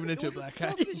 it was giving it to a black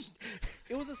guy.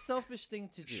 It was a selfish thing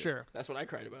to do. Sure, that's what I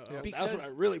cried about. Yeah. That's what I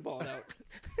really bawled out.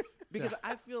 Because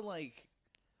I feel like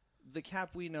the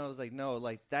Cap we know is like, no,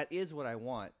 like that is what I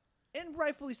want, and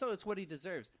rightfully so. It's what he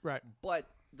deserves. Right. But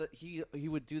he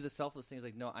would do the selfless things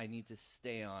like, no, I need to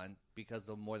stay on because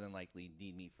they'll more than likely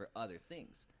need me for other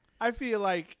things. I feel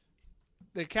like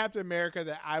the Captain America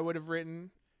that I would have written,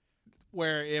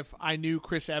 where if I knew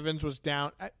Chris Evans was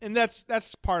down, and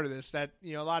that's part of this, that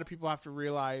a lot of people have to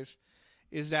realize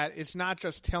is that it's not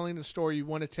just telling the story you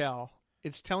want to tell,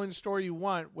 it's telling the story you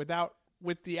want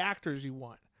with the actors you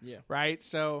want. Yeah. Right?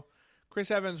 So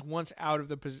Chris Evans wants out of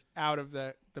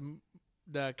the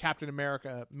Captain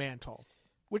America mantle,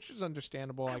 which is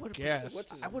understandable, I guess.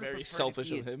 I would have very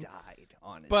selfish of him. Died,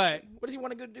 honestly. But what does he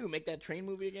want to go do? Make that train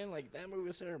movie again? Like that movie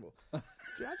was terrible.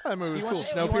 Dude, I thought that movie was cool.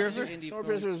 Snowpiercer.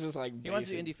 Snowpiercer was just like he wants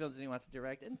to do indie films and he wants to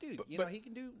direct. And dude, he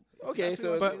can do. Okay,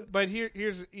 so but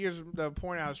here's the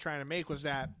point I was trying to make was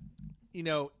that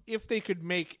if they could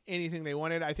make anything they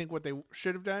wanted, I think what they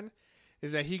should have done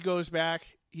is that he goes back,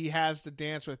 he has the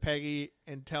dance with Peggy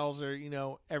and tells her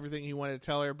everything he wanted to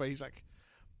tell her, but he's like,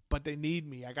 but they need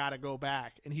me. I got to go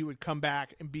back. And he would come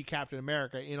back and be Captain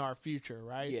America in our future,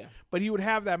 right? Yeah. But he would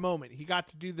have that moment. He got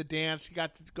to do the dance. He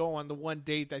got to go on the one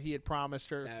date that he had promised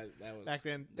her back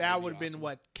then. That would have been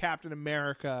what Captain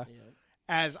America,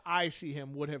 as I see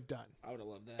him, would have done. I would have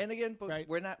loved that. And again, but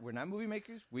we're not movie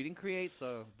makers. We didn't create,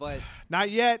 but not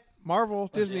yet. Marvel,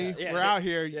 Disney, we're out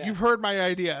here. Yeah. You've heard my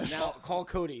ideas. Now call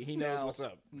Cody. He knows what's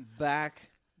up. Back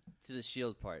to the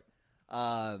S.H.I.E.L.D. part.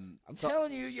 I'm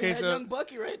telling you, you had young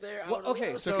Bucky right there. Well,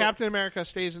 okay, so Captain America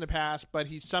stays in the past, but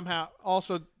he somehow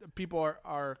also people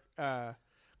are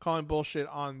calling bullshit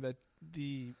on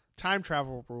the time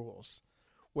travel rules,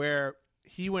 where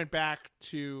he went back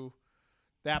to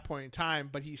that point in time,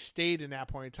 but he stayed in that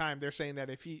point in time. They're saying that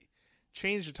if he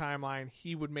changed the timeline,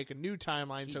 he would make a new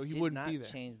timeline, so he wouldn't be there. He did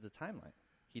not change the timeline.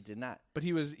 He did not. But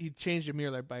he changed it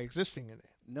merely by existing in it.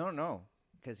 No,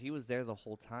 because he was there the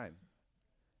whole time.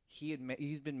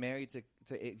 He's been married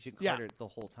to Agent Carter the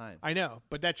whole time. I know,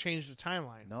 but that changed the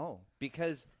timeline. No,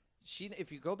 because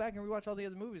if you go back and rewatch all the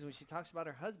other movies, when she talks about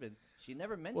her husband, she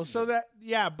never mentions. Well, so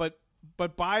him.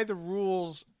 But by the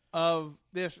rules of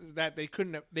this, is that they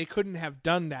couldn't have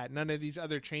done that. None of these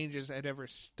other changes had ever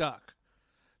stuck.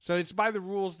 So it's by the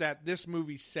rules that this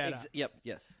movie set up. Yep.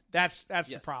 Yes. That's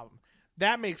the problem.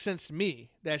 That makes sense to me,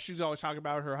 that she's always talking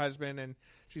about her husband and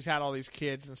she's had all these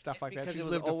kids and stuff like that. She's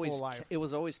lived a full life. It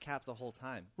was always Cap the whole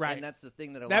time. Right. And that's the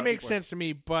thing that makes sense to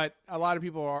me, but a lot of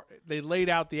people they laid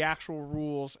out the actual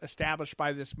rules established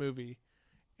by this movie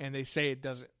and they say it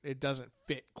doesn't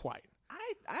fit quite.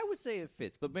 I would say it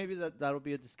fits, but maybe that'll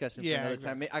be a discussion for another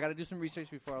time. I got to do some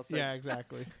research before I'll say. Yeah,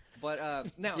 exactly.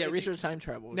 But now, research time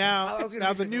travel. Now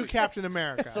the new Captain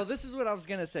America. So this is what I was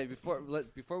gonna say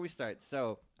before we start.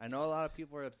 So I know a lot of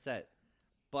people are upset,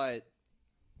 but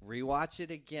rewatch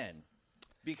it again,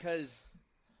 because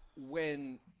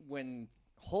when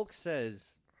Hulk says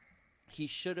he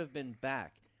should have been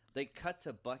back, they cut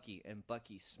to Bucky and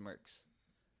Bucky smirks,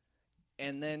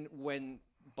 and then when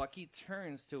Bucky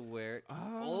turns to where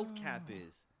old Cap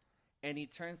is, and he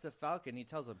turns to Falcon, he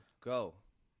tells him, "Go,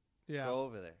 go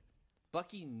over there."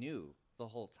 Bucky knew the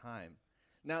whole time.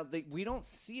 Now, we don't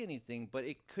see anything, but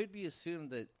it could be assumed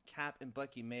that Cap and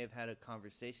Bucky may have had a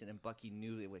conversation, and Bucky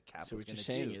knew what Cap was going to do.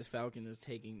 So what you're saying is Falcon is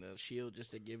taking the shield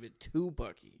just to give it to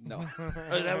Bucky? No. Is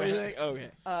that what you're saying?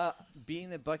 Okay. Being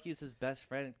that Bucky is his best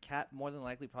friend, Cap more than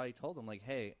likely probably told him, like,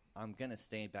 hey, I'm going to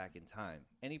stay back in time.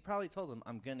 And he probably told him,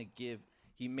 I'm going to give...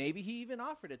 Maybe he even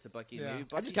offered it to Bucky. Yeah. Maybe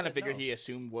Bucky I just kind of figured no. He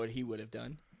assumed what he would have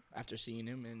done after seeing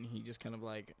him, and he just kind of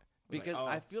like... Because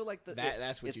I feel like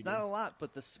that's what it's not a lot,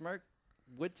 but the smirk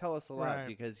would tell us a lot,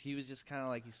 because he was just kind of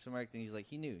like, he smirked and he's like,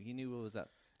 he knew what was up.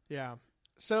 Yeah.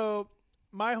 So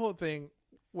my whole thing,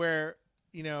 where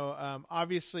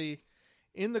obviously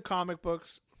in the comic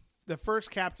books, the first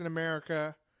Captain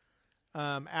America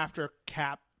after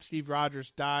Steve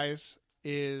Rogers dies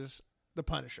is the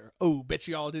Punisher. Oh, bet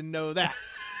you all didn't know that.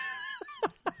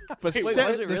 But wait, was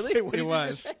it really? It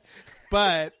was.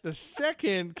 But the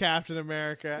second Captain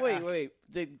America... Wait.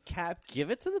 Did Cap give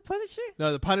it to the Punisher?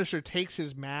 No, the Punisher takes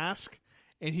his mask,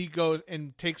 and he goes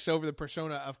and takes over the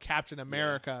persona of Captain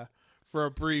America for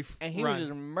a brief And he run. was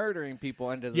just murdering people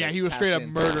under the... Yeah, he was straight up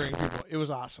murdering people. It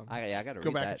was awesome. I got to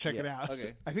go back and check it out.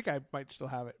 Okay. I think I might still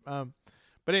have it.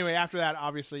 But anyway, after that,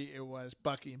 obviously, it was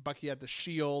Bucky. And Bucky had the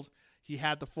shield. He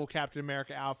had the full Captain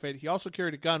America outfit. He also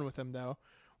carried a gun with him, though,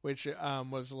 which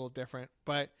was a little different.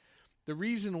 But... the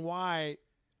reason why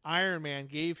Iron Man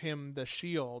gave him the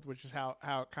shield, which is how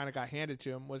it kind of got handed to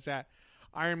him, was that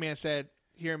Iron Man said,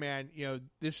 "Here, man,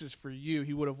 this is for you."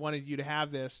 He would have wanted you to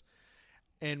have this,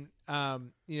 and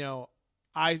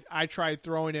I tried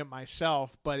throwing it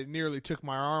myself, but it nearly took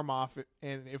my arm off.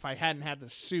 And if I hadn't had the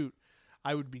suit,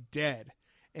 I would be dead.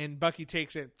 And Bucky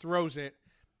takes it, throws it,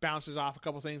 bounces off a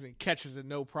couple things, and catches it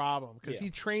no problem, because he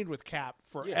trained with Cap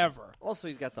forever. Yeah. Also,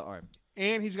 he's got the arm.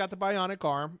 And he's got the bionic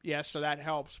arm, yes, so that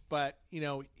helps. But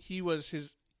he was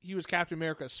Captain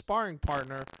America's sparring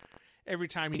partner every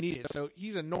time he needed. So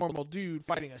he's a normal dude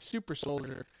fighting a super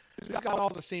soldier. He's got all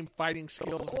the same fighting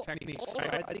skills and techniques.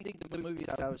 Right? I think the movie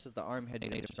established that the arm had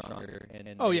made him stronger. And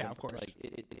of course.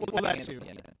 Well, that too.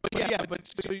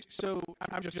 But so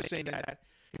I'm just saying that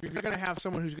if you're going to have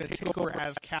someone who's going to take over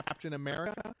as Captain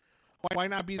America, why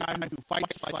not be the guy who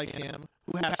fights like him,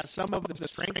 who has some of the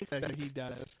strength that he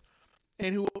does,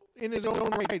 and who, in his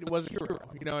own right, was a hero.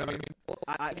 You know what I mean? Well,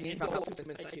 I mean, Falcon's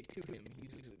been sidekick to him.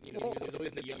 He's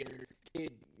always the younger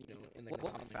kid, in the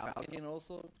comics. Falcon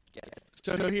also gets.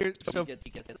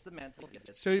 He gets the mantle.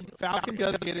 So Falcon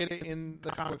does get it in the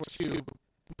comics too,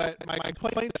 but my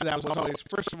complaint to that was always,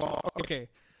 first of all, okay,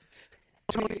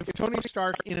 if Tony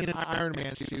Stark in an Iron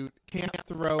Man suit can't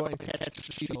throw and catch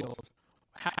the shield,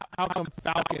 how come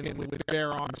Falcon with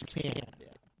bare arms can? Yeah.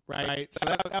 Right? So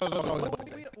that was always one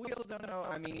thing. We also don't know.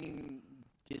 I mean,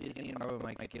 Disney and Marvel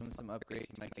might give him some upgrades.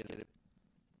 He might get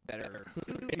better.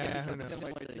 Yeah, who knows?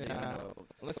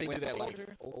 Unless they do that like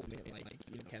ultimate, like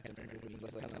Captain America means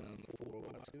like on the full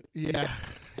robot suit. Yeah.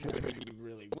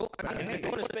 Really. Well, I mean,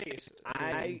 going to space.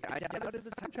 I doubted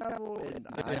the time travel, and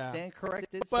I stand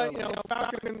corrected. But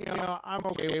Falcon, I'm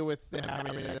okay with them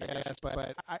having it, I guess.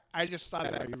 But I just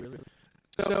thought that.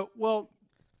 So, well,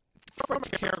 from a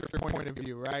character point of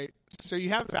view, right? So you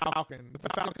have Falcon. The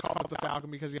Falcon called the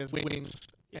Falcon because he has wings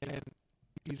and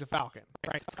he's a Falcon,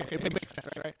 right? Okay, it makes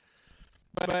sense, right?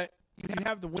 But you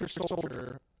have the Winter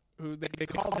Soldier, who they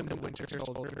called him the Winter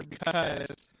Soldier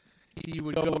because he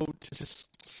would go to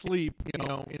sleep, in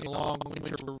a long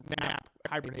winter nap,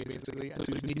 hibernate basically,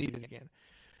 until he needed again.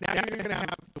 Now you're going to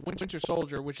have the Winter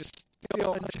Soldier, which is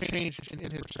still unchanged in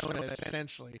his persona,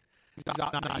 essentially. He's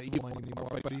not evil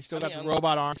anymore, but he's still got the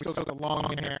robot arm, still got the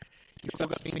long hair, he's still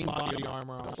got the same body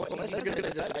armor on. Well, unless they're going to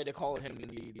decide to call him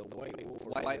the White Wolf.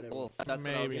 White Wolf. That's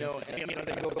maybe. They go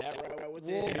that route with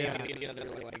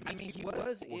it. I mean, he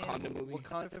was in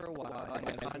Wakanda for a while, and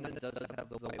Wakanda does have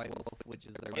the White Wolf, which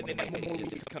is their and then the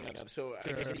movie's coming up, so I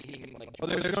guess he can Well,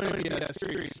 there's going to be a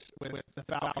series with the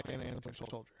Falcon and the Winter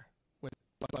Soldier, with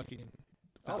Bucky and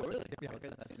Falcon. Oh, really? Yeah. Okay,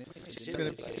 that's it's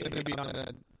going to be on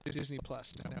the Disney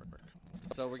Plus network.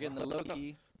 So we're getting the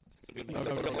Loki.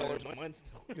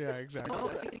 Yeah, exactly. Oh,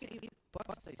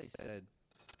 they said.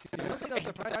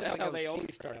 That's how they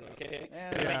always start. Okay.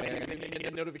 And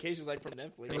the notifications like from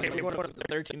Netflix. Okay, we're going up to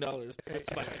 $13. That's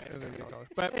fine.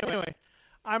 But anyway,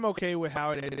 I'm okay with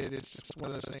how it ended. It's just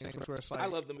one of those things where it's like I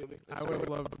love the movie. I would have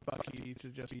loved Bucky to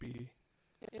just be.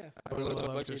 Yeah, I would have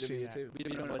loved to see that. Too. We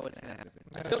don't know what's going to happen.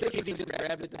 I still think he just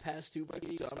grabbed it the past two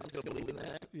Bucky, so I'm still believing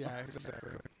that. Yeah,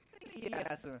 exactly.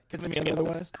 Yeah, so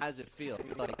otherwise. How does it feel?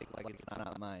 Like it's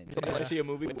not mine. Until I see a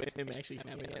movie with him actually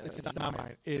having it. It's not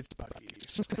mine. It's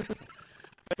Bucky's.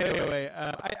 Anyway,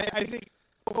 I think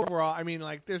overall, I mean,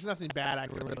 like, there's nothing bad I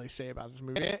can really say about this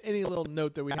movie. Any little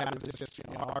note that we have is just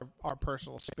our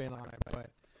personal spin on it. But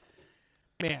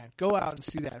man, go out and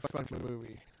see that fucking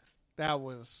movie. That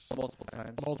was multiple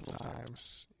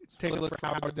times. Take a look for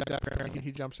Howard the Duck.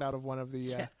 He jumps out of one of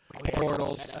the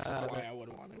portals. Why I would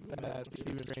want to.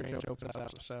 Stephen Strange opens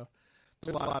up. So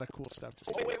there's a lot of cool stuff to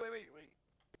see. Wait.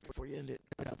 Before you end it,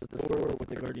 the door with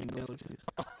the Guardian of the Galaxy.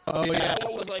 Oh yeah,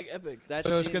 that was like epic. That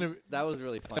was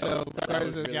really fun. So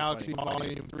Guardians of the Galaxy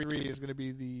Volume 3 is going to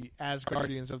be the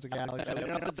Asgardians of the Galaxy. I don't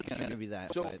know if it's going to be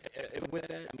that. So with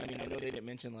that, I mean, I know they didn't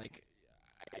mention like.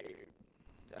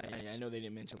 I know they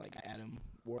didn't mention like Adam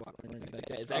Warlock or anything like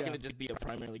that. Is that going to just be a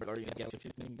primarily Guardian of the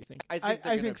Galaxy thing? Do you think?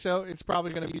 I think so. It's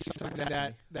probably going to be something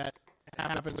that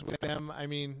happens with them. I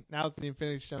mean, now that the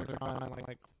Infinity Stones are gone,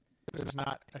 like there's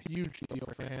not a huge deal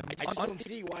for him. I just don't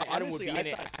see why Adam would be in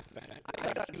it after that.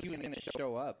 I thought he was going to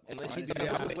show up. Unless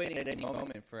I was waiting at any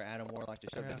moment for Adam Warlock to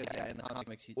show up because in the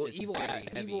comics, evil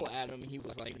Adam, he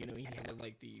was like, he had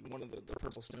like one of the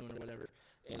purple stone or whatever,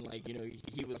 and like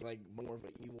he was like more of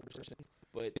an evil person.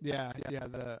 But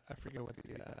I forget what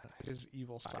his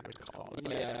evil side is called.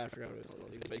 Yeah, I forgot what it was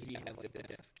called. But he had like the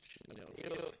death,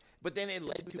 But then it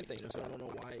led to things, so I don't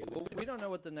know why. Well, we don't know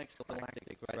what the next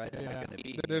galactic threat is going to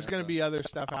be. There's going to be other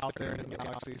stuff out there in the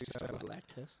galaxy.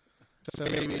 So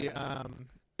maybe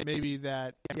maybe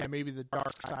the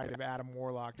dark side of Adam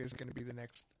Warlock is going to be the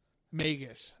next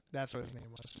Magus. That's what his name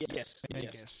was. Yes,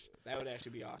 Magus. Yes. That would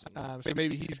actually be awesome. So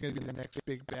maybe he's going to be the next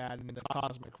big bad in the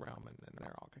cosmic realm, and then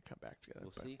they're all going to come back together.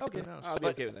 We'll see. Okay, I'll be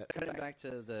okay with that. Cutting back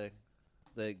to the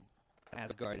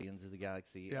Asgardians of the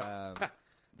Galaxy.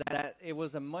 That it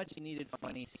was a much needed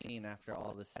funny scene after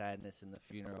all the sadness in the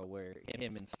funeral where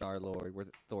him and Thor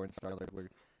and Star-Lord were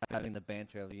having the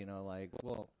banter of,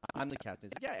 well, I'm the captain.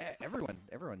 Yeah, everyone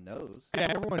knows.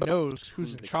 Yeah, everyone knows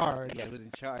who's in charge. Yeah, who's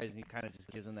in charge, and he kind of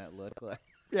just gives him that look. Like,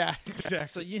 yeah,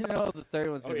 exactly. So the third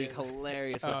one's going to be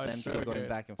hilarious with them still going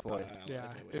back and forth.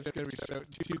 It's going to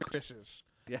be two Chris's.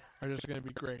 Yeah. Are just going to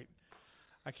be great.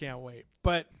 I can't wait.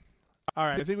 But all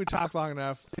right, I think we talked long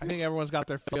enough. I think everyone's got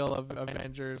their fill of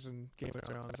Avengers and Game of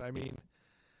Thrones. I mean,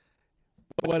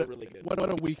 what a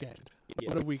weekend! Yeah.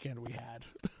 What a weekend we had.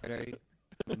 Very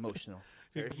emotional.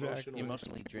 Exactly.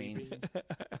 Emotionally drained.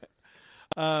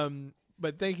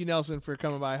 But thank you, Nelson, for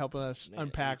coming by, helping us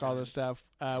unpack all this stuff.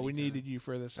 We needed you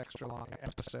for this extra long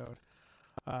episode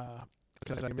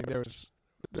because I mean there's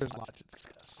a lot to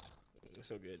discuss.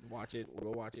 So good. Watch it.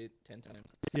 We'll watch it 10 times.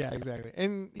 Yeah, exactly.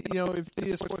 And, if you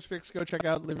need a sports fix, go check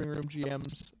out Living Room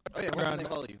GMs. Oh, yeah. Where can they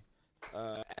follow you?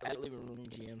 At Living Room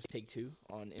GMs Take 2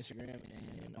 on Instagram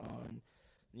and on,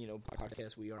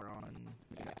 podcasts. We are on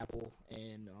Apple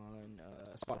and on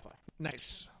Spotify.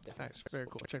 Nice. Definitely. Nice. Very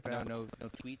cool. Check that out. No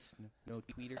tweets? No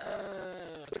tweeter?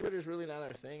 Twitter's really not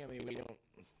our thing. I mean, we don't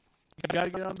You got to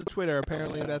get on the Twitter.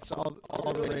 Apparently, that's all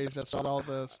the rage. That's what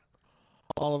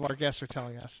all of our guests are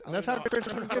telling us, and that's how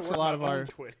Christian gets a lot of our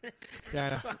Twitter.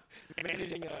 Yeah, I know.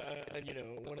 Managing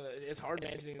it's hard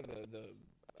managing the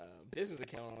business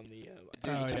account on the.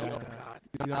 God, you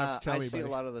don't have to tell me. I see a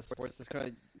lot of the sports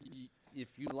discussion. If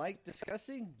you like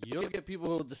discussing, you'll get people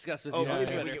who will discuss with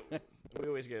you. We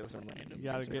always get some random.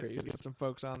 You got to get some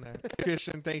folks on there.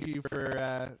 Christian, thank you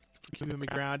for keeping me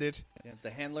grounded. Yeah, the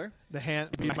handler.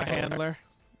 Be my handler.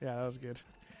 Yeah, that was good.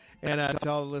 And to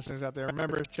all the listeners out there,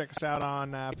 remember, check us out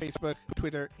on Facebook,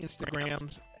 Twitter,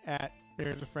 Instagrams at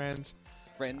Nerds with Friends.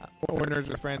 Or Nerds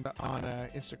with Friend on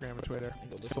Instagram and Twitter.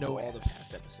 And all the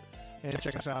past episodes. And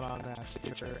check us out on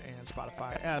Stitcher and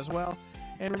Spotify as well.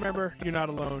 And remember, you're not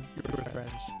alone. You're with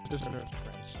friends. This is Nerds with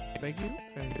Friends. Thank you,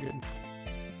 and good night.